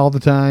foreplay all the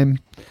time.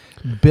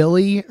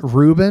 Billy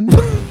Rubin.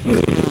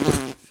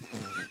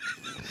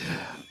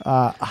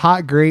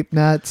 Hot grape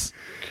nuts.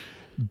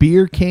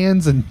 Beer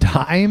cans and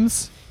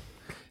dimes.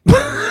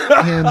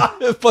 And,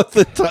 but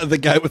the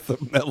guy with the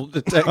metal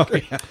detector. Oh,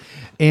 yeah.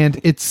 And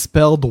it's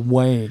spelled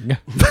Wang.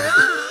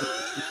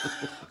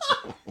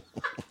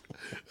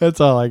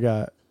 That's all I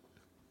got.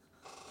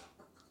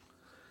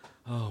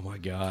 Oh my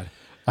god.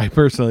 I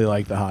personally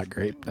like the hot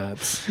grape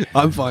nuts.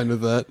 I'm fine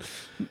with that.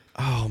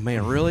 Oh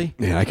man, really?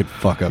 Yeah, I could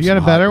fuck up. You got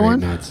some a better hot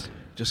grape one? Nuts.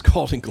 Just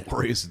called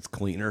Inglorious. It's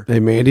cleaner. Hey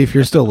Mandy, if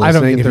you're still I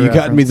don't listening, get have the you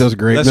gotten me reference. those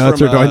grape That's nuts,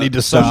 from, or do I need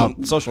to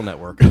stop? Social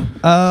Network.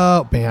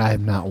 Oh man, I have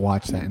not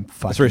watched that in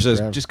fucking That's where he says,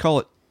 forever. just call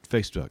it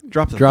Facebook.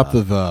 Drop the Drop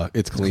the.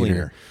 It's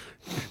cleaner.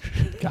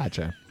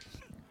 Gotcha.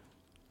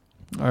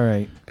 All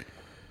right.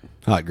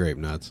 Hot grape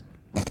nuts.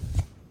 All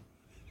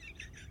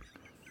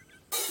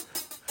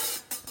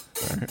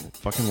right,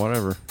 fucking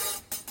whatever.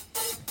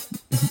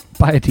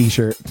 Buy a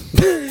t-shirt.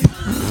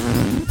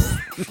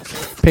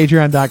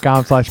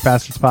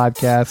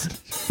 Patreon.com/bastardspodcast.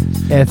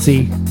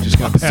 Etsy. Just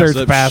got Search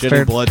shitting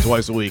bastard. blood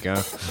twice a week,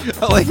 huh?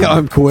 I like how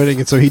I'm quitting,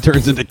 and so he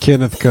turns into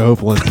Kenneth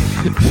Copeland.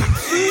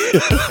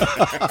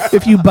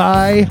 If you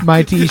buy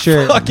my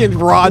t-shirt, Fucking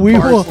Rod we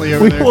Parsley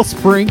over there. will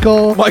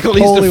sprinkle Michael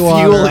needs holy to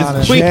water fuel on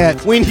his it.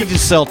 jet. We need to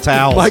sell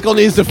towels. Michael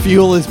needs to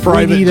fuel his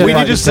private. need a We need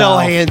fucking to sell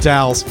towel. hand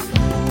towels.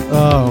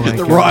 Oh my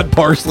The god. Rod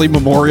Parsley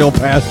Memorial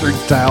Pastor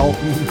towel.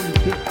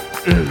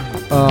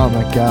 Oh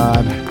my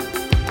god.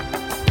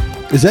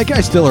 Is that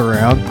guy still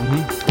around?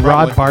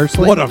 Rod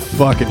Parsley. What a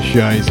fucking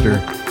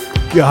shyster.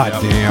 God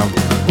damn.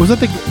 Was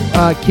that the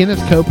Kenneth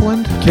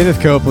Copeland?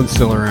 Kenneth Copeland's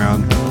still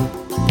around.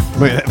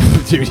 Man,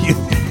 dude,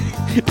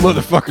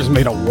 motherfucker's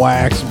made of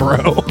wax,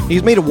 bro.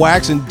 He's made of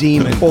wax and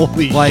demon.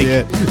 Holy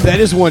shit. That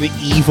is one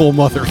evil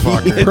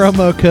motherfucker.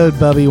 Promo code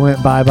Bubby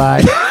went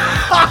bye-bye.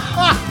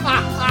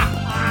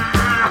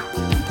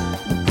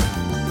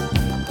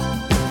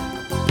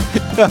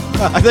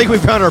 I think we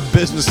found our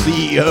business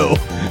CEO.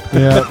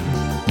 Yeah.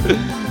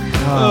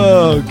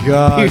 Oh,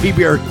 God. He'd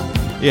be our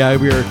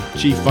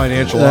chief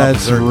financial That's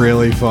officer.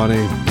 really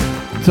funny.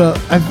 So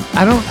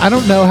I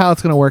don't know how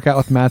it's going to work out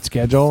with Matt's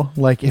schedule.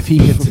 Like if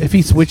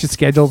he switches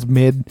schedules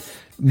mid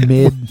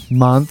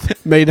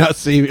month, May not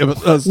see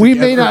us we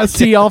together may not again.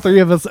 see all three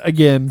of us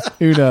again.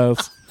 Who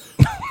knows?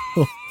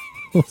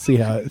 We'll see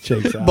how it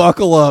shakes out.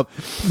 Buckle up.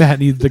 Matt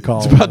needs to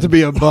call. It's about to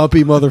be a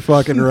bumpy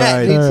motherfucking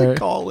ride. Needs All to right.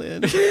 call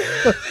in.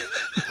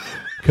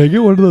 Can I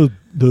get one of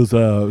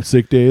those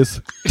sick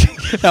days?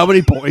 How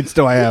many points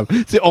do I have?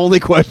 It's the only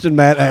question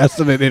Matt asked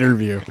in an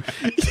interview.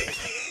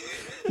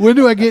 When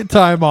do I get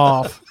time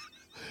off?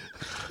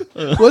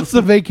 What's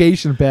the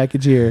vacation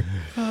package here?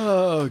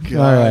 Oh, Oh God!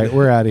 All right,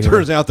 we're out of here.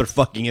 Turns out there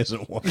fucking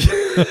isn't one.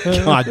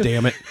 God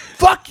damn it!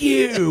 Fuck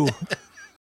you.